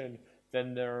inflammation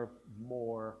than their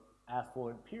more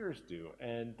affluent peers do.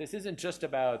 And this isn't just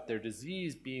about their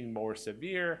disease being more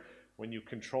severe. When you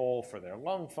control for their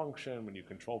lung function, when you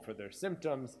control for their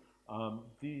symptoms,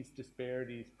 these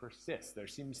disparities persist. There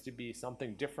seems to be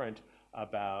something different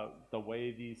about the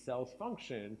way these cells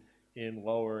function in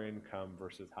lower income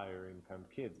versus higher income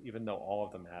kids, even though all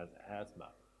of them have asthma.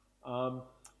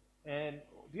 And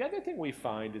the other thing we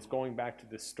find is going back to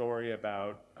this story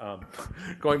about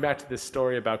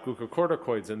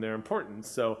glucocorticoids and their importance.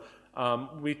 So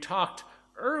we talked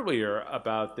earlier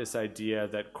about this idea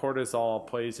that cortisol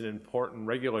plays an important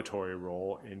regulatory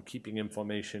role in keeping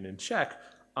inflammation in check.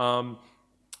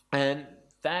 And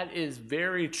that is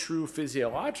very true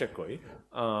physiologically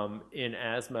in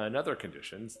asthma and other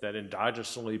conditions, that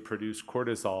endogenously produced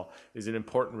cortisol is an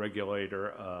important regulator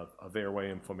of airway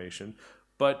inflammation.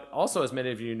 But also, as many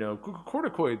of you know,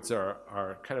 glucocorticoids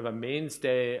are kind of a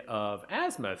mainstay of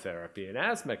asthma therapy and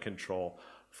asthma control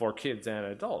for kids and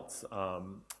adults.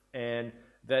 And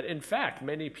that, in fact,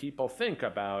 many people think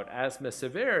about asthma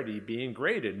severity being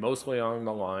graded mostly along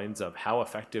the lines of how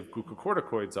effective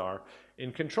glucocorticoids are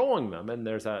in controlling them. And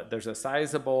there's a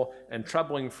sizable and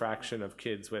troubling fraction of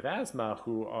kids with asthma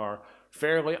who are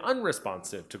fairly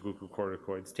unresponsive to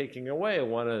glucocorticoids, taking away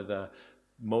one of the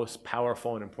most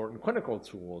powerful and important clinical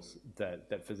tools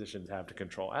that physicians have to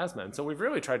control asthma. And so we've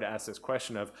really tried to ask this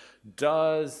question of,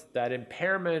 does that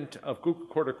impairment of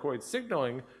glucocorticoid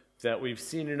signaling that we've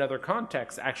seen in other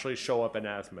contexts actually show up in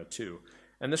asthma too?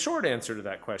 And the short answer to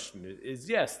that question is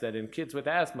yes, that in kids with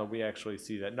asthma, we actually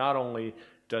see that not only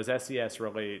does SES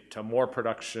relate to more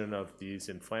production of these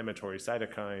inflammatory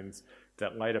cytokines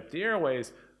that light up the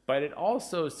airways, but it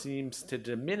also seems to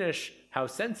diminish how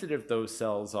sensitive those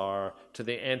cells are to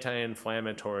the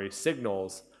anti-inflammatory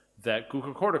signals that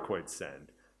glucocorticoids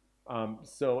send.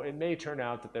 So it may turn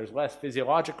out that there's less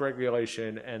physiologic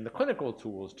regulation and the clinical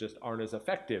tools just aren't as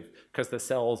effective because the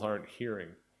cells aren't hearing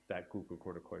that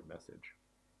glucocorticoid message.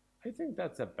 I think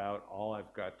that's about all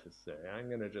I've got to say. I'm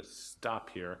going to just stop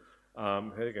here. I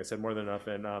think I said more than enough,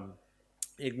 and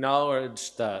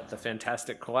acknowledge the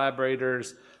fantastic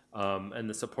collaborators and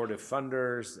the supportive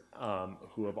funders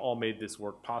who have all made this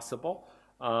work possible.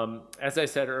 As I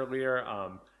said earlier,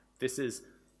 this is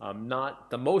not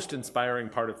the most inspiring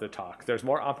part of the talk. There's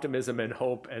more optimism and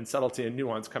hope and subtlety and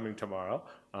nuance coming tomorrow.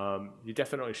 You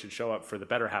definitely should show up for the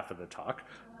better half of the talk.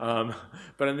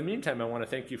 But in the meantime, I want to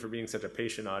thank you for being such a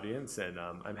patient audience, and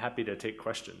I'm happy to take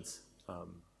questions.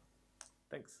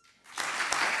 Thanks.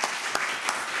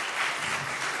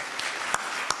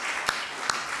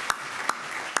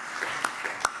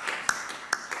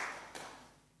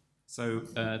 So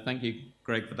thank you,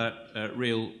 Greg, for that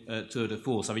real tour de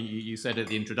force. I mean, you said at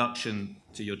the introduction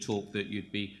to your talk that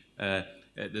you'd be that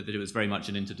it was very much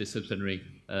an interdisciplinary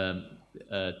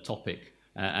topic,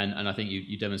 And I think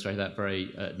you demonstrate that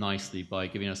very nicely by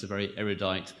giving us a very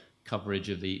erudite coverage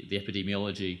of the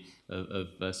epidemiology of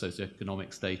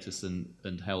socioeconomic status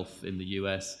and health in the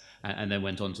US, and then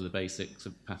went on to the basics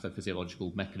of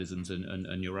pathophysiological mechanisms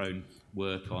and your own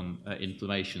work on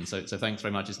inflammation. So thanks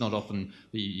very much. It's not often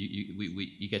that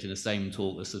you get in the same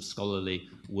talk a sort of scholarly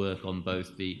work on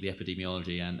both the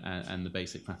epidemiology and the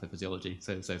basic pathophysiology.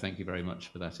 So thank you very much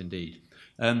for that indeed.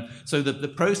 So the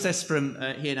process from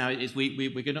here now is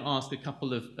we're going to ask a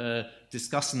couple of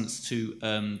discussants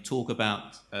to talk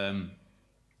about,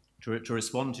 to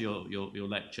respond to your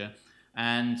lecture,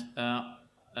 and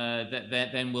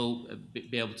then we'll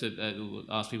be able to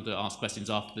ask people to ask questions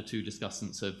after the two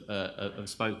discussants have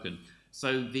spoken.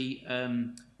 So the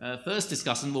first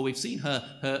discussant, well, we've seen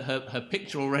her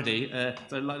picture already,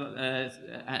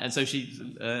 and so she's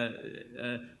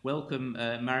welcome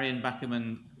Marion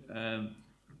Backerman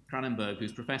Cranenberg,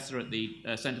 who's professor at the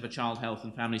Centre for Child Health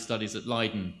and Family Studies at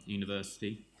Leiden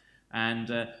University. And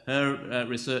her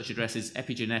research addresses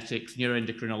epigenetics,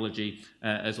 neuroendocrinology,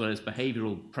 as well as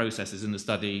behavioural processes in the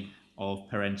study of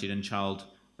parenting and child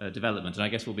development. And I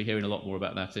guess we'll be hearing a lot more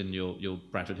about that in your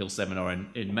Bradford Hill seminar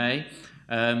in May.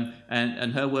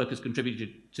 And her work has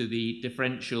contributed to the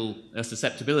differential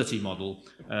susceptibility model,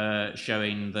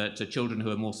 showing that children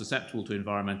who are more susceptible to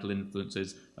environmental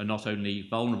influences are not only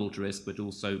vulnerable to risk, but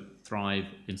also thrive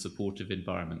in supportive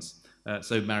environments.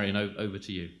 So Marion, over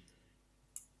to you.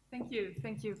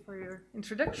 Thank you for your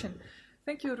introduction.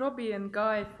 Thank you, Robbie and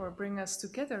Guy, for bringing us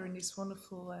together in this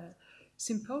wonderful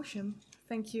symposium.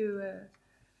 Thank you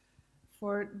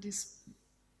for this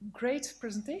great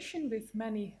presentation with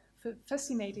many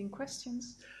fascinating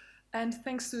questions. And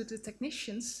thanks to the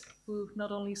technicians who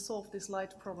not only solved this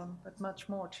light problem, but much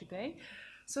more today,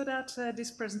 so that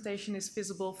this presentation is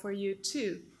visible for you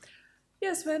too.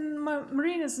 Yes, when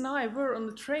Marinus and I were on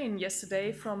the train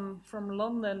yesterday from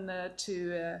London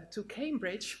to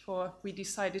Cambridge, for we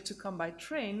decided to come by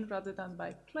train rather than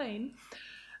by plane,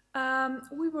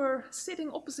 we were sitting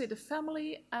opposite a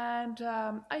family, and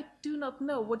I do not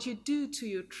know what you do to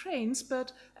your trains,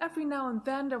 but every now and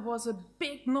then there was a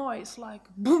big noise, like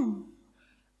boom,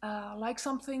 like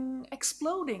something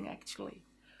exploding actually.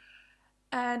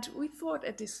 And we thought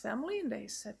at this family, and they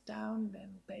sat down,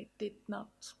 and they did not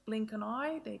blink an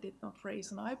eye, they did not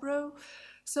raise an eyebrow.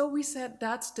 So we said,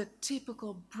 that's the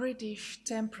typical British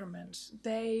temperament.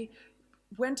 They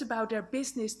went about their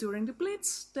business during the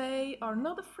Blitz. They are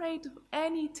not afraid of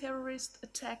any terrorist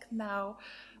attack now.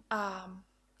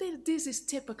 This is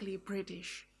typically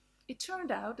British. It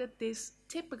turned out that this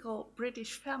typical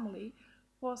British family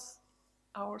was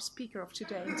our speaker of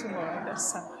today and tomorrow.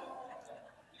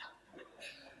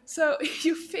 So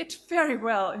you fit very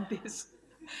well in this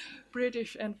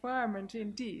British environment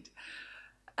indeed.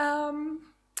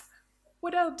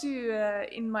 What I'll do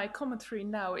in my commentary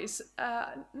now is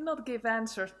not give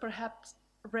answers, perhaps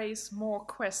raise more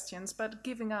questions, but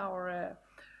giving our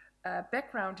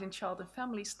background in child and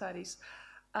family studies,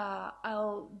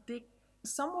 I'll dig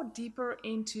somewhat deeper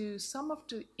into some of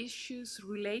the issues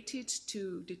related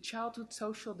to the childhood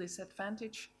social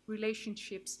disadvantage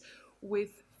relationships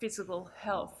with physical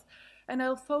health. And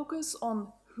I'll focus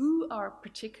on who are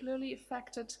particularly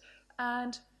affected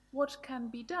and what can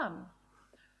be done.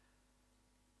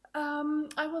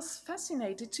 I was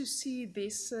fascinated to see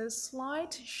this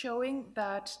slide showing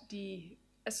that the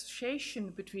association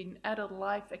between adult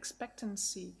life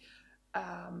expectancy,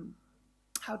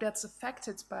 how that's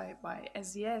affected by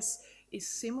SES, is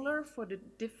similar for the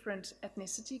different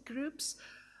ethnicity groups.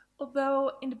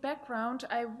 Although in the background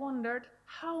I wondered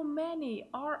how many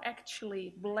are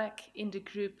actually Black in the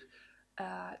group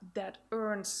that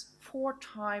earns 4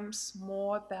 times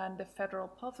more than the federal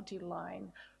poverty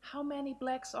line. How many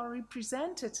Blacks are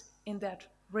represented in that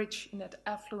rich, in that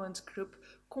affluent group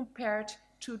compared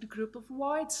to the group of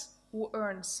whites who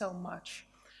earn so much?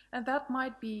 And that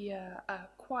might be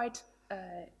quite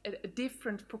a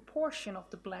different proportion of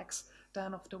the Blacks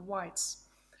than of the whites.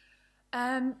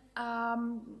 And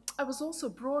I was also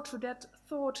brought to that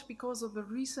thought because of a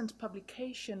recent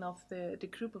publication of the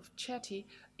group of Chetty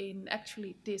in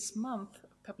actually this month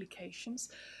publications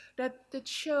that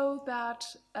show that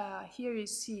here you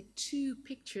see 2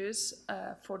 pictures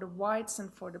for the whites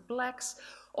and for the Blacks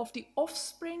of the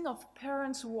offspring of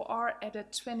parents who are at a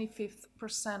 25th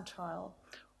percentile.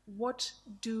 What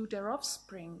do their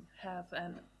offspring have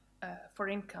for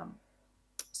income?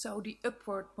 So the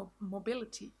upward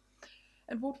mobility.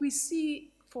 And what we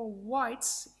see for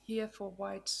whites, here for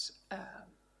white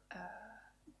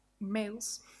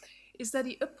males, is that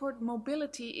the upward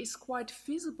mobility is quite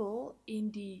visible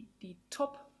in the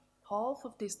top half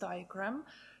of this diagram.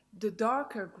 The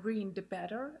darker green, the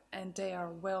better, and they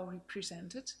are well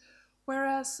represented.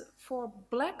 Whereas for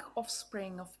black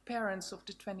offspring of parents of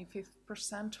the 25th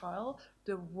percentile,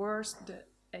 the worse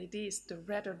it is, the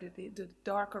redder the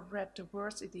darker red, the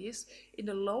worse it is. In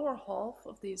the lower half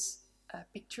of this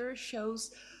picture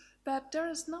shows that there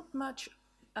is not much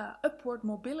upward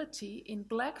mobility in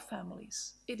black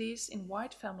families. It is in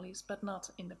white families, but not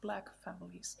in the black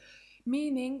families.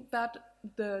 Meaning that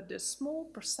the small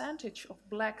percentage of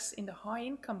blacks in the high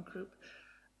income group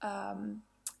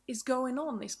is going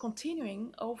on, is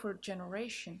continuing over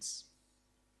generations.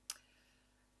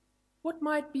 What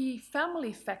might be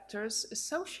family factors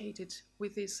associated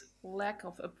with this lack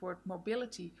of upward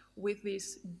mobility, with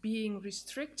this being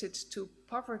restricted to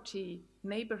poverty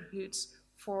neighborhoods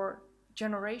for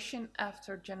generation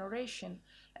after generation?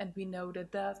 And we know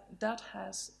that that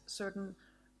has certain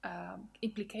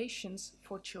implications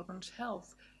for children's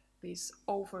health, this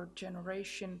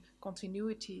over-generation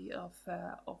continuity of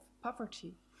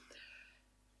poverty.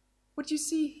 What you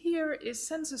see here is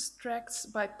census tracts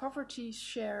by poverty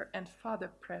share and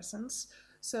father presence.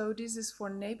 So this is for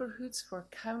neighborhoods, for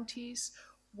counties.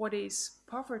 What is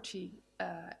poverty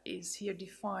is here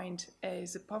defined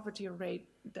as a poverty rate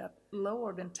that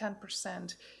lower than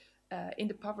 10% in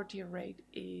the poverty rate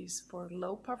is for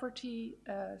low poverty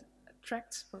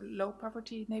tracts, for low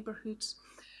poverty neighborhoods.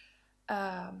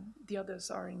 The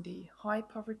others are in the high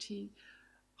poverty.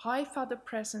 High father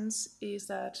presence is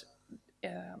that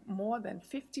more than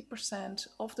 50%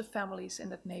 of the families in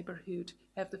that neighborhood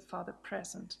have the father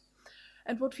present.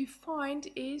 And what we find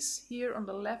is here on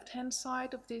the left-hand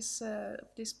side of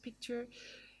this picture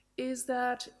is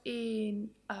that in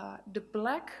the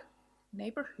black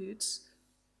neighborhoods,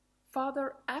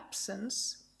 father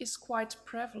absence is quite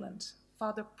prevalent.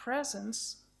 Father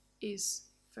presence is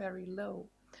very low.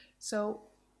 So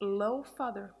low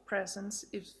father presence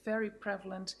is very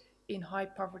prevalent in high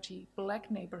poverty black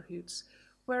neighborhoods,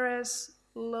 whereas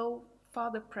low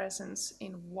father presence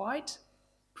in white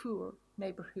poor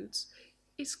neighborhoods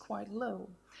is quite low.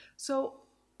 So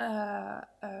a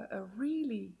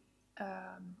really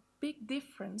big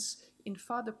difference in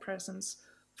father presence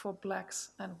for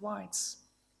blacks and whites.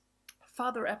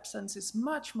 Father absence is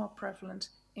much more prevalent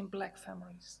in black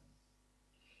families.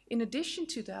 In addition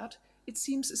to that, it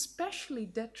seems especially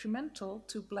detrimental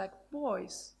to black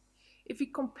boys. If we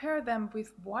compare them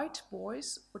with white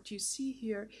boys, what you see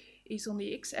here is on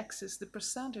the x-axis the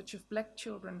percentage of black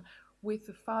children with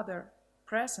the father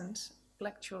present,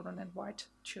 black children and white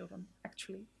children,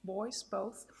 actually boys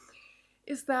both,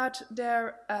 is that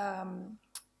their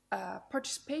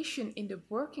participation in the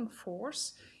working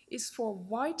force is for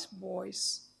white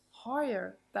boys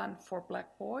higher than for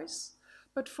black boys,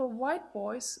 but for white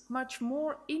boys much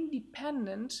more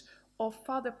independent of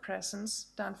father presence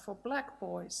than for black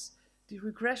boys. The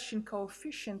regression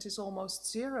coefficient is almost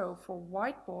 0 for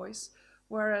white boys,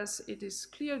 whereas it is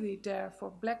clearly there for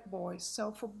black boys.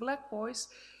 So for black boys,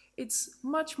 it's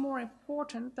much more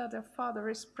important that their father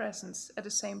is present. At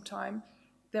the same time,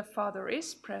 their father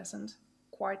is present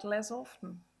quite less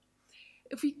often.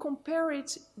 If we compare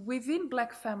it within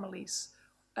black families,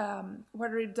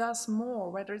 whether it does more,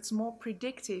 whether it's more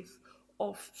predictive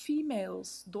of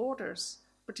females, daughters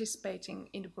participating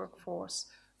in the workforce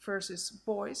versus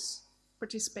boys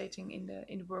participating in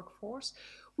the workforce,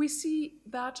 we see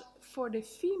that for the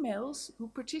females who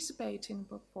participate in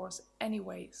the workforce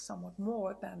anyway somewhat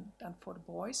more than for the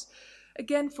boys,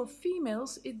 again for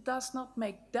females it does not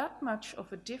make that much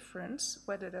of a difference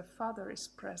whether their father is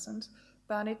present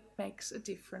than it makes a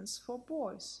difference for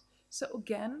boys. So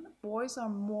again, boys are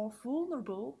more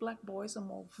vulnerable, black boys are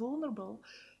more vulnerable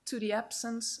to the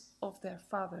absence of their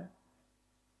father.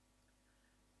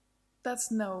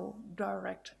 That's no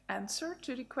direct answer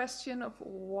to the question of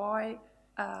why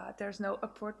there's no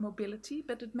upward mobility,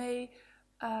 but it may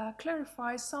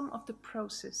clarify some of the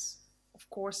process. Of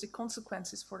course, the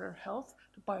consequences for their health,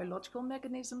 the biological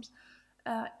mechanisms,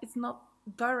 it's not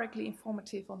directly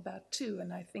informative on that too,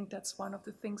 and I think that's one of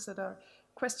the things that are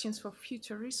questions for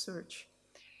future research.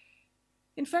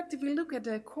 In fact, if we look at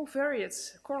the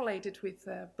covariates correlated with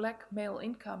black male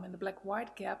income and the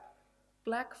black-white gap,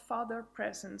 black father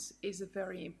presence is a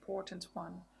very important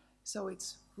one. So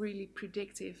it's really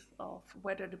predictive of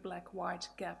whether the black-white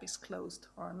gap is closed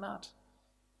or not.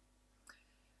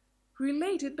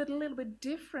 Related but a little bit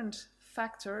different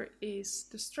factor is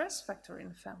the stress factor in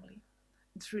the family.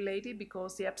 It's related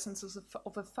because the absence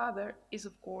of a father is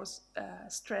of course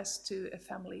stress to a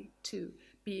family too.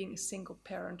 Being a single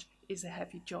parent is a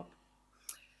heavy job.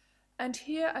 And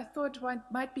here I thought it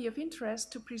might be of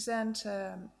interest to present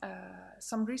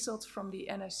some results from the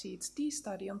NICHD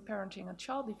study on parenting and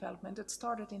child development that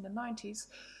started in the 90s,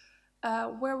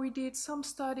 where we did some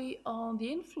study on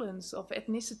the influence of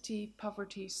ethnicity,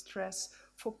 poverty, stress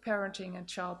for parenting and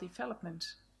child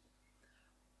development.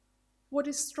 What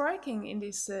is striking in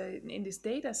this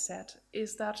data set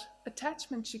is that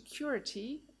attachment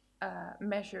security,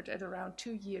 measured at around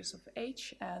 2 years of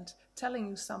age and telling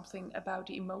you something about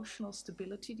the emotional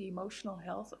stability, the emotional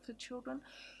health of the children,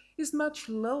 is much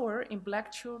lower in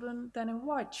black children than in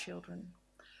white children.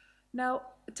 Now,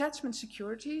 attachment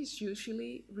security is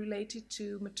usually related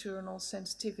to maternal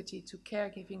sensitivity, to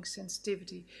caregiving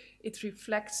sensitivity. It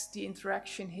reflects the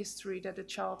interaction history that a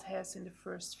child has in the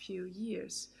first few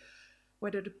years,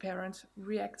 whether the parent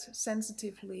reacts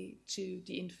sensitively to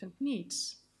the infant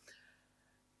needs.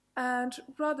 And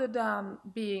rather than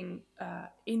being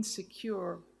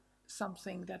insecure,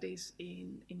 something that is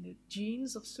in the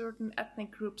genes of certain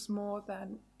ethnic groups more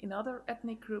than in other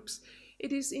ethnic groups,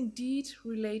 it is indeed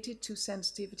related to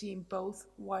sensitivity in both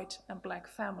white and black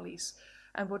families.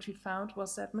 And what we found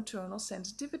was that maternal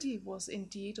sensitivity was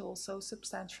indeed also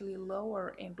substantially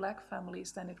lower in black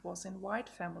families than it was in white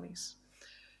families.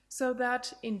 So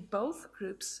that in both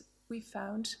groups we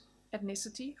found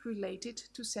ethnicity related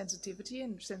to sensitivity,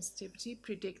 and sensitivity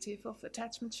predictive of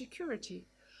attachment security.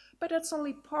 But that's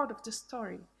only part of the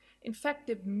story. In fact,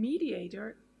 the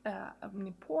mediator, an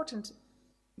important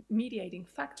mediating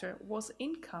factor, was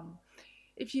income.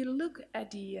 If you look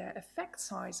at the effect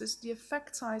sizes, the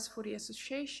effect size for the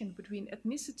association between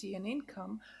ethnicity and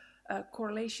income, a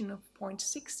correlation of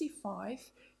 0.65,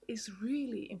 is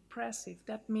really impressive.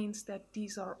 That means that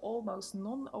these are almost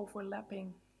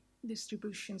non-overlapping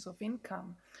distributions of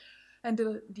income. And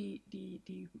the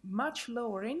much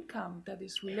lower income that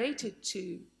is related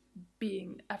to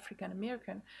being African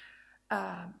American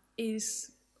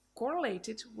is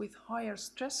correlated with higher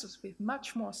stresses, with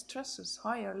much more stresses,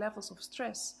 higher levels of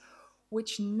stress,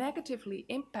 which negatively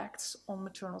impacts on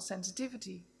maternal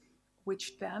sensitivity,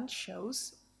 which then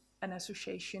shows an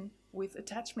association with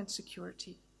attachment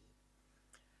security.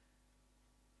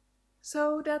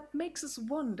 So that makes us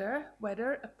wonder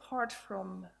whether, apart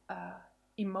from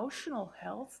emotional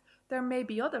health, there may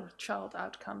be other child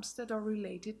outcomes that are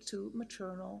related to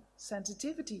maternal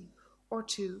sensitivity or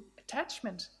to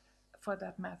attachment, for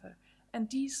that matter. And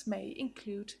these may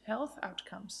include health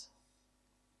outcomes.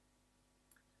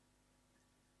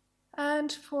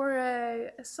 And for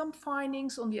some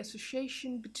findings on the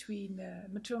association between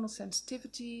maternal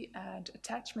sensitivity and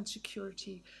attachment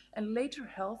security and later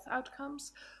health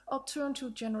outcomes, I'll turn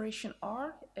to Generation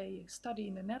R, a study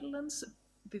in the Netherlands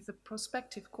with a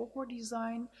prospective cohort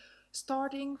design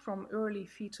starting from early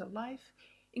fetal life,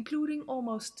 including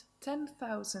almost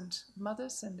 10,000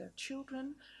 mothers and their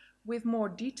children, with more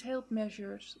detailed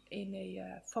measures in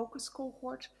a focus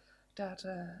cohort that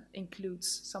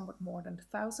includes somewhat more than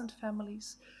 1,000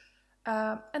 families.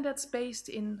 And that's based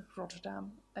in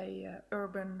Rotterdam, a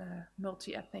urban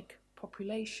multi-ethnic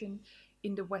population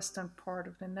in the western part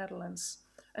of the Netherlands.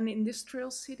 An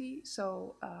industrial city,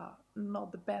 so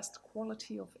not the best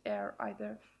quality of air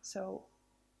either, so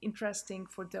interesting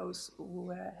for those who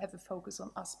have a focus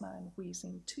on asthma and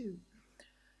wheezing too.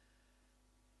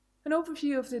 An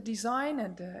overview of the design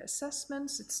and the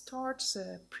assessments. It starts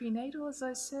prenatal, as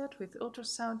I said, with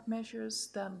ultrasound measures.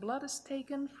 Then blood is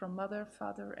taken from mother,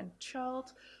 father, and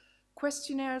child.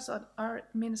 Questionnaires are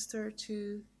administered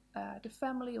to the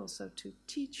family, also to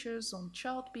teachers on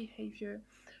child behavior.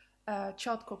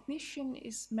 Child cognition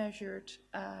is measured,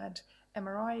 and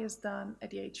MRI is done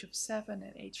at the age of 7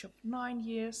 and age of 9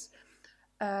 years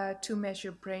to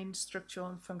measure brain structural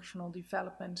and functional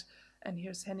development. And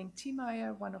here's Henning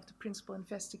Thiemeyer, one of the principal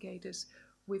investigators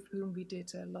with whom we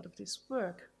did a lot of this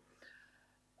work.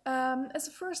 As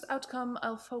a first outcome,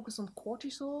 I'll focus on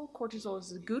cortisol. Cortisol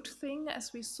is a good thing,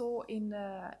 as we saw in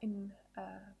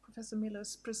Professor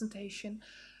Miller's presentation,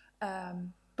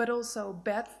 but also a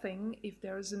bad thing if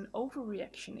there is an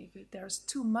overreaction, if there's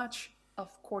too much of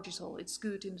cortisol. It's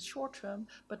good in the short term,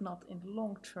 but not in the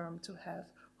long term to have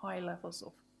high levels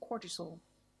of cortisol.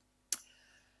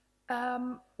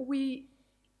 We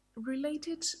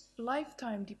related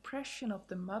lifetime depression of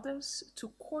the mothers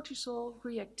to cortisol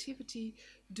reactivity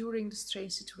during the strain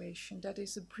situation. That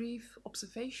is a brief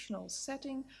observational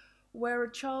setting where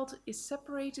a child is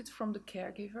separated from the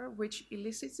caregiver, which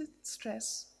elicits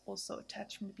stress, also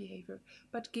attachment behavior,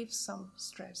 but gives some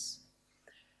stress.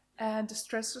 And the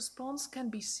stress response can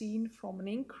be seen from an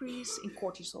increase in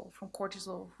cortisol, from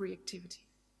cortisol reactivity.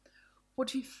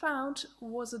 What we found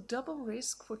was a double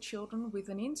risk for children with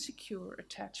an insecure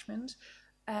attachment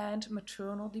and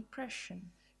maternal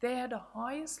depression. They had the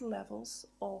highest levels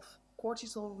of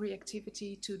cortisol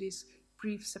reactivity to this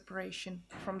brief separation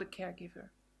from the caregiver.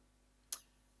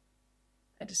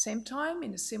 At the same time,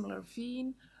 in a similar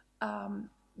vein,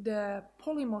 the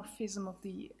polymorphism of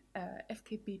the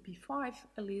FKBP5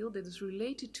 allele that is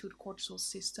related to the cortisol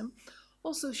system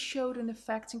also showed an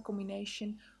effect in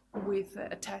combination with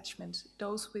attachment.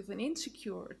 Those with an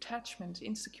insecure attachment,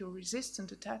 insecure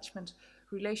resistant attachment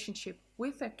relationship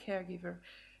with their caregiver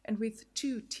and with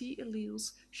 2 T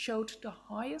alleles showed the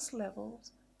highest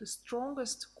levels, the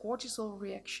strongest cortisol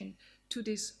reaction to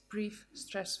this brief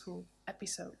stressful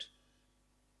episode.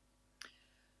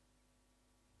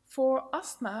 For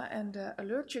asthma and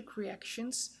allergic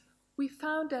reactions, we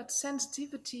found that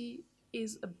sensitivity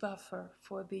is a buffer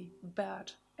for the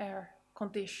bad air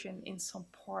condition in some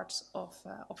parts of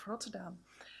Rotterdam.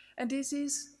 And this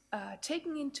is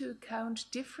taking into account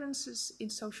differences in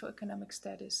socioeconomic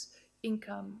status,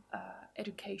 income,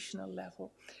 educational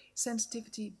level.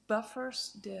 Sensitivity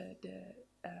buffers the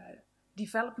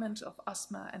development of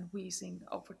asthma and wheezing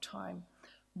over time.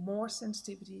 More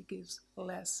sensitivity gives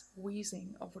less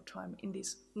wheezing over time in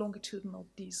this longitudinal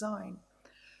design.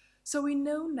 So we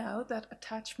know now that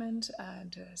attachment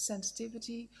and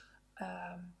sensitivity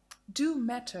do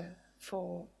matter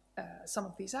for some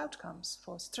of these outcomes,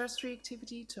 for stress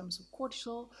reactivity in terms of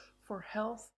cortisol, for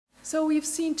health. So we've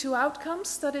seen 2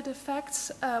 outcomes that it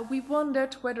affects. We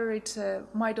wondered whether it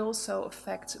might also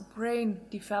affect brain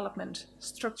development,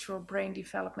 structural brain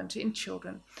development in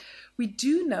children. We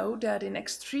do know that in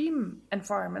extreme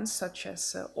environments, such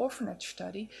as orphanage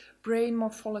study, brain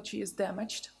morphology is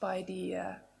damaged by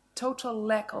the total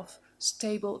lack of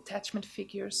stable attachment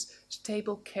figures,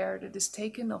 stable care that is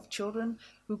taken of children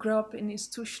who grow up in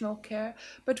institutional care.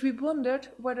 But we wondered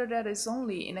whether that is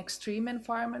only in extreme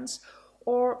environments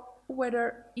or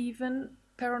whether even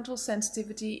parental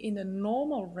sensitivity in a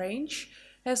normal range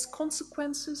has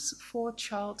consequences for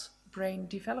child brain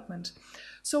development.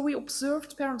 So we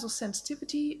observed parental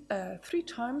sensitivity 3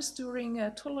 times during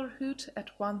toddlerhood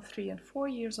at 1, 3, and 4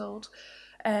 years old,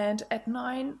 and at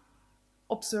 9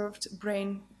 observed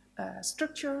brain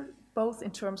structure, both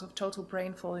in terms of total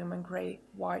brain volume and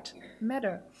gray-white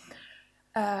matter.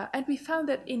 And we found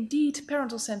that indeed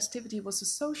parental sensitivity was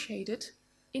associated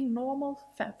in normal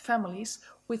families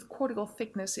with cortical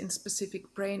thickness in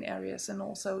specific brain areas, and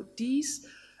also these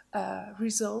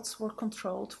results were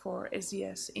controlled for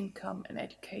SES, income, and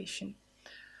education.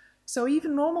 So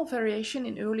even normal variation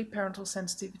in early parental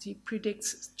sensitivity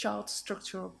predicts child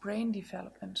structural brain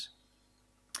development.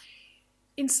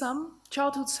 In some,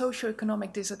 childhood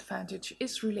socioeconomic disadvantage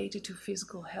is related to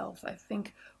physical health. I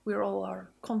think we all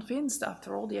are convinced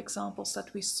after all the examples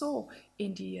that we saw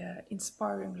in the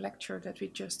inspiring lecture that we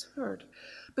just heard.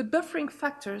 But buffering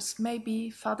factors may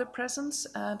be father presence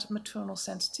and maternal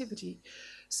sensitivity.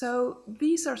 So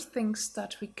these are things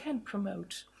that we can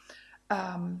promote.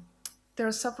 There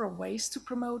are several ways to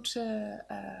promote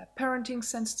parenting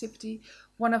sensitivity.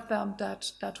 One of them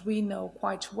that we know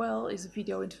quite well is a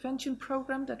video intervention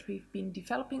program that we've been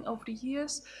developing over the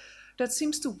years that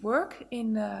seems to work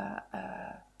in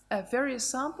various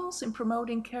samples in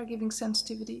promoting caregiving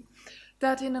sensitivity.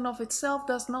 That in and of itself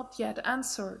does not yet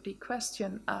answer the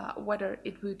question whether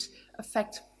it would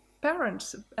affect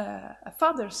parents,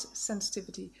 father's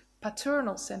sensitivity,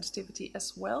 paternal sensitivity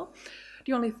as well.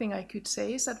 The only thing I could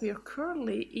say is that we are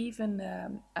currently even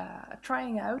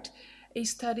trying out a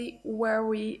study where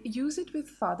we use it with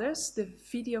fathers, the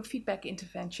video feedback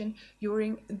intervention,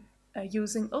 during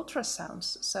using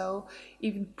ultrasounds. So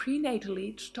even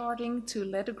prenatally starting to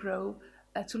let grow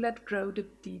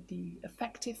the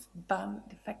effective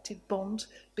bond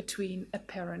between a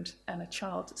parent and a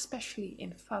child, especially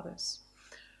in fathers.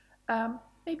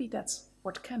 Maybe that's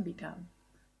what can be done.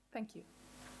 Thank you.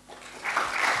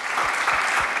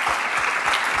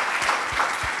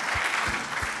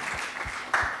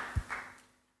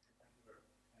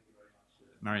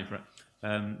 Marion, for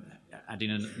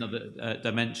adding another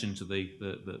dimension to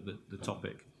the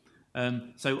topic.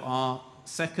 So our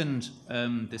second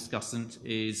discussant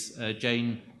is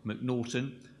Jane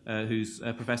McNaughton, who's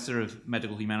a Professor of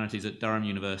Medical Humanities at Durham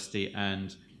University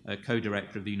and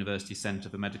co-director of the University Centre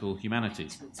for Medical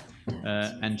Humanities.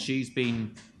 And she's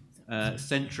been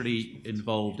centrally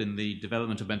involved in the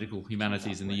development of medical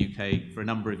humanities in the UK for a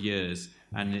number of years,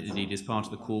 and indeed is part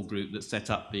of the core group that set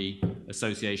up the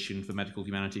Association for Medical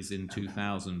Humanities in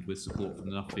 2000 with support from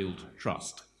the Nuffield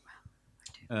Trust.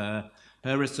 Her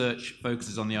research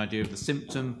focuses on the idea of the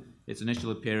symptom, its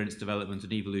initial appearance, development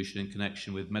and evolution in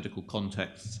connection with medical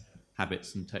contexts,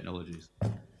 habits and technologies.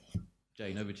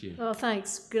 Jane, over to you. Well,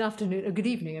 thanks. Good afternoon, or good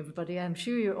evening, everybody. I'm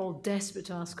sure you're all desperate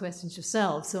to ask questions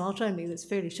yourselves, so I'll try and make this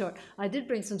fairly short. I did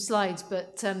bring some slides,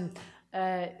 but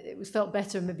it was felt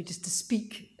better maybe just to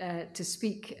speak a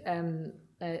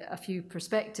few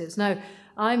perspectives. Now,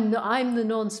 I'm the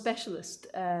non-specialist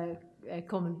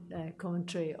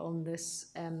commentary on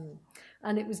this,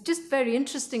 and it was just very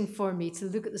interesting for me to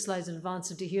look at the slides in advance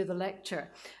and to hear the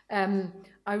lecture.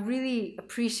 I really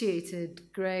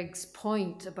appreciated Greg's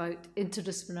point about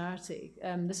interdisciplinarity.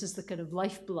 This is the kind of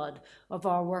lifeblood of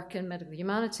our work in medical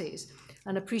humanities,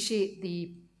 and appreciate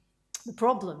the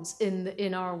problems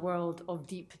in our world of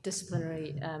deep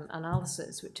disciplinary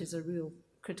analysis, which is a real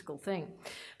critical thing.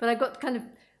 But I've got kind of,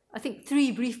 I think,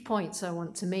 3 brief points I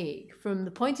want to make from the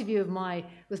point of view of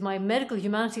with my medical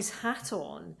humanities hat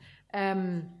on.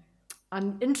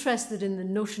 I'm interested in the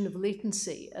notion of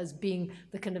latency as being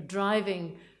the kind of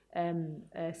driving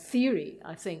theory,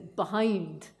 I think,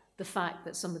 behind the fact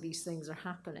that some of these things are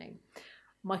happening.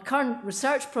 My current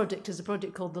research project is a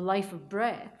project called The Life of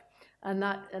Breath,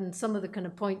 and some of the kind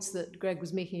of points that Greg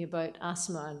was making about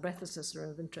asthma and breathlessness are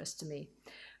of interest to me.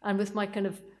 And with my kind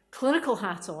of clinical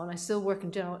hat on, I still work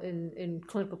in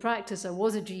clinical practice. I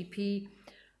was a GP.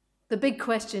 The big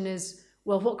question is,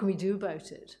 well, what can we do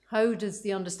about it? How does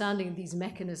the understanding of these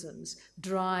mechanisms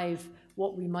drive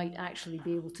what we might actually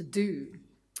be able to do?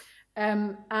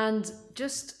 And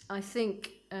just, I think,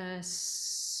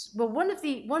 well, one of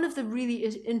the really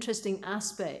interesting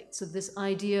aspects of this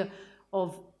idea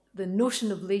of the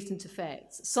notion of latent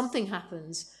effects, something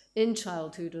happens in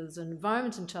childhood, or there's an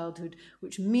environment in childhood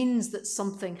which means that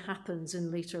something happens in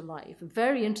later life. A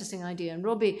very interesting idea. And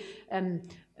Robbie, to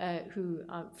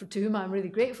whom I'm really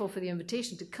grateful for the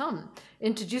invitation to come,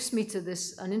 introduced me to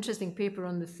an interesting paper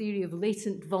on the theory of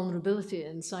latent vulnerability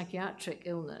in psychiatric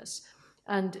illness.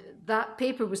 And that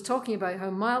paper was talking about how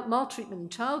maltreatment in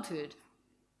childhood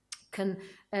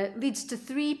leads to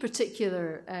 3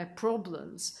 particular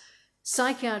problems.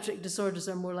 Psychiatric disorders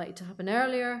are more likely to happen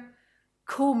earlier,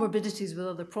 comorbidities with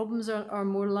other problems are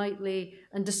more likely,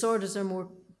 and disorders are more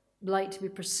likely to be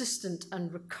persistent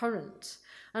and recurrent.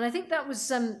 And I think that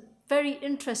was very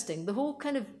interesting, the whole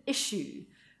kind of issue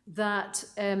that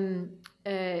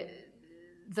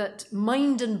that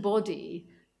mind and body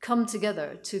come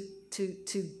together to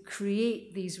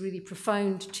create these really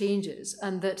profound changes,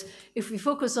 and that if we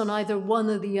focus on either one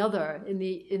or the other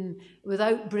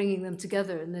without bringing them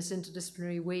together in this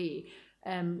interdisciplinary way,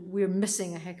 we're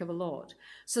missing a heck of a lot.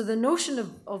 So the notion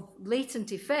of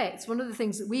latent effects, one of the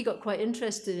things that we got quite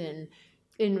interested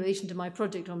in relation to my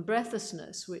project on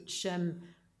breathlessness, which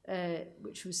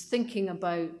was thinking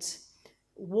about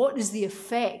what is the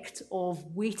effect of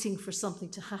waiting for something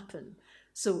to happen.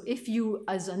 So if you,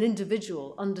 as an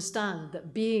individual, understand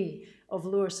that being of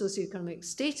lower socioeconomic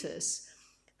status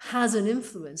has an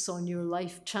influence on your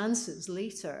life chances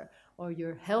later, or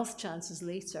your health chances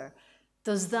later,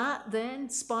 does that then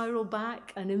spiral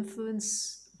back and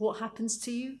influence what happens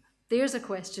to you? There's a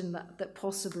question that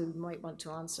possibly we might want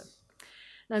to answer.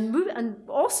 Now, and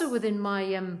also within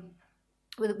my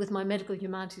with my medical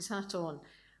humanities hat on,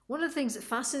 one of the things that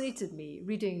fascinated me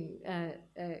reading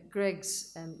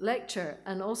Greg's lecture,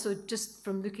 and also just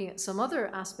from looking at some other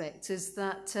aspects, is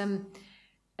that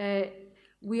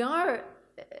we are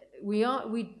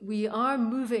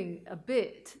moving a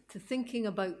bit to thinking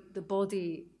about the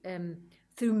body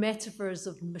through metaphors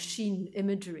of machine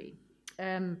imagery.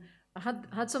 I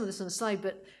had some of this on the slide,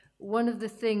 but one of the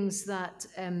things that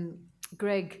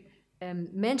Greg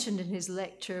mentioned in his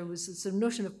lecture was the sort of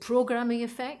notion of programming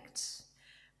effects.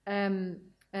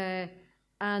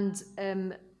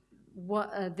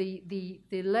 What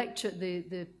the lecture,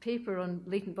 the paper on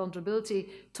latent vulnerability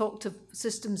talked of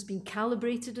systems being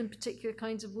calibrated in particular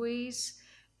kinds of ways,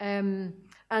 and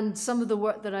some of the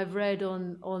work that I've read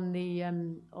on the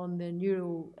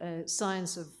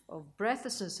neuroscience of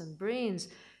breathlessness and brains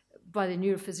by the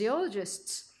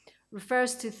neurophysiologists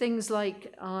refers to things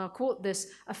like, I'll quote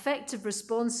this, affective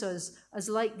responses as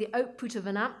like the output of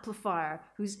an amplifier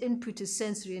whose input is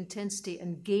sensory intensity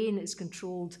and gain is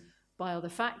controlled by other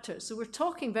factors. So we're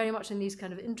talking very much in these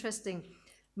kind of interesting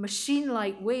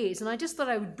machine-like ways. And I just thought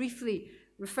I would briefly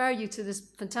refer you to this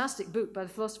fantastic book by the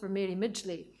philosopher Mary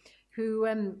Midgley, who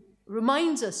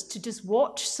reminds us to just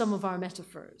watch some of our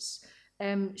metaphors.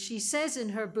 She says in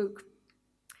her book,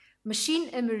 machine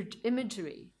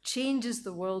imagery changes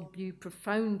the worldview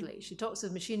profoundly. She talks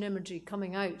of machine imagery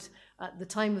coming out at the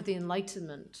time of the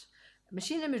Enlightenment.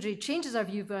 Machine imagery changes our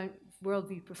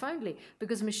worldview profoundly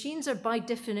because machines are by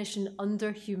definition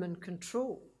under human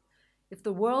control. If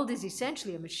the world is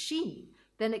essentially a machine,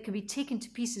 then it can be taken to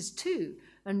pieces too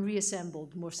and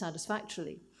reassembled more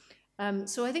satisfactorily.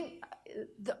 So I think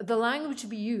the language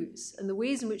we use and the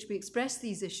ways in which we express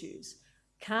these issues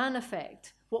can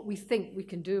affect what we think we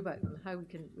can do about them, how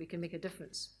we can make a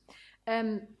difference.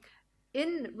 In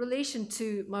relation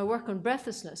to my work on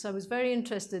breathlessness, I was very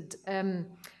interested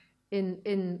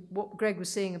in what Greg was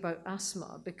saying about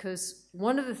asthma, because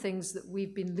one of the things that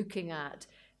we've been looking at,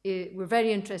 we're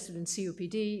very interested in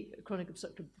COPD, chronic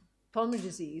obstructive pulmonary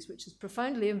disease, which is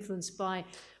profoundly influenced by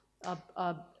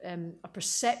a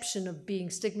perception of being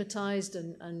stigmatized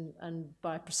and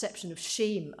by a perception of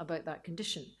shame about that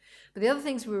condition. But the other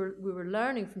things we were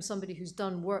learning from somebody who's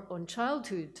done work on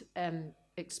childhood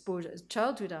exposure,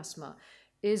 childhood asthma,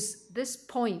 is this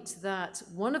point that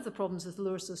one of the problems with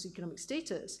lower socioeconomic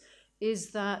status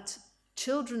is that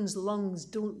children's lungs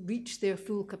don't reach their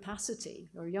full capacity,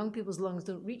 or young people's lungs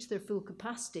don't reach their full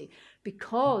capacity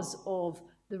because of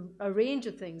a range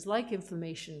of things like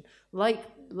inflammation, like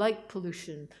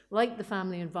pollution, like the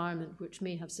family environment, which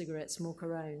may have cigarette smoke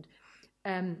around.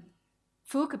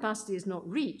 Full capacity is not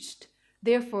reached.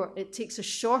 Therefore, it takes a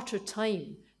shorter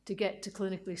time to get to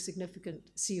clinically significant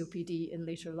COPD in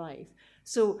later life.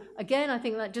 So again, I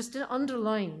think that just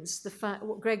underlines the fact,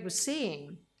 what Greg was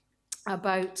saying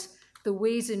about the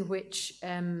ways in which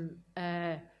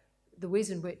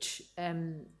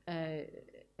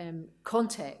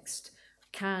context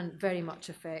can very much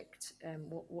affect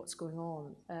what's going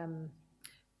on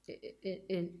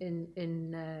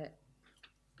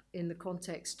in the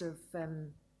context of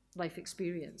life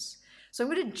experience. So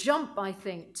I'm going to jump, I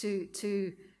think,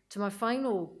 to my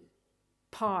final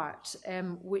part,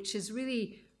 which is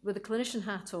really with a clinician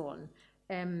hat on.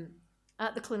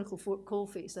 At the clinical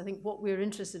coalface, I think what we're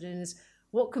interested in is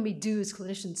what can we do as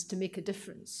clinicians to make a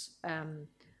difference?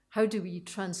 How do we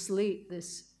translate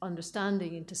this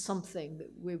understanding into something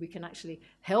where we can actually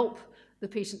help the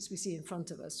patients we see in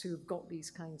front of us who have got these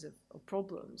kinds of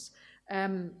problems?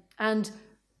 And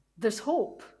there's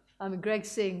hope. I mean,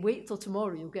 Greg's saying, wait till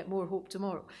tomorrow, you'll get more hope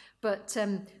tomorrow. But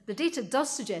the data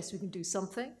does suggest we can do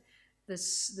something.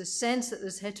 There's the sense that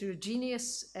there's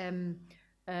heterogeneity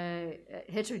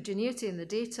in the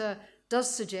data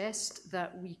does suggest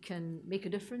that we can make a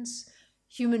difference.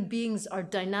 Human beings are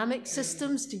dynamic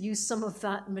systems, to use some of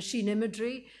that machine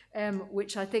imagery,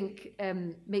 which I think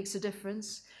makes a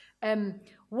difference.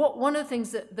 One of the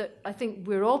things that I think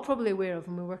we're all probably aware of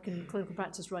when we work in clinical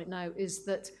practice right now is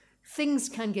that things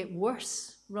can get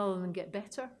worse rather than get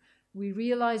better. We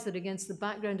realize that against the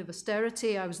background of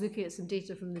austerity, I was looking at some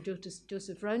data from the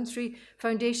Joseph Rowntree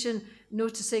Foundation,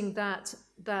 noticing that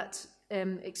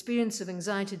experience of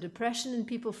anxiety and depression in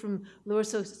people from lower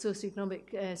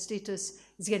socioeconomic status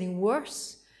is getting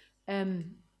worse.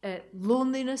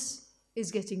 Loneliness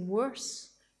is getting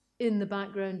worse in the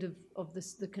background of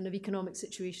the kind of economic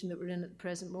situation that we're in at the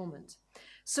present moment.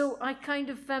 So I kind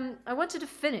of, I wanted to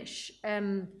finish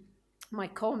my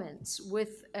comments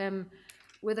with a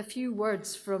few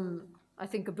words from, I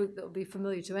think, a book that will be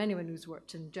familiar to anyone who's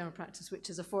worked in general practice, which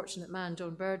is A Fortunate Man,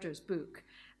 John Berger's book.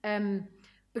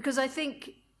 Because I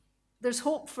think there's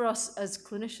hope for us as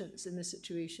clinicians in this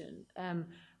situation.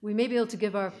 We may be able to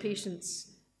give our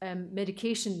patients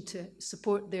medication to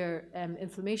support their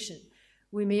inflammation.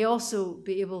 We may also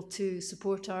be able to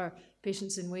support our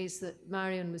patients in ways that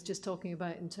Marion was just talking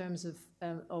about in terms of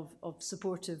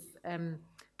supportive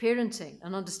parenting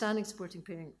and understanding supporting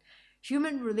parenting.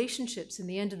 Human relationships, in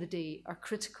the end of the day, are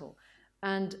critical.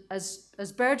 And as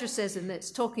Berger says in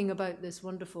this, talking about this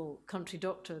wonderful country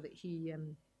doctor that he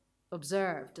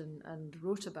observed and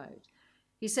wrote about,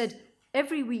 he said,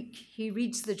 every week he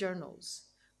reads the journals,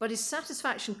 but his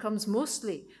satisfaction comes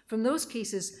mostly from those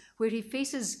cases where he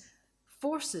faces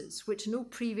forces which no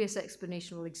previous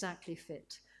explanation will exactly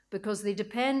fit, because they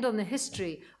depend on the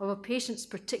history of a patient's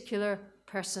particular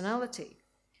personality.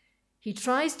 He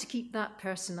tries to keep that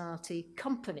personality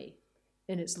company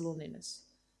in its loneliness.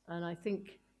 And I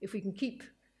think if we can keep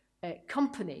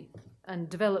company and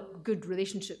develop good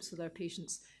relationships with our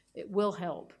patients, it will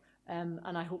help. And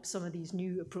I hope some of these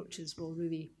new approaches will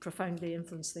really profoundly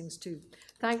influence things too.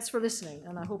 Thanks for listening,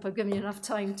 and I hope I've given you enough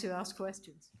time to ask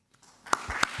questions.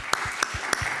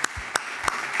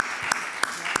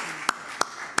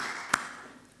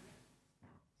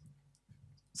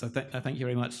 So thank you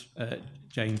very much,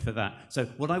 Jane, for that. So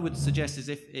what I would suggest is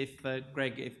if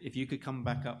Greg, if you could come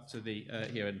back up to the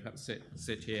here and perhaps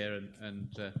sit here,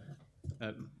 and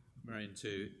Marion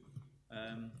too,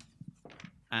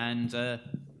 and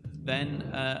then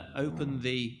open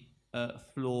the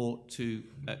floor to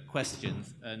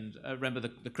questions. And remember,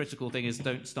 the critical thing is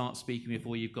don't start speaking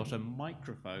before you've got a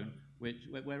microphone.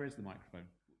 Where is the microphone?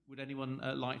 Would anyone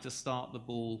like to start the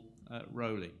ball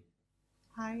rolling?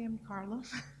 Hi, I'm Carla.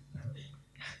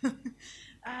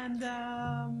 And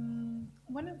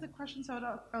one of the questions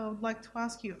I would like to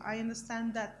ask you, I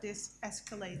understand that this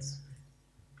escalates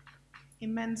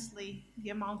immensely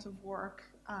the amount of work,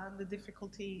 the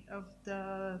difficulty of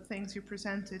the things you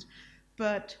presented,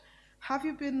 but have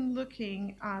you been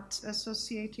looking at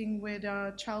associating with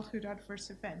childhood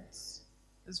adverse events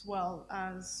as well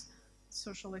as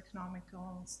social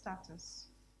economical status?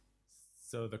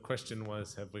 So the question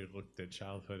was, have we looked at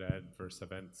childhood adverse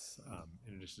events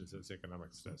in addition to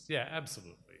socioeconomic status? Yeah,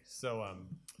 absolutely. So,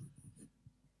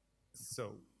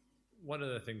 so one of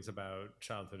the things about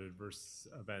childhood adverse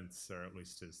events, or at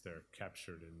least as they're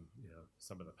captured in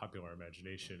some of the popular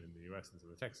imagination in the U.S. and some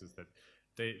of the texts, is that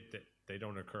they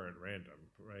don't occur at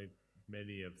random, right?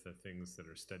 Many of the things that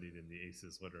are studied in the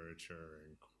ACEs literature,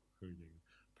 including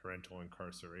parental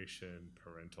incarceration,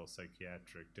 parental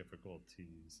psychiatric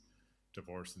difficulties,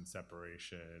 divorce and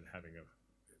separation,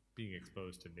 being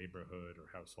exposed to neighborhood or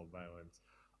household violence,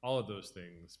 all of those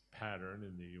things pattern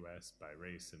in the U.S. by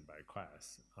race and by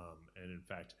class, and in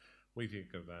fact, we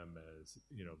think of them as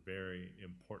very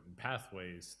important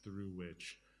pathways through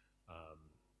which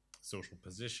social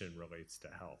position relates to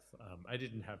health. I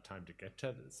didn't have time to get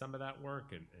to some of that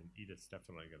work, and Edith's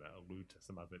definitely going to allude to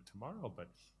some of it tomorrow. But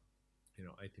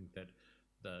I think that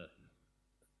the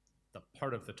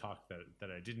part of the talk that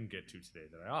I didn't get to today,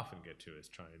 that I often get to, is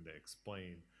trying to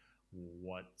explain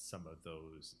what some of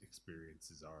those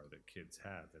experiences are that kids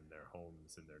have in their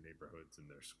homes, in their neighborhoods, in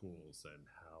their schools, and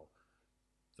how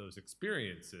those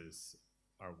experiences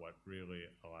are what really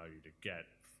allow you to get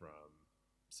from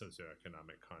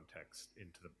socioeconomic context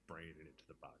into the brain and into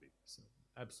the body. So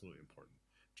absolutely important.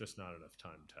 Just not enough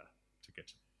time to get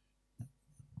to.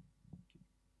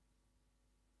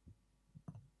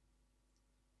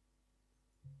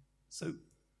 So,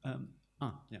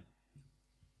 yeah.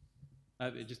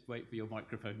 Just wait for your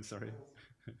microphone, sorry.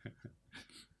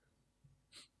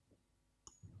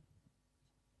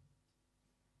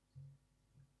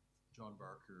 John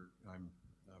Barker. I'm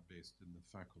based in the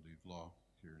Faculty of Law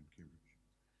here in Cambridge.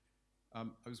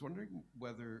 I was wondering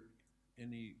whether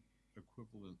any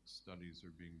equivalent studies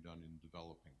are being done in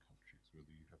developing countries, whether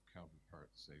you have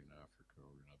counterparts, say, in Africa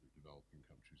or in other developing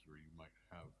countries where you might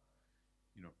have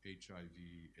HIV,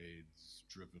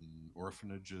 AIDS-driven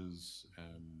orphanages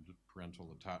and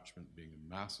parental attachment being a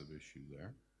massive issue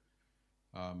there.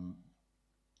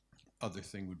 Other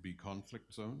thing would be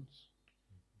conflict zones,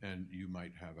 and you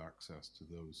might have access to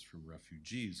those from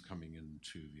refugees coming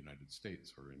into the United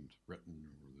States or into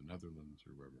Britain or the Netherlands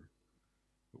or wherever.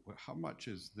 But how much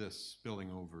is this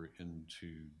spilling over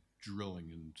into drilling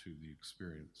into the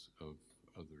experience of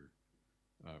other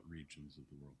regions of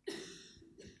the world?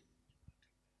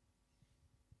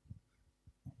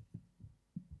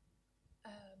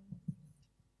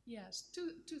 Yes,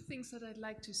 two things that I'd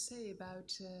like to say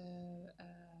about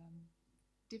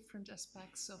different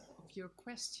aspects of your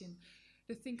question.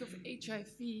 To think of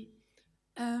HIV,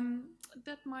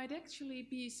 that might actually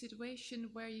be a situation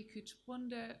where you could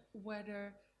wonder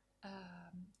whether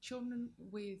children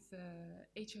with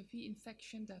HIV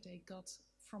infection that they got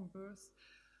from birth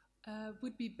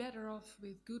would be better off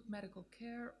with good medical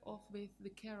care or with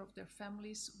the care of their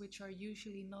families, which are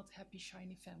usually not happy,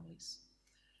 shiny families.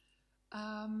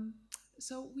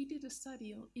 So we did a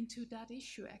study into that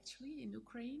issue actually in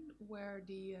Ukraine, where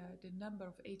the number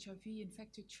of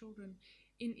HIV-infected children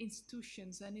in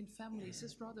institutions and in families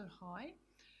is rather high.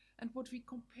 And what we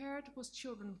compared was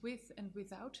children with and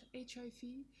without HIV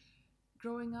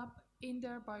growing up in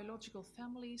their biological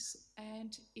families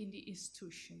and in the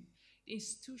institution. The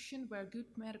institution where good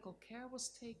medical care was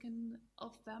taken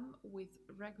of them with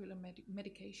regular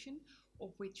medication,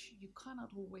 of which you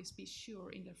cannot always be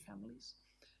sure in their families.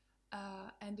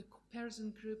 And the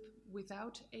comparison group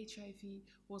without HIV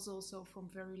was also from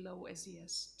very low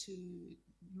SES to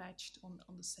matched on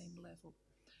the same level.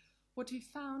 What we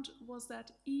found was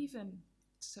that even,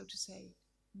 so to say,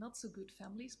 not so good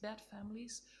families, bad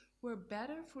families, were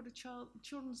better for the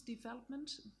children's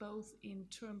development, both in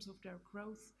terms of their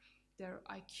growth, their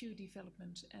IQ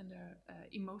development, and their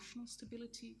emotional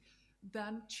stability,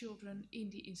 than children in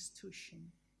the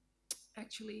institution.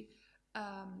 Actually,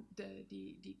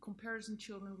 the comparison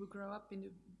children who grow up in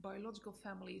the biological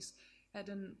families had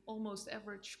an almost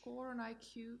average score on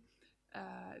IQ.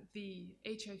 The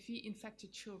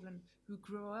HIV-infected children who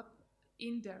grow up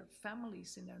in their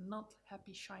families, in their not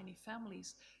happy, shiny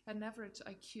families, had an average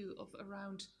IQ of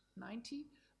around 90,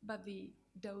 but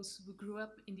those who grew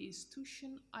up in the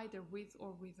institution, either with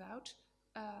or without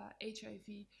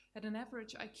HIV, had an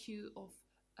average IQ of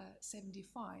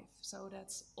 75, so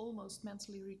that's almost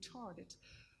mentally retarded.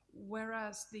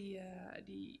 whereas the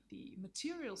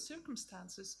material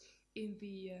circumstances in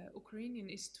the Ukrainian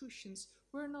institutions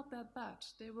were not that bad.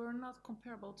 They were not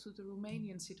comparable to the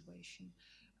Romanian situation.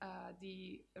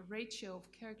 The ratio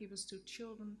of caregivers to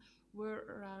children were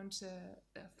around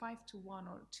 5:1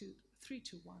 or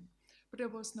 3:1. But there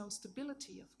was no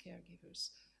stability of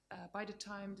caregivers. By the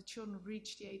time the children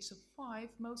reach the age of 5,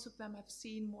 most of them have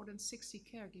seen more than 60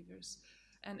 caregivers.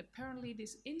 And apparently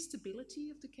this instability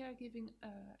of the caregiving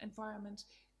environment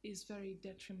is very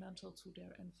detrimental to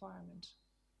their environment.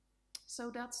 So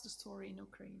that's the story in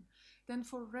Ukraine. Then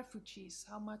for refugees,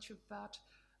 how much of that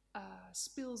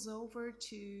spills over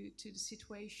to the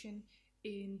situation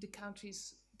in the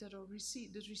countries that are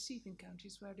the receiving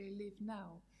countries where they live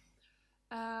now.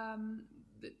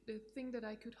 The thing that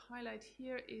I could highlight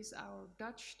here is our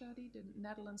Dutch study, the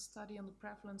Netherlands study on the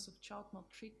prevalence of child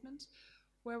maltreatment,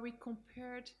 where we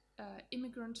compared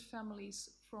immigrant families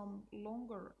from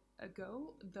longer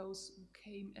ago, those who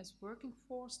came as working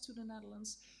force to the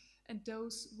Netherlands, and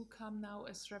those who come now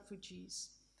as refugees.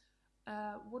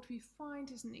 What we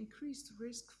find is an increased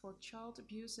risk for child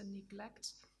abuse and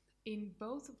neglect in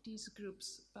both of these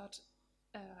groups, but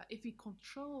if we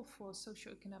control for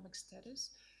socioeconomic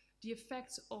status, the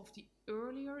effects of the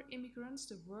earlier immigrants,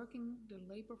 the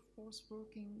labor force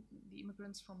working, the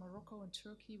immigrants from Morocco and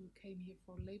Turkey who came here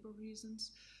for labor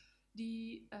reasons,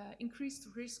 the increased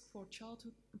risk for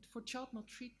child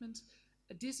maltreatment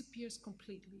disappears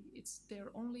completely.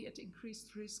 They're only at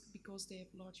increased risk because they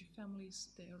have larger families,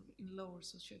 they are in lower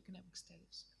socioeconomic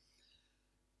status.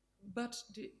 But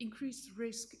the increased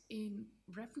risk in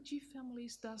refugee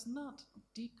families does not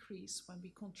decrease when we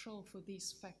control for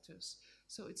these factors.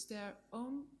 So it's their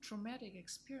own traumatic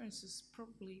experiences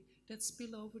probably that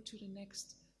spill over to the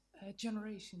next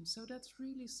generation. So that's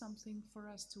really something for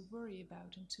us to worry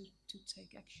about and to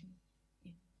take action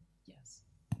in. Yes.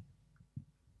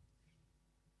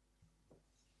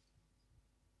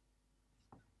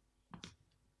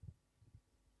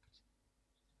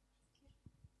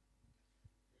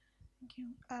 Thank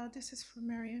you. This is for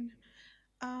Marion.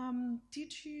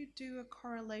 Did you do a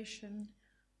correlation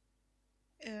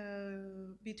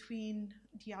between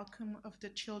the outcome of the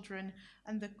children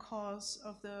and the cause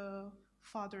of the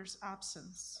father's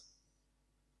absence?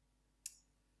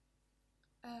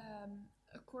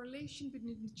 A correlation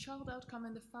between the child outcome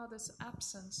and the father's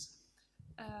absence.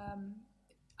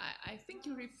 I think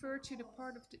you refer to the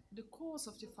part of the cause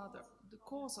of the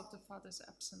father's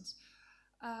absence.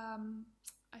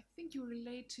 I think you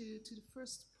relate to the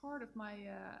first part of my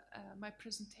my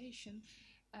presentation,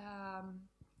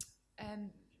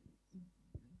 and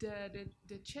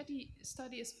the Chetty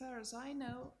study, as far as I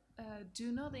know,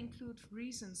 do not include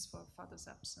reasons for father's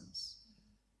absence.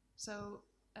 So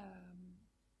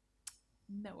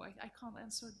no, I can't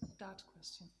answer that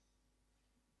question.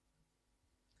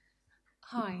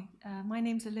 Hi, my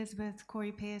name's Elizabeth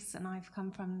Corey-Pearce, and I've come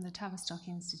from the Tavistock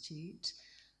Institute.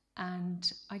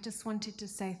 And I just wanted to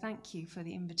say thank you for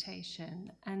the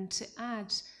invitation, and to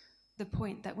add the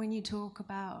point that when you talk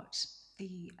about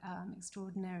the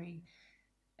extraordinary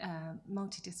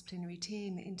multidisciplinary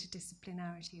team, the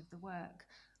interdisciplinarity of the work,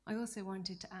 I also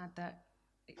wanted to add that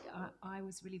I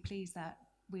was really pleased that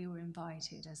we were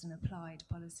invited as an applied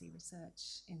policy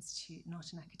research institute,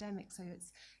 not an academic, so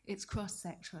it's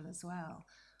cross-sectoral as well.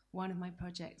 One of my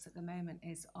projects at the moment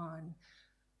is on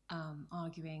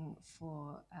arguing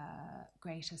for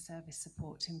greater service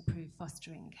support to improve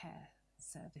fostering care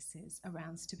services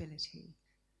around stability.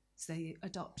 So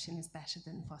adoption is better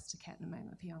than foster care at the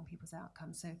moment for young people's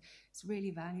outcomes. So it's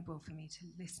really valuable for me to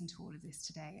listen to all of this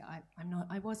today.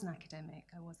 I was an academic,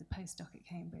 I was a postdoc at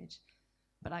Cambridge,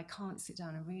 but I can't sit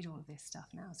down and read all of this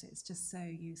stuff now. So it's just so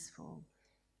useful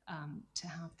to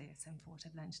have this and for what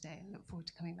I've learned today, and look forward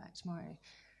to coming back tomorrow.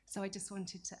 So I just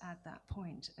wanted to add that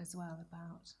point as well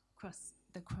about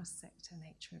the cross-sector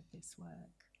nature of this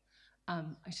work.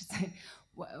 I should say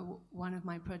one of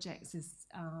my projects is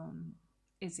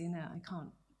in a, I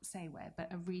can't say where,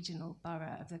 but a regional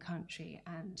borough of the country,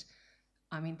 and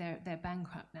I mean they're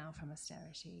bankrupt now from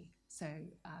austerity. So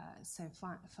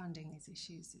funding these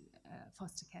issues,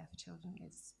 foster care for children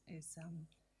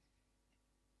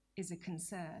is a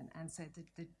concern, and so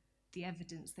the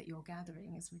evidence that you're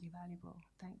gathering is really valuable.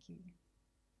 Thank you.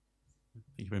 Thank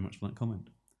you very much for that comment.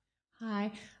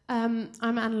 Hi, I'm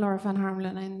Anne-Laura van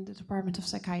Harmelen in the Department of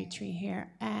Psychiatry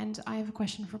here, and I have a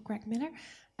question for Greg Miller.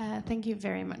 Thank you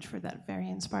very much for that very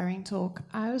inspiring talk.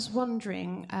 I was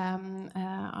wondering,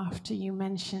 after you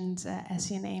mentioned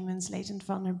Essien Amon's latent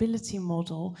vulnerability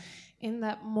model, in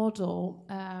that model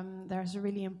there's a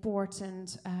really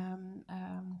important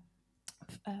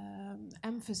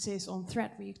emphasis on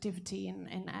threat reactivity in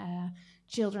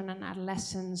children and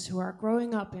adolescents who are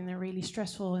growing up in a really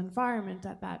stressful environment,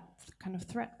 that kind of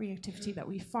threat reactivity that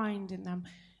we find in them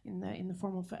in the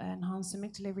form of enhanced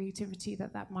amygdala reactivity,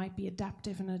 that might be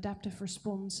an adaptive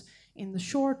response in the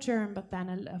short term, but then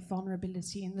a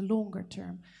vulnerability in the longer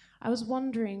term. I was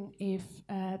wondering if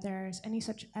there's any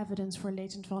such evidence for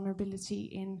latent vulnerability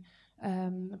in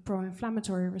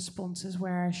pro-inflammatory responses,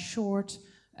 where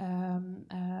short-term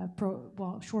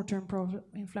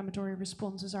pro-inflammatory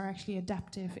responses are actually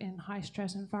adaptive in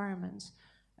high-stress environments,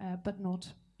 but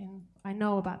not in. I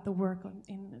know about the work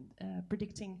in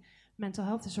predicting mental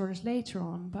health disorders later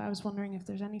on, but I was wondering if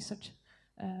there's any such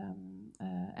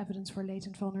evidence for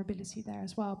latent vulnerability there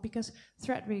as well, because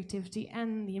threat reactivity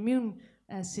and the immune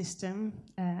system,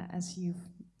 as you've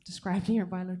described in your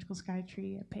biological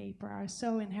psychiatry paper, are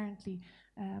so inherently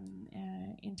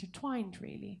intertwined,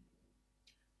 really.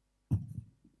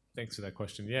 Thanks for that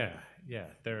question. Yeah,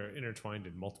 they're intertwined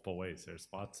in multiple ways. There's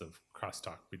lots of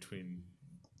crosstalk between,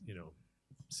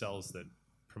 cells that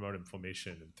promote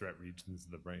inflammation and threat regions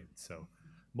of the brain. So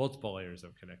multiple layers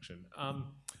of connection. I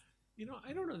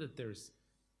don't know that there's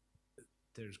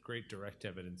great direct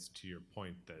evidence to your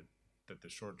point that the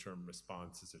short-term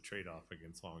response is a trade-off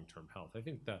against long-term health. I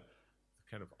think the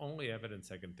kind of only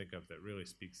evidence I can think of that really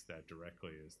speaks to that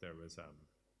directly is there was a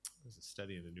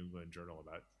study in the New England Journal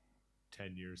about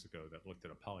 10 years ago that looked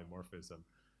at a polymorphism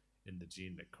in the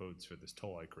gene that codes for this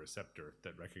toll-like receptor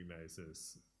that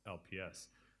recognizes LPS.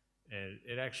 And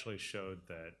it actually showed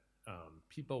that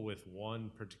people with one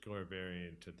particular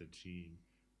variant of the gene,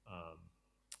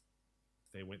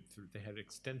 they had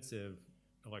extensive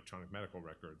electronic medical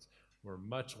records, were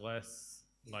much less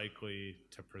likely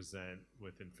to present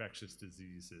with infectious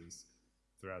diseases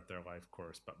throughout their life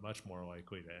course, but much more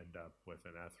likely to end up with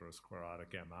an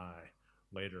atherosclerotic MI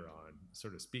later on,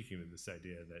 sort of speaking to this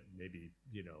idea that maybe,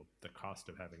 the cost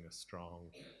of having a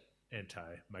strong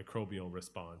antimicrobial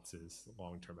response is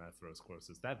long-term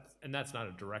atherosclerosis. That's not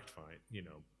a direct find,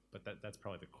 but that's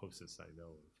probably the closest I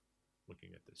know of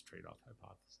looking at this trade-off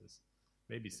hypothesis.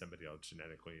 Maybe somebody will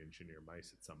genetically engineer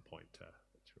mice at some point to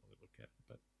really look at it,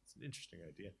 but it's an interesting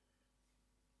idea.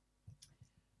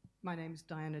 My name is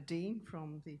Diana Dean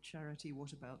from the charity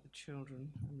What About the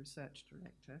Children? I'm research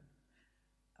director.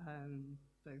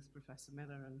 Both Professor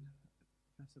Miller and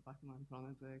Professor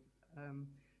Bachmann-Bronnenberg.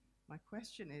 My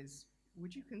question is,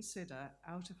 would you consider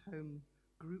out-of-home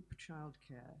group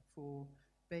childcare for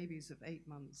babies of 8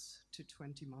 months to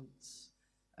 20 months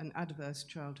an adverse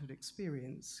childhood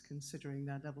experience, considering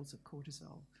their levels of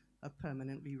cortisol are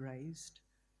permanently raised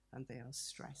and they are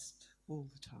stressed all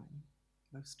the time,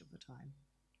 most of the time?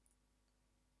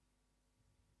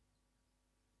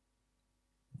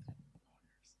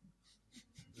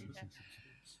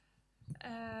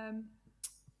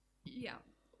 Yeah,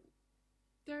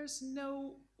 there's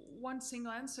no one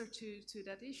single answer to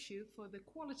that issue, for the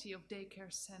quality of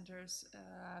daycare centers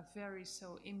varies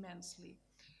so immensely.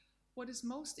 What is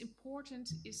most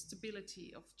important is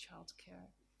stability of childcare,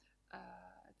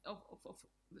 of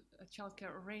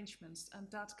childcare arrangements, and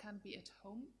that can be at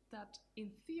home. That,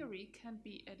 in theory, can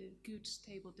be at a good,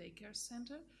 stable daycare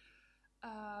center.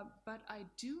 But I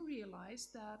do realize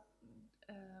that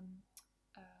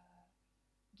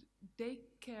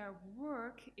daycare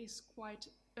work is quite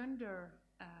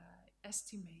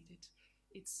underestimated.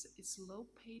 It's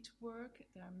low-paid work.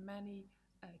 There are many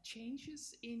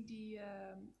changes in the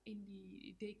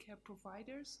daycare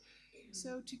providers.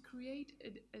 So to create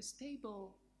a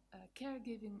stable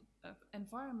caregiving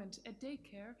environment at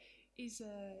daycare is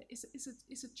a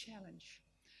challenge.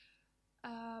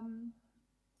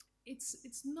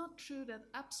 It's not true that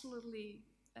absolutely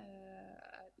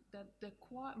that the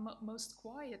most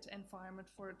quiet environment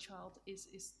for a child is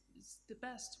the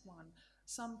best one.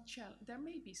 There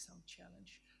may be some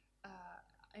challenge.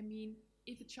 I mean,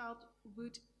 if a child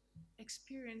would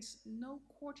experience no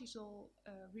cortisol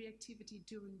reactivity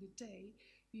during the day,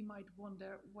 we might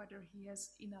wonder whether he has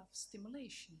enough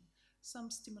stimulation. Some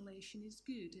stimulation is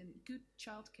good, and good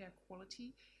childcare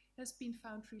quality has been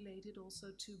found related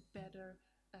also to better,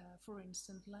 for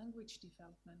instance, language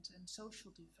development and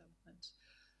social development.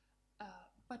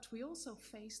 But we also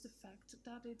face the fact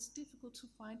that it's difficult to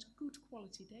find good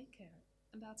quality daycare,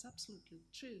 and that's absolutely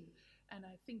true. And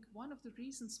I think one of the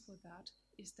reasons for that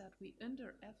is that we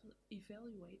undervalue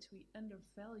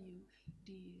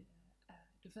the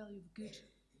value of good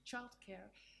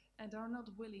childcare, and are not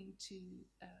willing to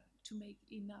make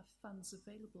enough funds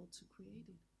available to create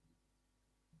it.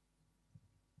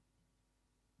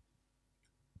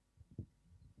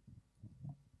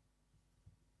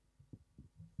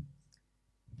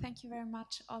 Thank you very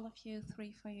much, all of you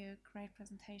three, for your great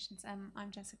presentations.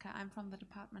 I'm Jessica. I'm from the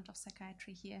Department of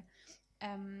Psychiatry here.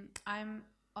 I'm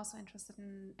also interested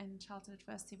in childhood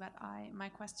adversity, but my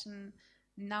question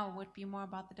now would be more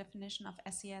about the definition of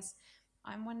SES.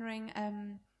 I'm wondering,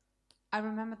 I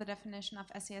remember the definition of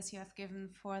SES you have given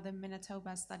for the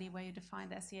Manitoba study, where you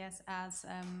defined SES as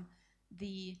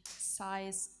the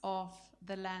size of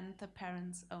the land the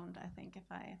parents owned, I think, if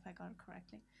I got it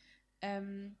correctly.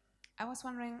 I was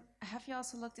wondering, have you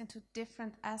also looked into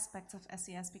different aspects of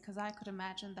SES? Because I could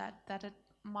imagine that it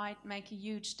might make a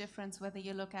huge difference whether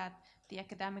you look at the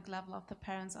academic level of the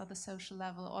parents or the social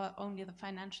level or only the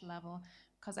financial level.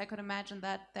 Because I could imagine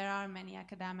that there are many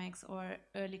academics or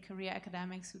early career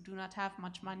academics who do not have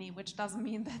much money, which doesn't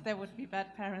mean that there would be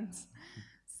bad parents.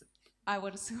 So I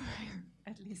would assume,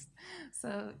 at least.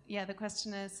 So yeah, the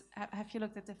question is, have you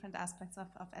looked at different aspects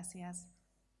of SES?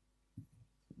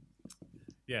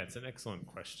 Yeah, it's an excellent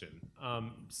question.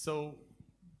 So,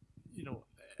 you know,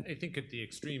 I think at the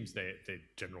extremes, they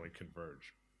generally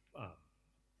converge.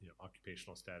 You know,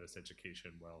 occupational status,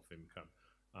 education, wealth, income.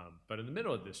 But in the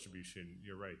middle of distribution,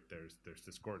 you're right, there's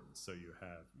discordance. So you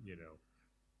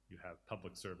have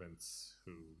public servants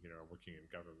who, you know, are working in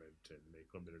government and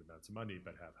make limited amounts of money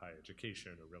but have high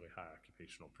education or really high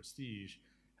occupational prestige.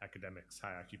 Academics,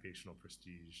 high occupational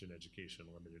prestige, and education,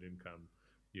 limited income.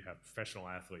 You have professional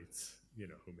athletes, you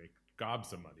know, who make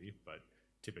gobs of money but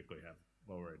typically have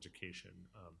lower education.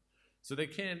 So they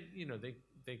can, you know,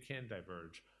 they can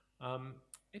diverge.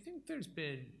 I think there's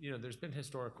been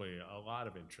historically a lot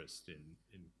of interest in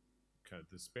kind of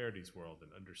the disparities world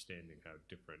and understanding how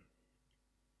different,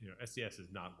 you know, SES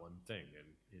is not one thing, and,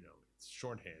 you know, it's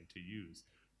shorthand to use,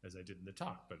 as I did in the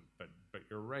talk, but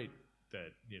you're right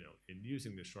that, you know, in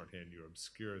using the shorthand, you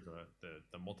obscure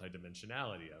the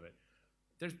multidimensionality of it.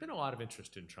 There's been a lot of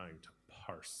interest in trying to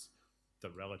parse the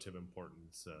relative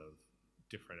importance of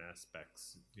different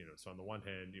aspects, you know. So on the one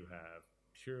hand, you have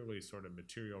purely sort of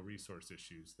material resource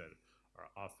issues that are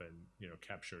often, you know,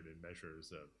 captured in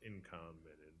measures of income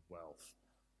and in wealth.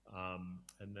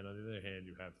 And then on the other hand,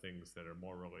 you have things that are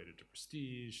more related to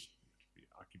prestige,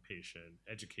 occupation,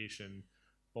 education,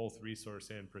 both resource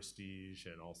and prestige,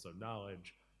 and also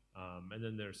knowledge. And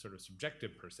then there's sort of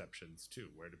subjective perceptions too.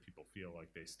 Where do people feel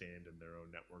like they stand in their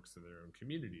own networks and their own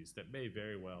communities that may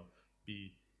very well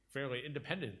be fairly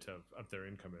independent of their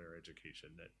income and their education,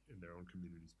 that in their own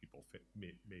communities people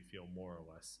may feel more or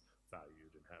less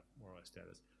valued and have more or less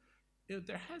status. You know,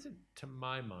 there hasn't, to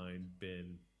my mind,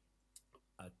 been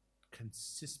a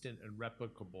consistent and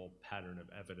replicable pattern of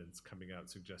evidence coming out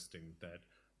suggesting that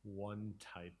one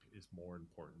type is more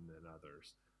important than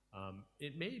others.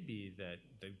 It may be that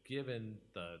given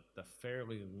the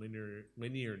fairly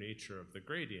linear nature of the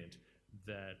gradient,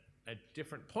 that at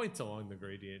different points along the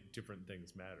gradient, different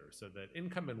things matter. So that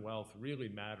income and wealth really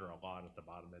matter a lot at the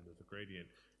bottom end of the gradient,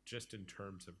 just in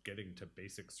terms of getting to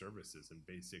basic services and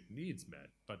basic needs met.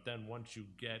 But then once you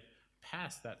get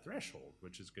past that threshold,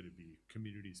 which is going to be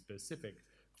community specific,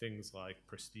 things like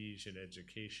prestige and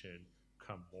education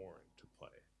come more into play.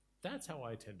 That's how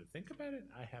I tend to think about it.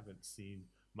 I haven't seen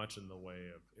much in the way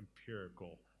of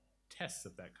empirical tests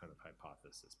of that kind of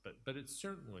hypothesis, but it's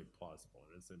certainly plausible,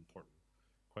 and it's an important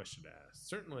question to ask.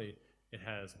 Certainly, it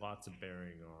has lots of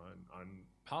bearing on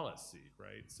policy,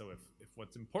 right? So if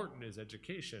what's important is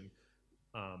education,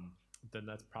 then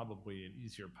that's probably an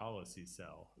easier policy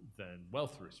sell than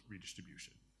wealth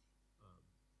redistribution.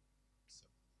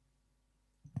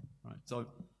 Right. So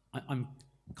I'm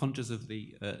conscious of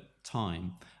the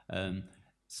time,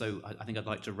 so I think I'd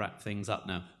like to wrap things up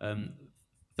now.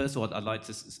 First of all, I'd like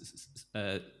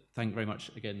to thank very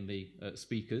much again the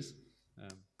speakers.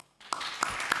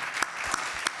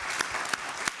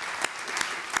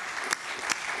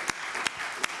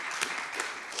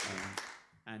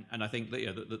 And I think that,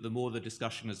 you know, the more the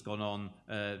discussion has gone on,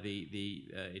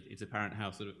 it's apparent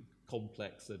how sort of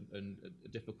complex and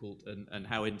difficult and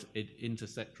how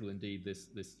intersectoral indeed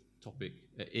this topic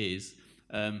is.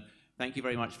 Thank you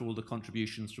very much for all the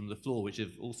contributions from the floor, which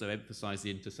have also emphasised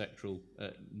the intersectoral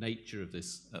nature of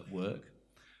this work.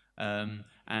 And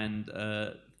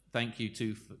thank you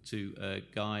to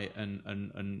Guy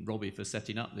and Robbie for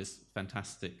setting up this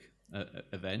fantastic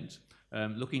event.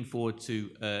 Looking forward to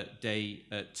day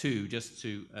 2, just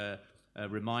to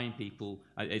remind people,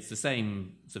 it's the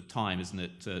same sort of time, isn't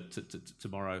it,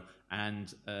 tomorrow,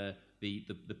 and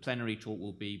the plenary talk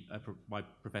will be by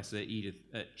Professor Edith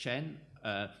Chen,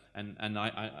 and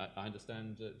I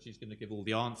understand she's going to give all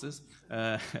the answers.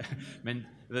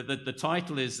 The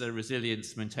title is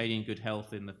Resilience, Maintaining Good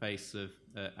Health in the Face of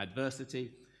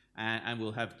Adversity, and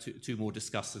we'll have two more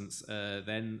discussants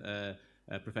then.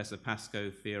 Professor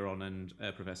Pascoe Fearon and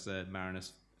Professor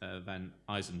Marinus van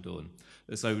Eisendoorn.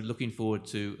 So looking forward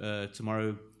to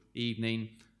tomorrow evening.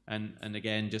 And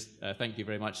again, just thank you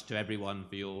very much to everyone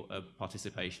for your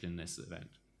participation in this event.